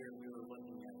this year, we were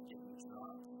looking at getting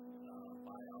dropped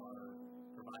by our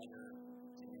provider,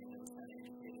 and it was kind of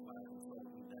indicated by our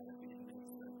consultant that if we didn't make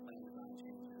some plan design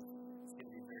changes, it's going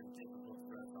to be very difficult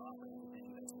for us to offer anything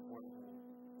that's affordable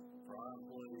for our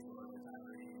employees or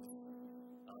retirees,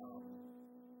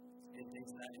 and things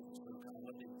of that nature. So kind of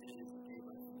what they did is it gave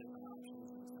us some different options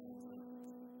in terms of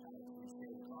how to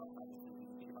save the cost. Obviously, when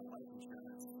you think about life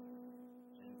insurance,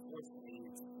 and unfortunately,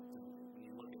 when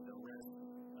you look at the risk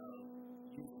of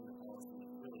using the policy,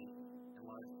 it's really, in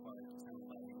large part, determined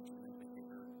by age and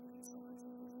behavior in some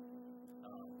instances.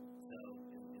 So,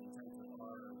 in terms of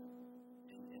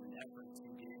in an effort to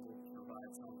be able to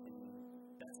provide something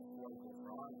that's affordable for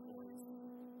our employees,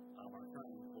 our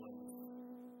current employees,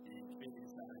 the committee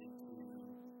decided to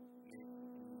make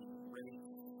the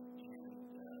rates and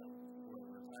for the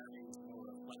retirees more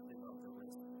reflective of the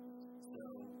risk. So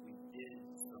we did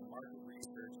some market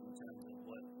research in terms of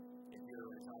what, if you're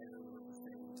a retiree or a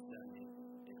savings study,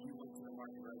 if you went to the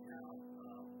market right now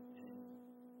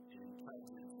and tried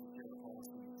to secure a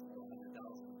policy for $100,000,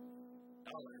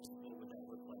 what would that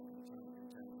look like in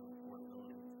terms of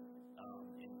affordability?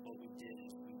 And what we did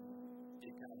is we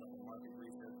did kind of a market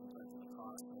research in terms of the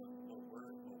cost of what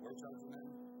we're charging them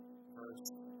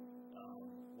versus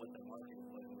what the market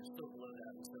was. And we're still below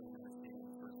that. We still understand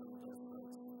for some of those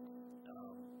folks,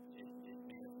 it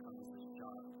may have come as a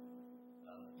shock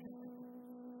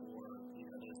for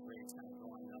those rates kind of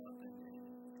going up, and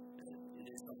it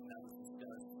is something that was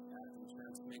discussed at the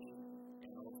insurance committee,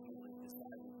 and ultimately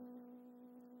decided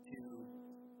to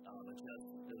adjust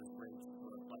those rates to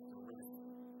reflect the risk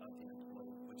of the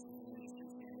employee, which is an industry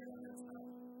standard. I know it's not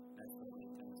necessarily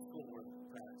in terms of school board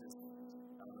practice.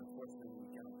 Unfortunately,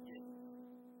 we don't get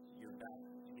your back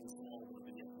against the wall, but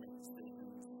we have to make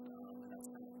decisions, and that's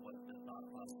kind of what the thought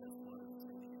process was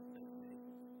in the committee.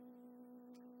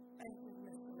 Thank you,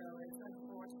 Mr. Miller. It's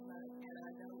unfortunate, and I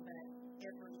know that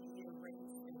every year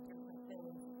rates and different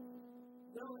things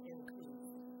will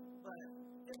increase, but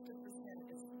 50%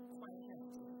 is quite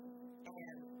hefty.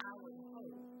 And I would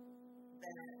hope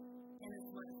that in as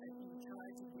much as you try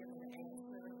to give an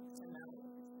answer tonight,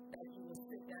 that you will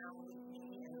sit down with me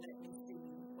and let me see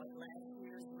what last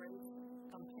year's rates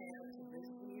compare to this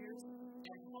year's,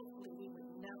 and hopefully we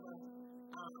would never,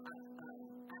 I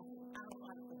don't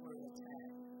like the word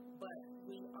attack, but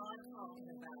we are talking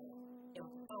about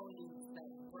employees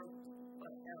that worked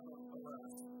forever for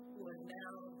us, who are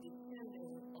now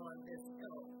depending on this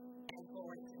help, and for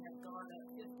it to have gone up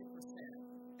 50%,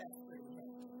 that's pretty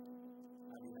hefty.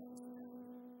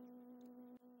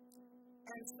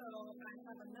 And so I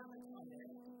have another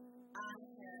comment. I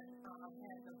have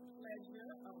had the pleasure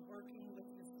of working with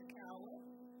Mr. Cowell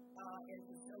in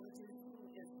facilities, who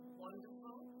is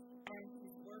wonderful, and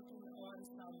he's working on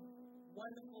some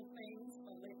wonderful things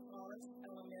for Lake Forest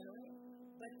Elementary.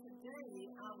 But today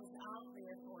I was out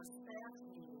there for a staff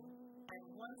meeting, and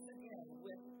once again,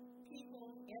 with people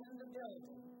in the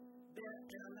building,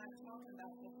 and I'm not talking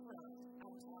about the front,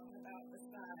 I'm talking about the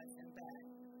sides and back.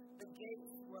 The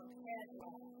gates were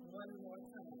padlocked one more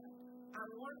time. I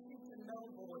want you to know,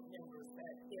 board members,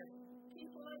 that if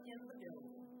people are in the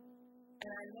building, and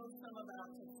I know some of our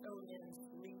custodians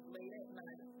leave late at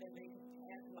night, then they can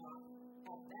padlock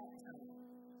at that time.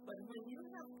 But when you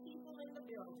have people in the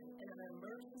building and an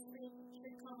emergency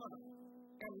should come up,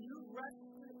 and you rush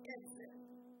to the exit,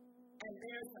 and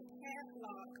there's a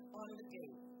padlock on the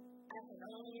gate, I can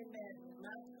only imagine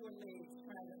my poor legs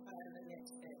trying to find the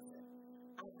next exit.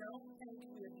 I don't think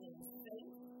we're being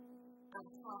safe.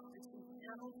 I've talked to Chief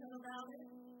Hamilton about it,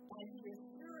 and he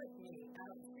assured me, I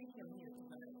don't see him here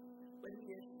tonight, but he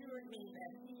assured me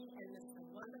that he and Mr.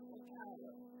 Wonderful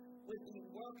Cowell would be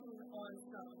working on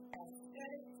some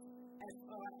aesthetics as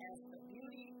far as the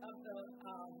beauty of the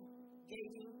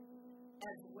gating,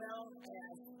 as well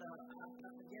as the, I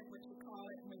forget what you call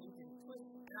it, when you can push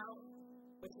out,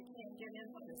 but you can't get in.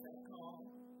 What is that called?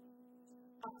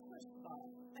 A push bar.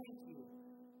 Thank you.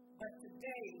 But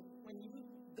today, when you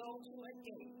go to a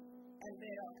gate and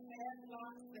there are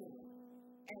padlocks there,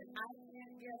 and I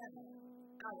can't get out,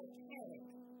 I would panic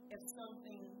if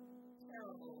something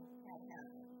terrible had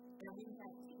happened. And we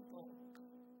have people,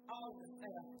 all the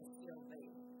staff is still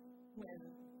there. When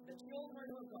the children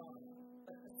were gone,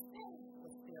 but the staff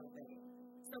was still there.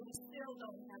 So we still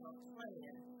don't have a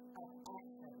plan of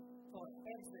action for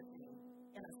exiting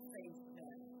in a safe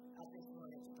manner. I just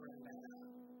wanted to bring that up.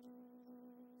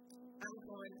 I'm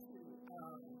going to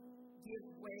give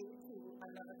way to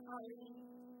another colleague.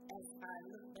 As I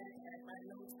look back at my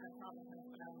notes, I probably have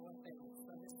 5 more things.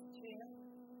 So, Mr. Chair,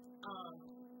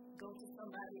 go to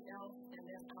somebody else, and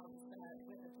then I'll decide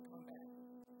whether to come back.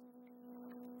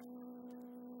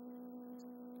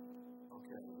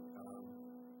 Okay.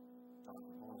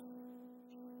 Dr. Paulson.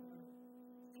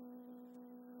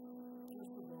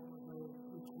 Just about the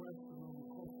request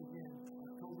again,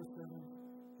 October 7th,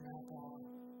 half hour,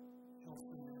 health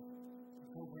center,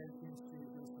 October 18th, Street,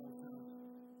 West Health Center,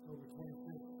 October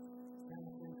 25th,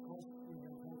 Santa Fe, Coast, we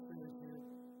have health centers here,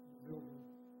 building.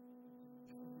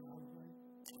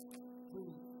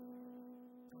 Please,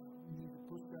 we need to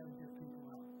push that and get people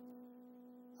out.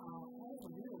 All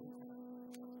the real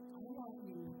I want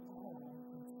you all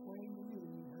to explain to me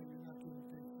how you're not getting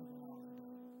paid $7 an hour.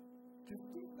 Just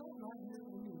don't not hear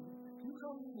from me. You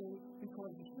come to me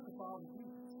because you should have filed a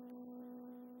grievance.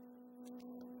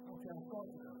 Okay, I'm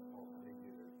sorry.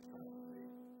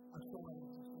 I'm sorry.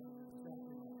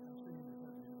 Exactly right. I'm saying this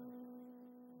every day.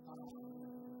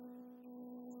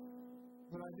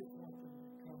 But I just want them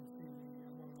to come see me.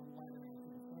 I want to know why they're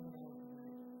asking $7 a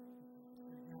day.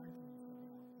 They're guaranteed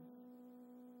 $7.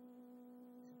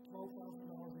 $12,000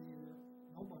 a year.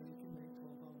 Nobody can make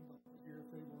 $12,000 a year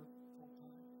if they work full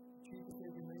time. The cheapest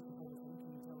they can make is over $18,000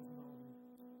 a year.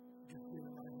 Just get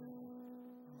it right now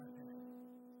on my pay.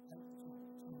 So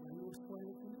when you explain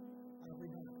it to me, I'll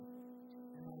be happy.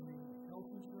 And I mean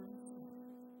health insurance.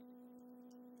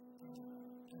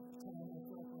 At the time I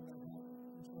felt when I had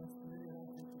insurance committee, I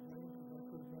don't take the blame because I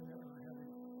could have done that and I had to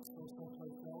go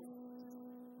someplace else.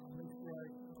 I'll make sure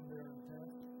I'm there on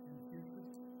death in the future.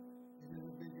 It is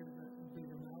a big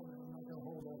amount, and I'm not going to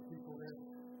hold all people there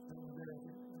that were there.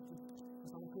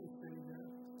 Because I could have stayed there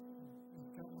and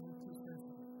got my own 2 cents.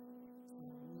 So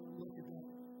we'll look at that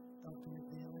Dr.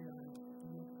 McNeely, and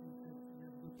you have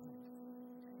a good point.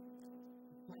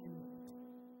 The plan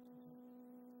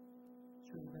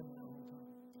should have been there all the time.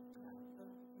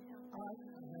 I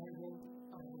had to go,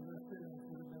 I was arrested, and I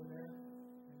should have been there.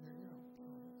 And then,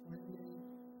 when me,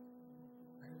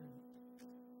 I had to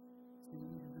see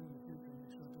what we can do in the future and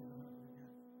make sure it doesn't happen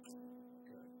again.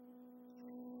 Good.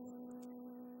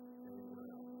 Anyone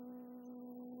else?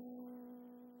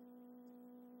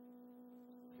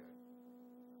 Okay.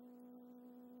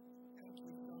 Thank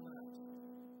you so much.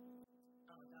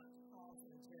 Dr.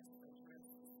 Paulson just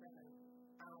addressed the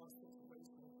 7-hour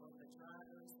situation for the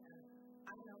drivers, and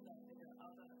I know that there are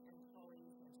other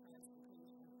employees in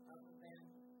transportation other than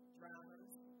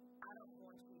drivers. I don't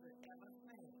want you to ever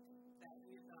think that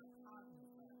we're not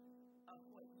cognizant of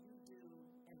what you do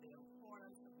and the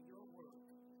importance of your work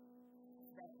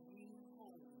that we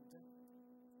hold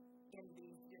in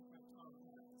these different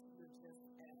compounds. You're just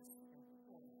as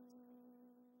important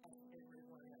as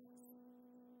everyone else.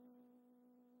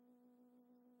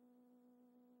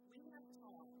 We have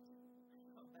talked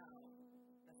about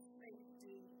the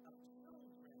safety of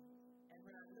children, and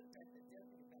when I looked at the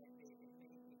deputy back there, it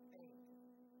made me think.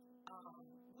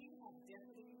 We have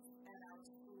deputies at our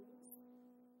schools,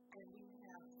 and we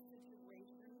have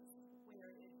situations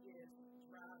where it is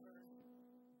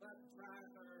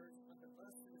drivers of the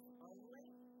buses only,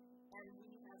 and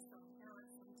we have some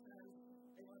parents sometimes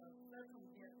they want to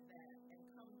circumvent that and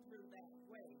come through that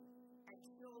way, and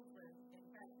children, in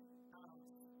fact,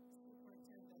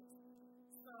 Superintendent's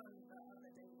son the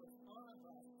other day was on a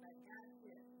bus that got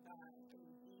hit by a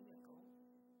vehicle,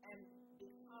 and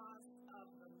because of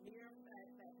the mere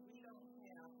fact that we don't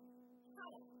have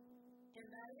help in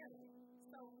that area.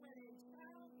 So when a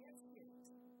child gets hit,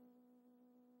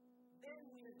 then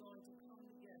we are going to come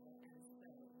together and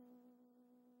say,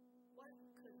 what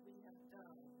could we have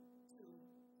done to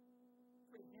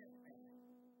prevent that?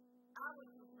 I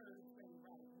would prefer to say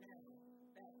right now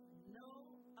that no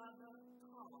other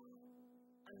car,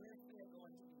 unless they're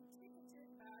going to be ticketed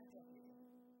by a deputy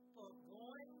for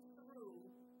going through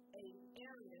an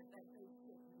area that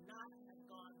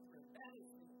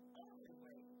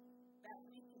that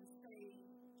we can save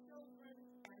children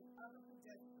and other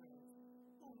pedestrians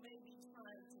who may be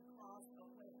trying to cross a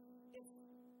way.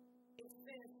 It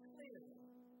says clearly,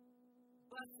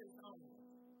 buses only.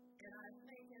 And I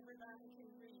think everybody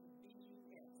can read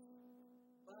BUS,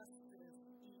 buses,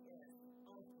 ES,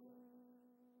 only.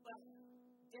 But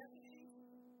deputies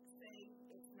say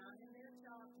it's not in their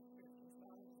job description,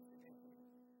 so I don't use the deputy.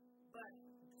 But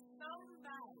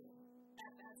somebody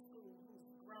at that school who's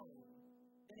grown,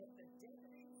 that if the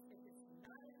deputies, if it's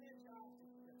not in their job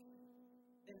description,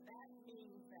 then that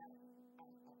means that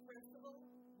a principal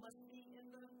must be in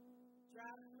the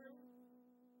drive-through,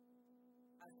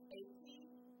 a AP,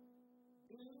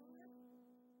 dean,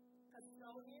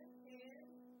 custodian, and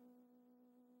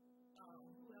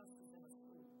who else is in a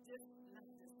school? Not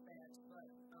dispatch,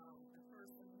 but the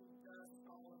person who does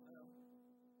all of the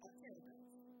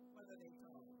attendance, what are they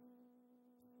called?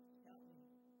 Help me.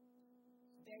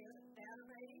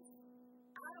 Database.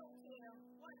 I don't care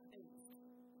what they do,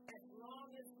 as long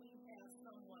as we have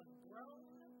someone grown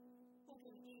who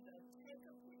can either take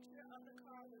a picture of the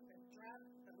car with the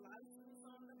license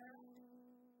on the back.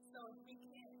 So if we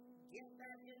can't get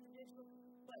that individual,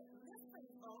 but listen,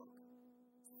 folks,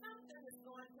 something is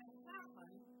going to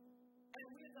happen, and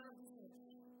we're going to say,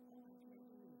 oh, I can't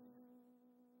believe it.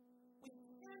 We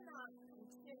cannot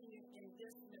continue in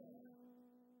this manner.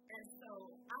 And so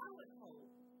I would hope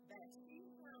that Chief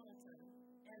Hamilton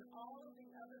and all of the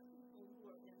other people who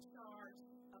are in charge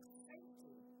of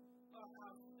safety for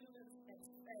our students and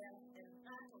staff and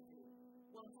faculty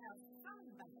will have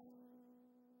somebody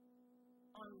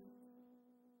on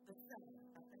the 7th.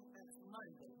 I think that's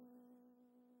Monday.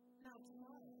 Now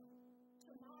tomorrow,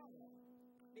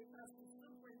 because the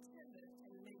superintendent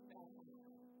can make that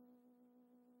happen.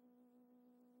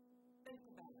 Think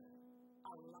about it,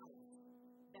 a life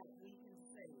that we can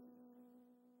save.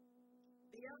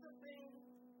 The other thing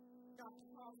Dr.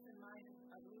 Paulson might have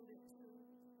alluded to,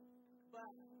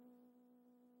 but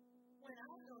when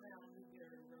I go down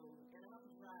Newberry Road and I'm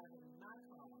driving my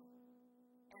car,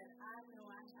 and I know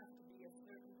I have to be a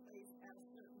certain place at a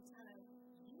certain time,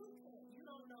 you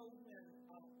don't know when,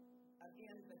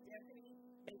 again, the deputy,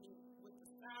 maybe with the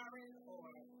siren or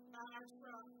fire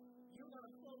truck, you're going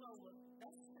to pull over.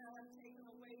 That's time taken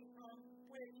away from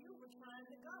where you were trying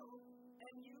to go,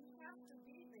 and you have to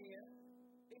be there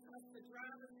because the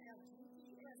drivers have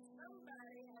GPS.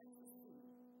 Somebody has to see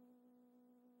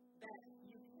that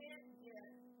you can't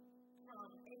get from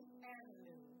 8th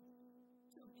Avenue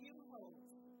to Buchholz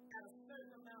at a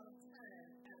certain amount of time,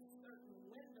 at a certain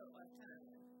window of time,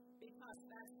 because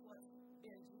that's what's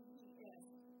been GPS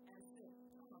and said,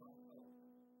 come on, folks.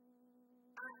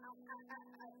 I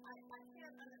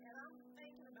can't, and I'm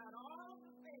thinking about all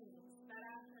the things that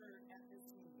I heard at this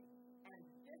meeting, and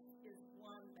this is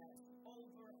one that's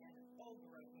over and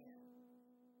over again.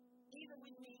 Either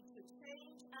we need to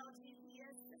change our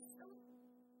GPS system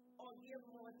or give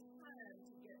more time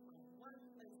to get from one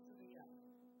place to the other.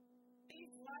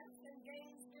 These lights in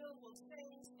Gainesville will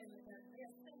change and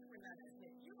they're synchronized.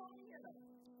 If you don't hear them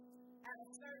at a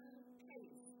certain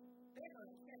pace, they're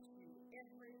going to catch you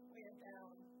everywhere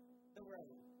down the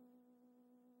road.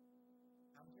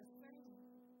 I'm just saying.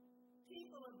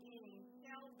 People are being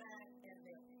held back and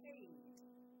they're paid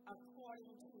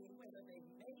according to whether they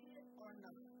made it or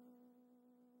not.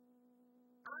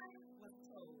 I was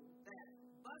told that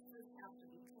buses have to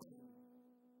be clean.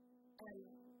 And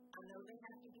I know they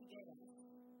have to be gas.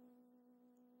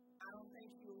 I don't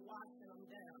think you're washing them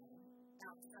down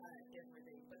outside every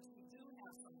day, but you do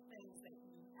have some things that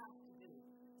you have to do.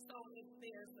 So if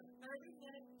there's a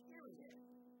 30-minute period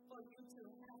for you to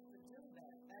have to do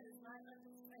that, that is my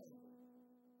understanding,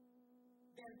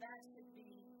 then that should be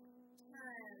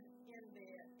time in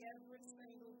there every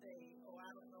single day, or I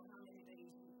don't know how many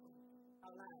days you can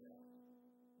allow it.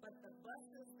 But the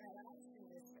buses that I've seen,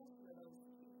 especially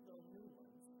those new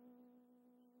ones,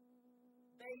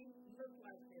 they look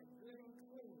like they're good and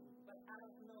clean, but I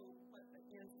don't know what the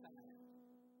inside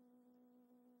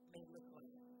may look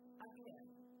like. Again,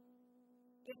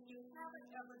 if you haven't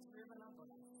ever driven a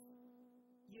bus,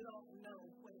 you don't know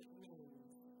what it means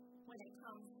when it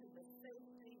comes to the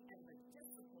safety and the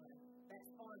discipline that's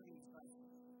on these buses.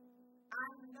 I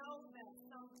know that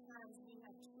sometimes we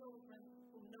have children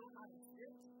who know how to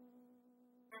sit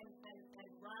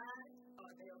and ride, or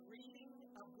they're reading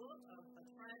a book, or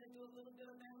trying to do a little bit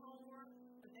of their homework,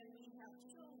 but then we have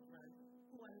children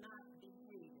who are not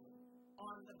behaving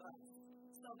on the bus.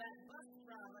 So that bus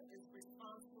driver is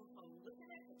responsible for looking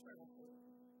at the traffic,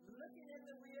 looking in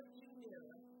the rearview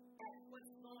mirror at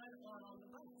what's going on the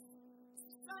bus.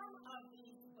 Some of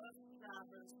these bus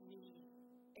drivers need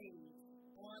aids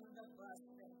on the bus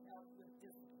that help with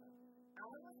discipline. I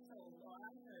was told, or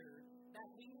I heard, that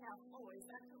we have four, is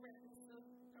that correct, Mr.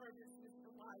 Curtis, Mr.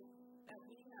 White, that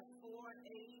we have 4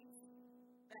 aides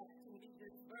that can be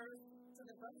dispersed to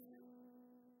the buses?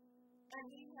 And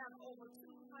we have over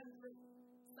 200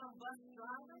 some bus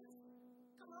drivers?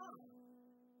 Come on.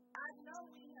 I know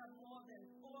we have more than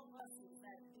 4 buses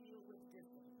that deal with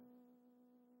discipline.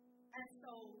 And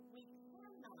so we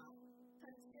cannot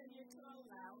continue to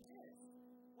allow this.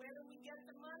 Where do we get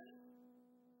the money?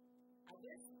 I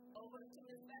guess over to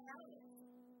Mr. Alex.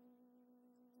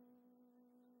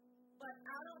 But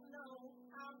I don't know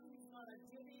how he's going to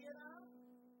divvy it up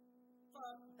for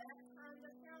that kind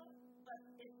of help. But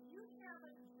if you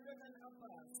haven't driven a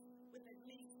bus with at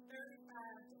least 35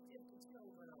 to 50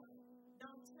 children on it,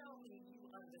 don't tell me you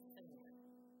understand.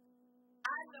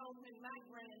 I know when my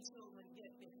grandchildren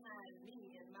get behind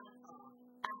me in my car,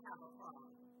 I have a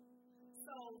problem.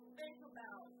 So think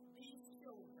about these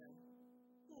children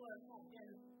who have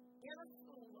been in a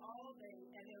school all day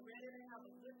and they're ready to have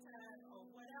a good time or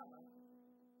whatever,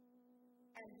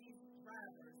 and these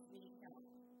drivers need help.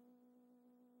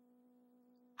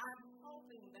 I'm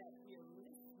hoping that you're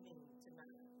listening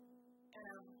tonight, and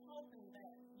I'm hoping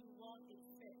that you won't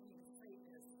expect me to say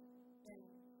this in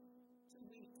 2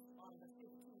 weeks on the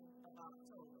 15th of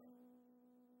October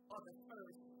or the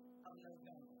 1st of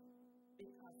November,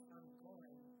 because I'm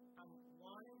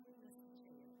wanting you, Mr.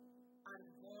 Chair, I'm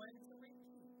going to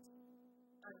repeat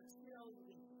until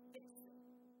we fix it.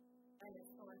 And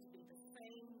it's going to be the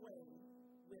same way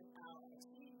with our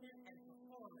achievement and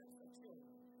performance of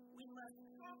children. We must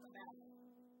talk about it.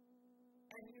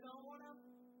 And you don't want to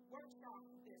workshop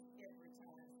this every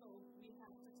time, so we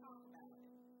have to talk about it.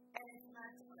 And it's my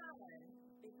time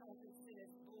because it says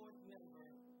board member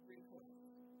report.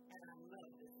 And I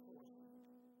love this portion.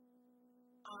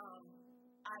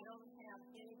 I don't have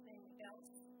anything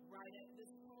else right at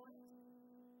this point.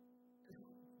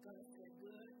 Gonna say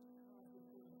good.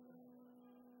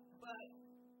 But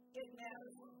it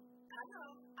matters. I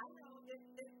know.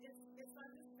 It's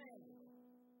understandable.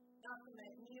 Dr.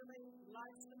 McNeely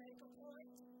likes to make a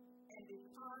point, and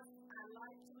because I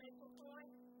like to make a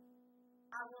point,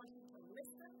 I want you to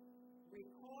listen,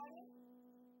 record it,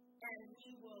 and we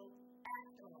will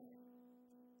act on it.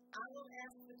 I will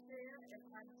ask the chair, if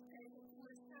I'm taking too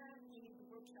much time, we need to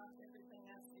workshop everything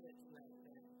I said tonight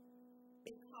then,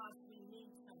 because we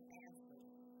need some answers.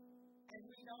 And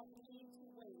we don't need to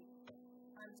wait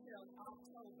until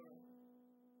October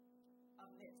of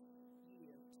next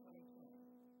year, 2020.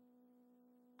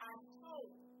 I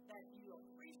hope that you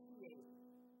appreciate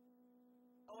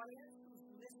audience who's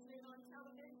listening on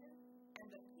television and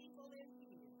the people in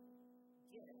here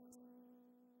get it.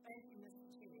 Thank you, Mr.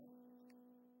 Chair.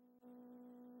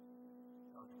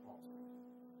 Dr. Paulson.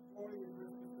 All your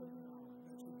business that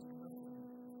you've been listening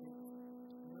to.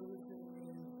 The other thing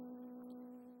is,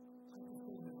 I can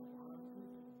say that a lot of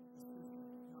people,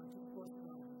 not just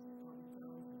personalities, probably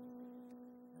thousands,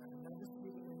 and I've never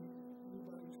seen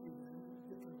anybody treated any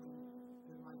differently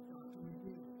than like Dr.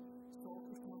 McGee. So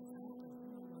it's not happening.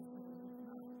 I'm not saying it's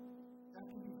not. That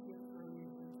can be fixed early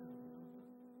in the interview.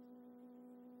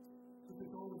 But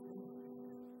there's always been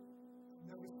I've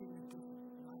never seen it different.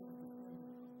 And I have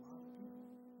defended a lot of people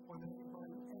more than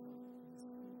anybody ever in this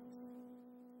field.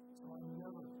 So I've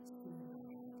never seen that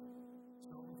happen.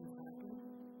 So if it happened,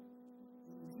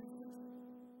 it was useless.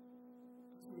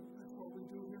 That's what we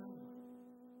do here.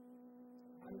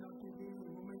 I'm not thinking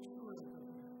we'll make sure that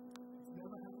doesn't happen. It's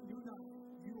never happened. You're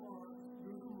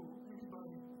who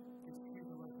everybody gets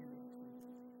treated like you are treated.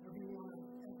 Everyone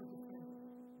I've ever defended.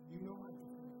 You know I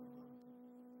defended a lot of people.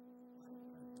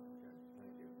 Okay,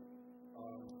 thank you.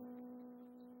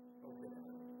 Okay,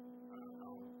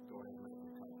 I'll go ahead and make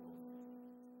a couple of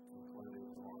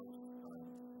concluding remarks.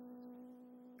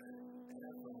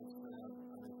 As I said,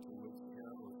 I think 2 weeks ago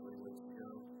or 3 weeks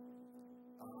ago,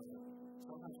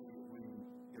 sometimes we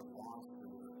get lost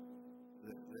in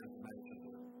the information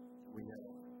that we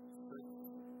have 6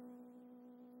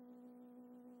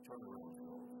 turnaround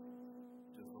goals,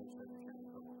 just those that you can't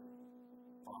cover.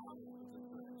 5 is a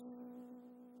fix,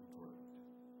 improved.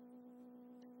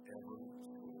 Every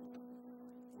school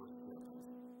was given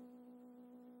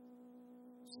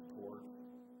support,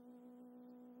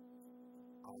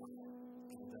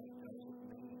 and that doesn't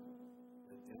mean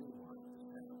that anyone is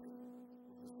happy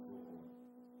with the school,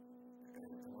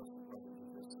 and unless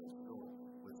it's a school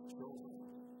with children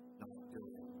not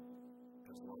doing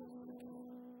as well as they can.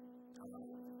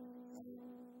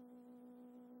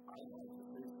 I like to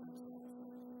see things like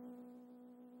that,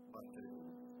 but to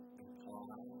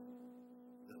imply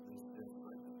that this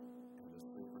district and the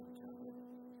superintendent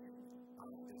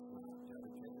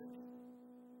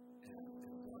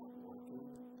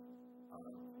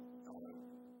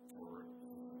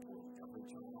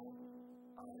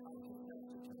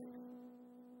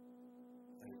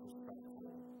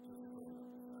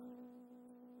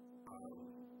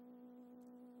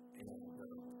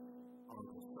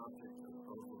subject of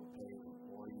overpaid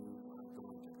employees.